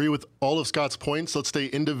 I agree with all of Scott's points. Let's stay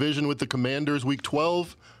in division with the Commanders. Week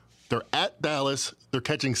 12, they're at Dallas. They're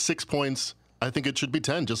catching 6 points. I think it should be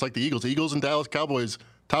 10, just like the Eagles. The Eagles and Dallas Cowboys,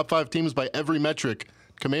 top 5 teams by every metric.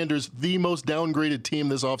 Commanders, the most downgraded team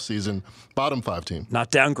this offseason, bottom 5 team.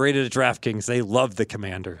 Not downgraded at DraftKings. They love the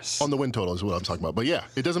Commanders. On the win total is what I'm talking about. But yeah,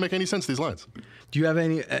 it doesn't make any sense, these lines. Do you have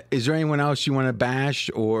any, is there anyone else you want to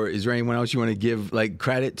bash, or is there anyone else you want to give like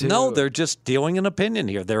credit to? No, they're just dealing an opinion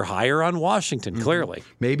here. They're higher on Washington, clearly.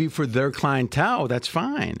 Maybe for their clientele, that's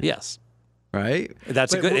fine. Yes. right?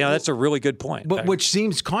 That's that's a really good point. But which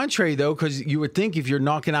seems contrary, though, because you would think if you're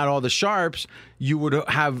knocking out all the sharps, you would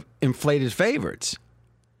have inflated favorites.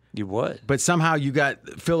 You would. But somehow you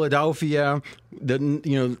got Philadelphia,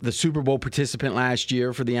 the Super Bowl participant last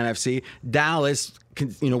year for the NFC, Dallas,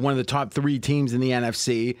 one of the top 3 teams in the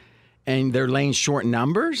NFC, and they're laying short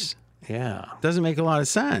numbers? Yeah. Doesn't make a lot of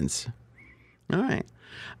sense. All right.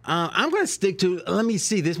 I'm going to stick to, let me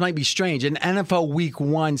see, this might be strange, an NFL Week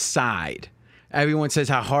 1 side. Everyone says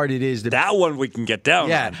how hard it is. That one we can get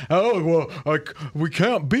down on. Oh, well, we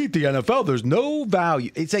can't beat the NFL. There's no value.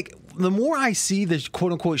 It's like the more I see the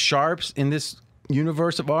quote-unquote sharps in this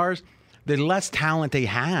universe of ours, the less talent they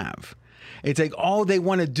have. It's like all they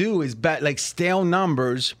want to do is bet like stale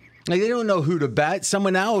numbers. Like they don't know who to bet.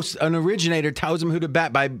 Someone else, an originator, tells them who to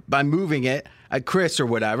bet by moving it, at Chris or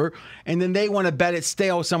whatever, and then they want to bet it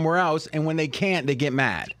stale somewhere else, and when they can't, they get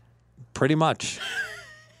mad. Pretty much.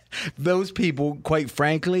 Those people, quite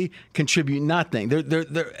frankly, contribute nothing.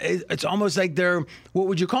 It's almost like they're, what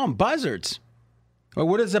would you call them, buzzards? Or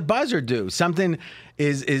what does a buzzard do? Something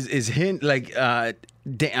is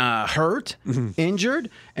hurt, injured,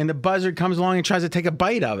 and the buzzard comes along and tries to take a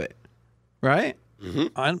bite of it, right? Mm-hmm.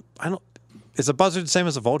 I don't. Is a buzzard the same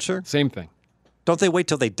as a vulture? Same thing. Don't they wait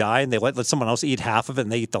till they die and they let someone else eat half of it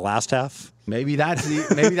and they eat the last half? Maybe that's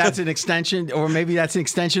an extension, or maybe that's an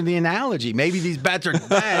extension of the analogy. Maybe these bets are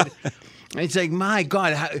dead. It's like, my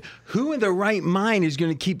God, who in their right mind is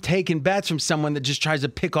going to keep taking bets from someone that just tries to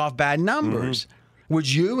pick off bad numbers? Mm-hmm.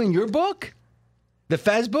 Would you in your book? The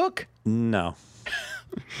Fez book? No.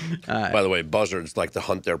 By the way, buzzards like to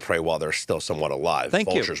hunt their prey while they're still somewhat alive. Thank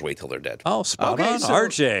you. Vultures wait till they're dead. Oh, spot on, so,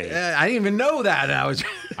 RJ. I didn't even know that.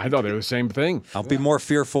 I thought they were the same thing. I'll be more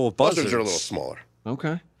fearful of buzzards. Buzzards are a little smaller.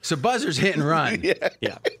 Okay. So buzzards hit and run.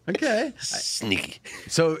 Yeah. Okay. Sneaky.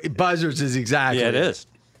 So buzzards is exactly. Yeah, it is.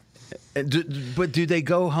 But do they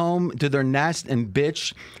go home to their nest and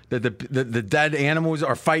bitch that the dead animals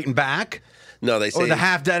are fighting back? No, they say. Or the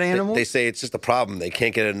half-dead animals? They say it's just a problem. They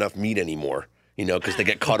can't get enough meat anymore. Because they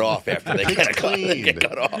get cut off after they get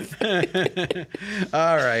cut off.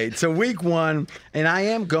 All right. So week 1, and I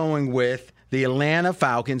am going with the Atlanta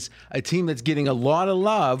Falcons, a team that's getting a lot of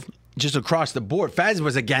love just across the board. Fez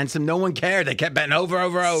was against them. No one cared. They kept betting over.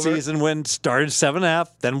 Season win started 7.5,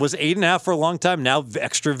 then was 8.5 for a long time. Now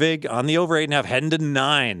extra vig on the over 8.5, heading to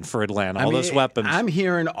 9 for Atlanta. All those weapons. I'm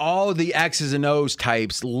hearing all the X's and O's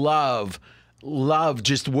types love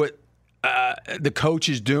just what the coach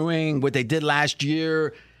is doing, what they did last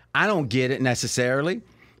year. I don't get it necessarily,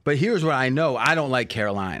 but here's what I know. I don't like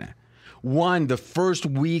Carolina. One, the first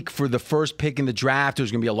week for the first pick in the draft,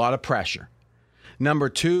 there's going to be a lot of pressure. Number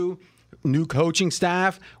 2, new coaching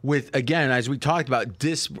staff with, again, as we talked about,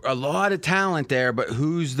 a lot of talent there, but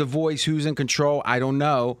who's the voice, who's in control, I don't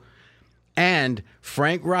know. And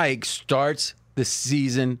Frank Reich starts the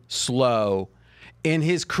season slow. In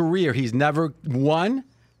his career, he's never won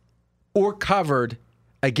or covered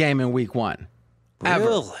a game in week 1. Ever.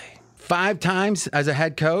 Really? 5 times as a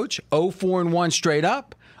head coach, 0-4-1 straight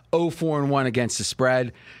up, 0-4-1 against the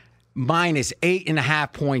spread, minus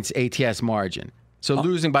 8.5 points ATS margin. So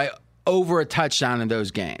losing by over a touchdown in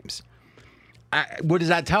those games. What does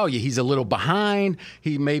that tell you? He's a little behind.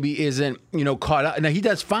 He maybe isn't, caught up. Now, he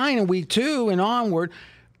does fine in week 2 and onward,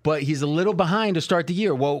 but he's a little behind to start the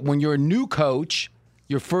year. Well, when you're a new coach,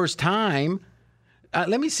 your first time,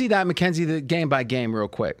 let me see that, Mackenzie, the game by game real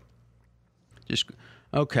quick.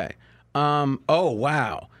 Okay. Oh,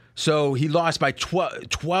 wow. So he lost by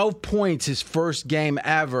 12 points his first game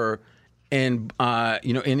ever in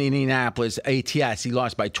Indianapolis, ATS. He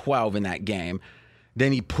lost by 12 in that game.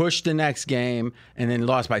 Then he pushed the next game and then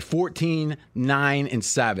lost by 14, 9, and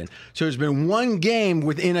 7. So there's been one game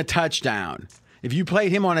within a touchdown. If you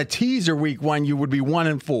played him on a teaser week 1, you would be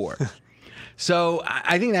 1-4. So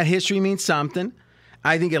I think that history means something.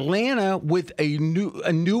 I think Atlanta with a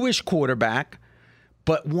newish quarterback,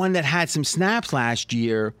 but one that had some snaps last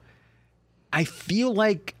year, I feel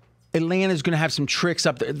like Atlanta's going to have some tricks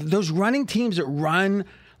up there. Those running teams that run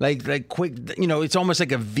like quick, it's almost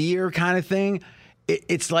like a veer kind of thing.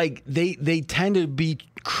 It's like they tend to be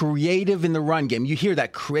creative in the run game. You hear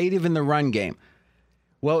that, creative in the run game.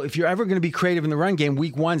 Well, if you're ever going to be creative in the run game,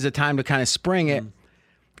 week 1's the time to kind of spring it.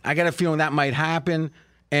 I got a feeling that might happen.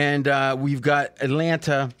 And we've got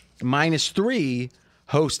Atlanta -3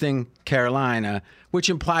 hosting Carolina, which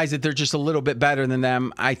implies that they're just a little bit better than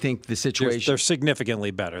them. I think the situation. They're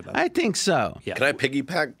significantly better than them. I think so. Yeah. Can I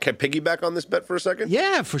piggyback on this bet for a second?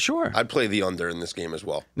 Yeah, for sure. I'd play the under in this game as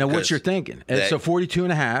well. Now, what's your thinking? So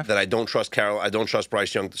 42.5. That I don't trust I don't trust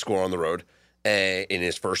Bryce Young to score on the road in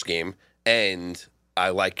his first game, and I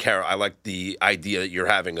like the idea that you're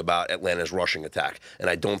having about Atlanta's rushing attack, and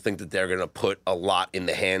I don't think that they're going to put a lot in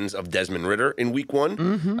the hands of Desmond Ridder in Week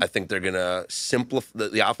 1. I think they're going to simplify.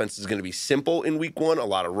 The offense is going to be simple in Week 1. A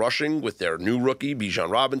lot of rushing with their new rookie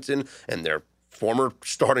Bijan Robinson and their former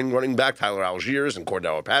starting running back Tyler Algiers and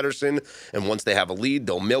Cordell Patterson. And once they have a lead,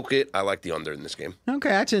 they'll milk it. I like the under in this game. Okay,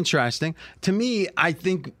 that's interesting. To me, I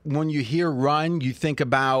think when you hear run, you think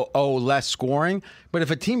about, less scoring. But if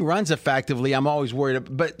a team runs effectively, I'm always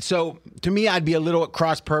worried. But so to me, I'd be a little at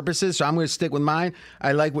cross purposes. So I'm going to stick with mine.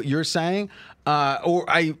 I like what you're saying.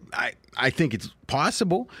 I think it's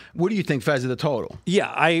possible. What do you think, Fez, of the total? Yeah,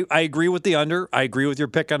 I agree with the under. I agree with your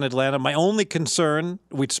pick on Atlanta. My only concern,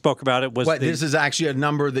 we spoke about it, was this is actually a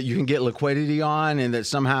number that you can get liquidity on, and that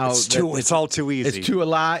somehow it's all too easy. It's too a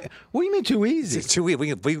lot. What do you mean too easy? It's too easy.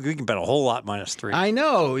 We can bet a whole lot -3. I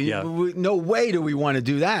know. Yeah. No way do we want to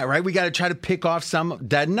do that, right? We got to try to pick off some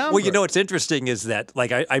dead number. Well, what's interesting is that,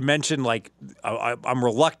 like I mentioned, I'm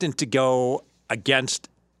reluctant to go against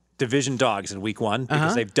division dogs in Week 1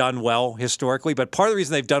 because they've done well historically. But part of the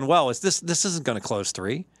reason they've done well is this isn't going to close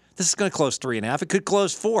 3. This is going to close 3.5. It could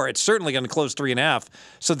close 4. It's certainly going to close 3.5.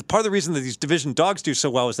 So part of the reason that these division dogs do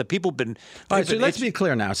so well is that people have been. All right, so let's be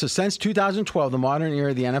clear now. So since 2012, the modern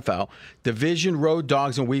era of the NFL, division road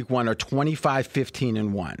dogs in Week 1 are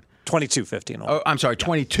 25-15-1. 22-15. Oh, I'm sorry,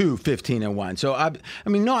 22-15-1. So I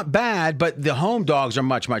mean, not bad, but the home dogs are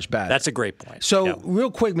much, much better. That's a great point. So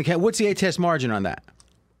real quick, McKay, what's the ATS margin on that?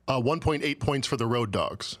 1.8 points for the road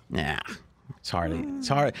dogs. Yeah. It's hard.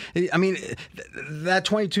 I mean, that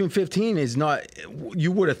 22 and 15 is not.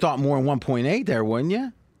 You would have thought more than 1.8 there, wouldn't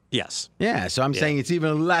you? Yes. Yeah. So I'm saying it's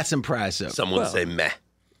even less impressive. Someone would say meh.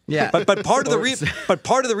 Yeah, but part of the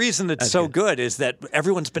reason it's so good is that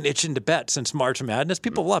everyone's been itching to bet since March Madness.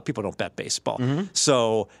 A lot of people don't bet baseball,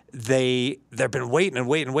 so they've been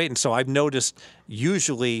waiting. So I've noticed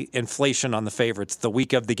usually inflation on the favorites the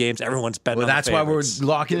week of the games. Everyone's betting. Well, on that's the why we're favorites.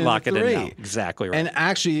 locking in Lock it 3. in now. Exactly right. And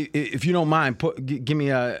actually, if you don't mind, give me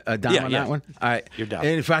a dime on that one. All right, you're down.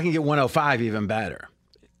 And if I can get 105, even better.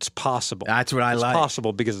 It's possible. That's what I like. It's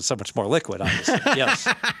possible because it's so much more liquid, obviously. Yes.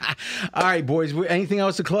 All right, boys. Anything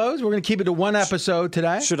else to close? We're going to keep it to one episode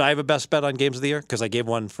today. Should I have a best bet on games of the year? Because I gave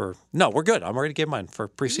one for. No, we're good. I'm already gave mine for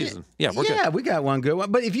preseason. Yeah, we're good. Yeah, we got one good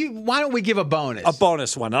one. But why don't we give a bonus? A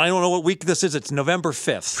bonus one. And I don't know what week this is. It's November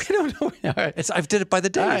 5th. I don't know. All right. I did it by the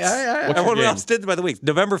dates. All right. Everyone else did it by the week.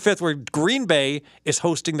 November 5th, where Green Bay is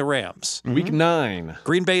hosting the Rams. Week 9.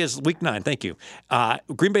 Green Bay is week 9. Thank you.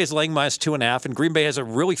 Green Bay is laying -2.5, and Green Bay has a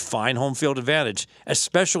really fine home field advantage,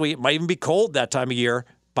 especially it might even be cold that time of year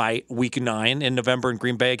by week 9 in November in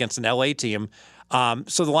Green Bay against an LA team.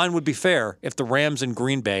 So the line would be fair if the Rams and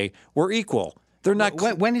Green Bay were equal. They're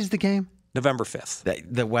not. When is the game? November 5th.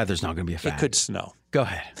 The weather's not going to be a factor. It could snow. Go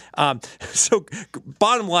ahead. So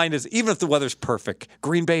bottom line is, even if the weather's perfect,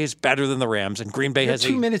 Green Bay is better than the Rams, and Green Bay You're has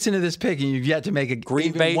 2 minutes into this pick, and you've yet to make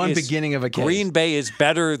beginning of a case. Green Bay is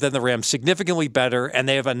better than the Rams, significantly better, and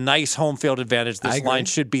they have a nice home field advantage. This line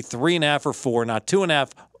should be 3.5 or 4, not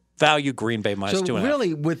 2.5. Value Green Bay -2.5. So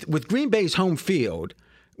really, with Green Bay's home field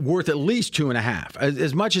worth at least 2.5,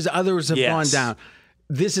 as much as others have gone down.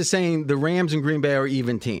 This is saying the Rams and Green Bay are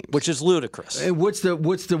even teams, which is ludicrous. And what's the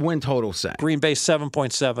win total say? Green Bay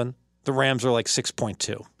 7.7. The Rams are like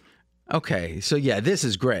 6.2. Okay, so yeah, this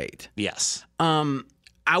is great. Yes.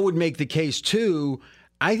 I would make the case too.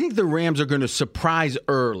 I think the Rams are going to surprise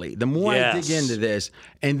early. The more I dig into this,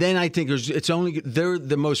 and then I think they're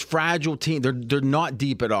the most fragile team. They're not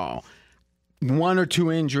deep at all. 1 or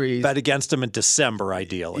 2 injuries. Bet against them in December,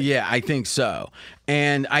 ideally. Yeah, I think so.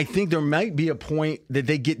 And I think there might be a point that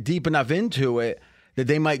they get deep enough into it that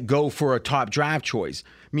they might go for a top draft choice.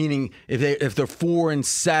 Meaning, if they're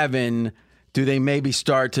 4-7, do they maybe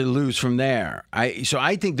start to lose from there? So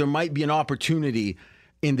I think there might be an opportunity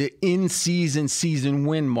in the season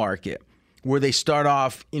win market where they start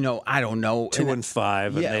off, I don't know,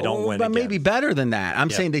 2-5, and they don't win. But maybe better than that.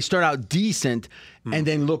 I'm saying they start out decent and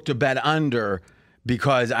then look to bet under,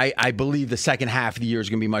 because I believe the second half of the year is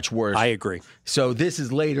going to be much worse. I agree. So this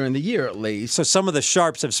is later in the year at least. So some of the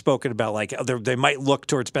sharps have spoken about they might look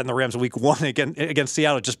towards betting the Rams week 1 against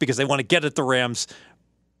Seattle just because they want to get at the Rams.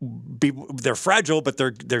 They're fragile, but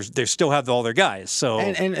they still have all their guys. So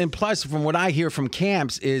and plus, from what I hear from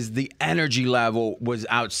camps, is the energy level was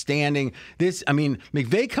outstanding.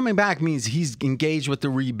 McVay coming back means he's engaged with the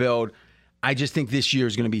rebuild. I just think this year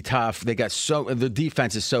is going to be tough. They got the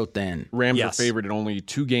defense is so thin. Rams are favored in only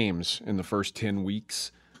 2 games in the first 10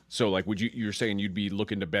 weeks. So, you're saying you'd be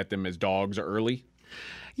looking to bet them as dogs early?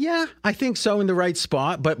 Yeah, I think so, in the right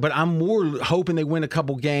spot. But I'm more hoping they win a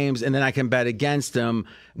couple games and then I can bet against them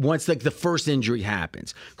once like the first injury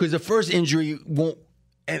happens. Because the first injury won't,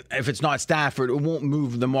 if it's not Stafford, it won't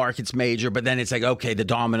move the markets major. But then it's like, okay, the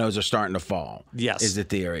dominoes are starting to fall. Yes. Is the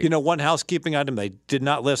theory. You know, one housekeeping item they did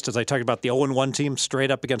not list as I talked about the 0-1 team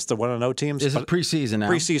straight up against the 1-0 teams. This is preseason now.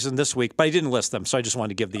 Preseason this week, but I didn't list them, so I just wanted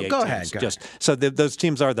to give the 8 Go teams. ahead. Go ahead. So those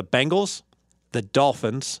teams are the Bengals, the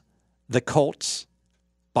Dolphins, the Colts,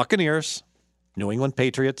 Buccaneers, New England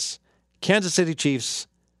Patriots, Kansas City Chiefs,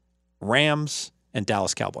 Rams, and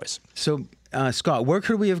Dallas Cowboys. So, Scott, where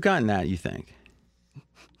could we have gotten that, you think?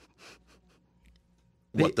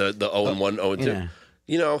 What, the 0-1, 0-2? Yeah.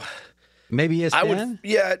 You know, Maybe ESPN?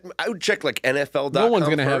 I would check like NFL.com. No one's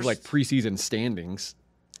going to first. have like preseason standings.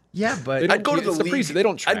 Yeah, but They don't- I'd go to the it's the league. preseason. They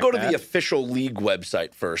don't track I'd go to that. the official league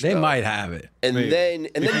website first. they though. might have it. and Maybe. then you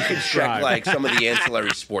could check subscribe. like some of the ancillary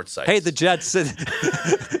sports sites. Hey, the Jets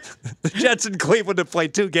and Cleveland have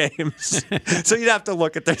played 2 games, so you'd have to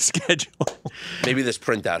look at their schedule. Maybe this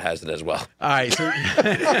printout has it as well. All right,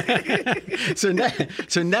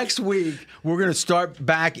 so next week we're going to start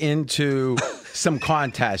back into some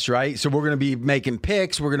contests, right? So we're going to be making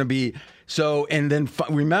picks. We're going to be and then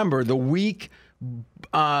remember the week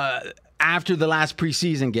after the last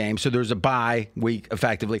preseason game. So there's a bye week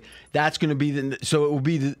effectively. That's going to be it will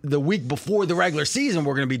be the week before the regular season.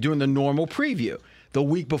 We're going to be doing the normal preview. The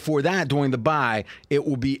week before that, during the bye, it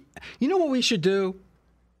will be. You know what we should do?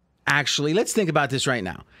 Actually, let's think about this right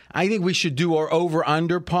now. I think we should do our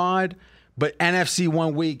over-under pod, but NFC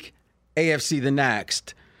one week, AFC the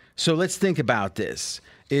next. So let's think about this.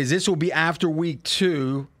 This will be after week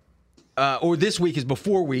 2, or this week is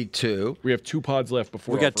before week 2. We have 2 pods left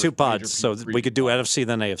before. We got 2 pods, so we could do NFC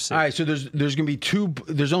then AFC. All right, so there's going to be 2.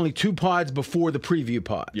 There's only 2 pods before the preview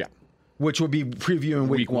pod. Yeah. Which would be previewing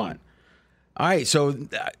week 1. 1. All right, so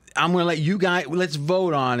I'm going to let you guys. Let's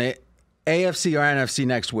vote on it. AFC or NFC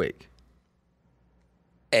next week.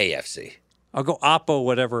 AFC. I'll go Oppo,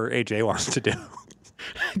 whatever AJ wants to do.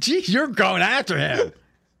 Gee, you're going after him.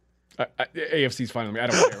 AFC's fine with me. I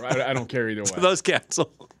don't care. I don't care either way. So those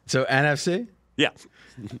cancel. So NFC? Yeah.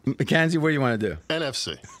 Mackenzie, what do you want to do?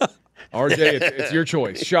 NFC. RJ, it's your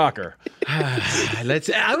choice. Shocker.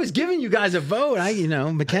 I was giving you guys a vote.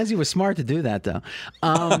 Mackenzie was smart to do that, though.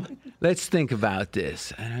 Let's think about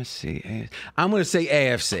this. NFC. I'm going to say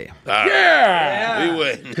AFC. We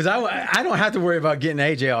win. Because I don't have to worry about getting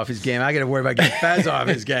AJ off his game. I got to worry about getting Fez off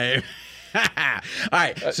his game. All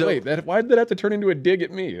right. So Wait, why did that have to turn into a dig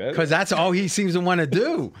at me? because that's all he seems to want to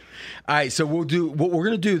do. All right. So what we're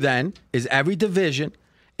going to do then is every division,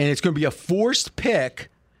 and it's going to be a forced pick.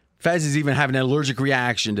 Fez is even having an allergic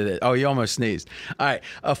reaction to this. Oh, he almost sneezed. All right.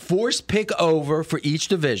 A forced pick over for each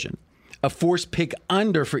division, a forced pick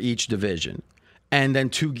under for each division, and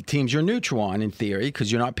then 2 teams you're neutral on, in theory,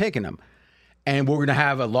 because you're not picking them. And we're going to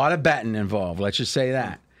have a lot of betting involved. Let's just say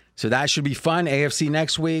that. So that should be fun. AFC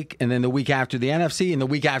next week, and then the week after the NFC, and the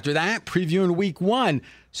week after that, previewing week 1.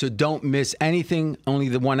 So don't miss anything, only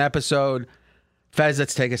the 1 episode. Fez,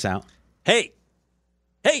 let's take us out. Hey,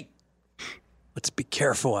 let's be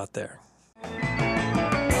careful out there.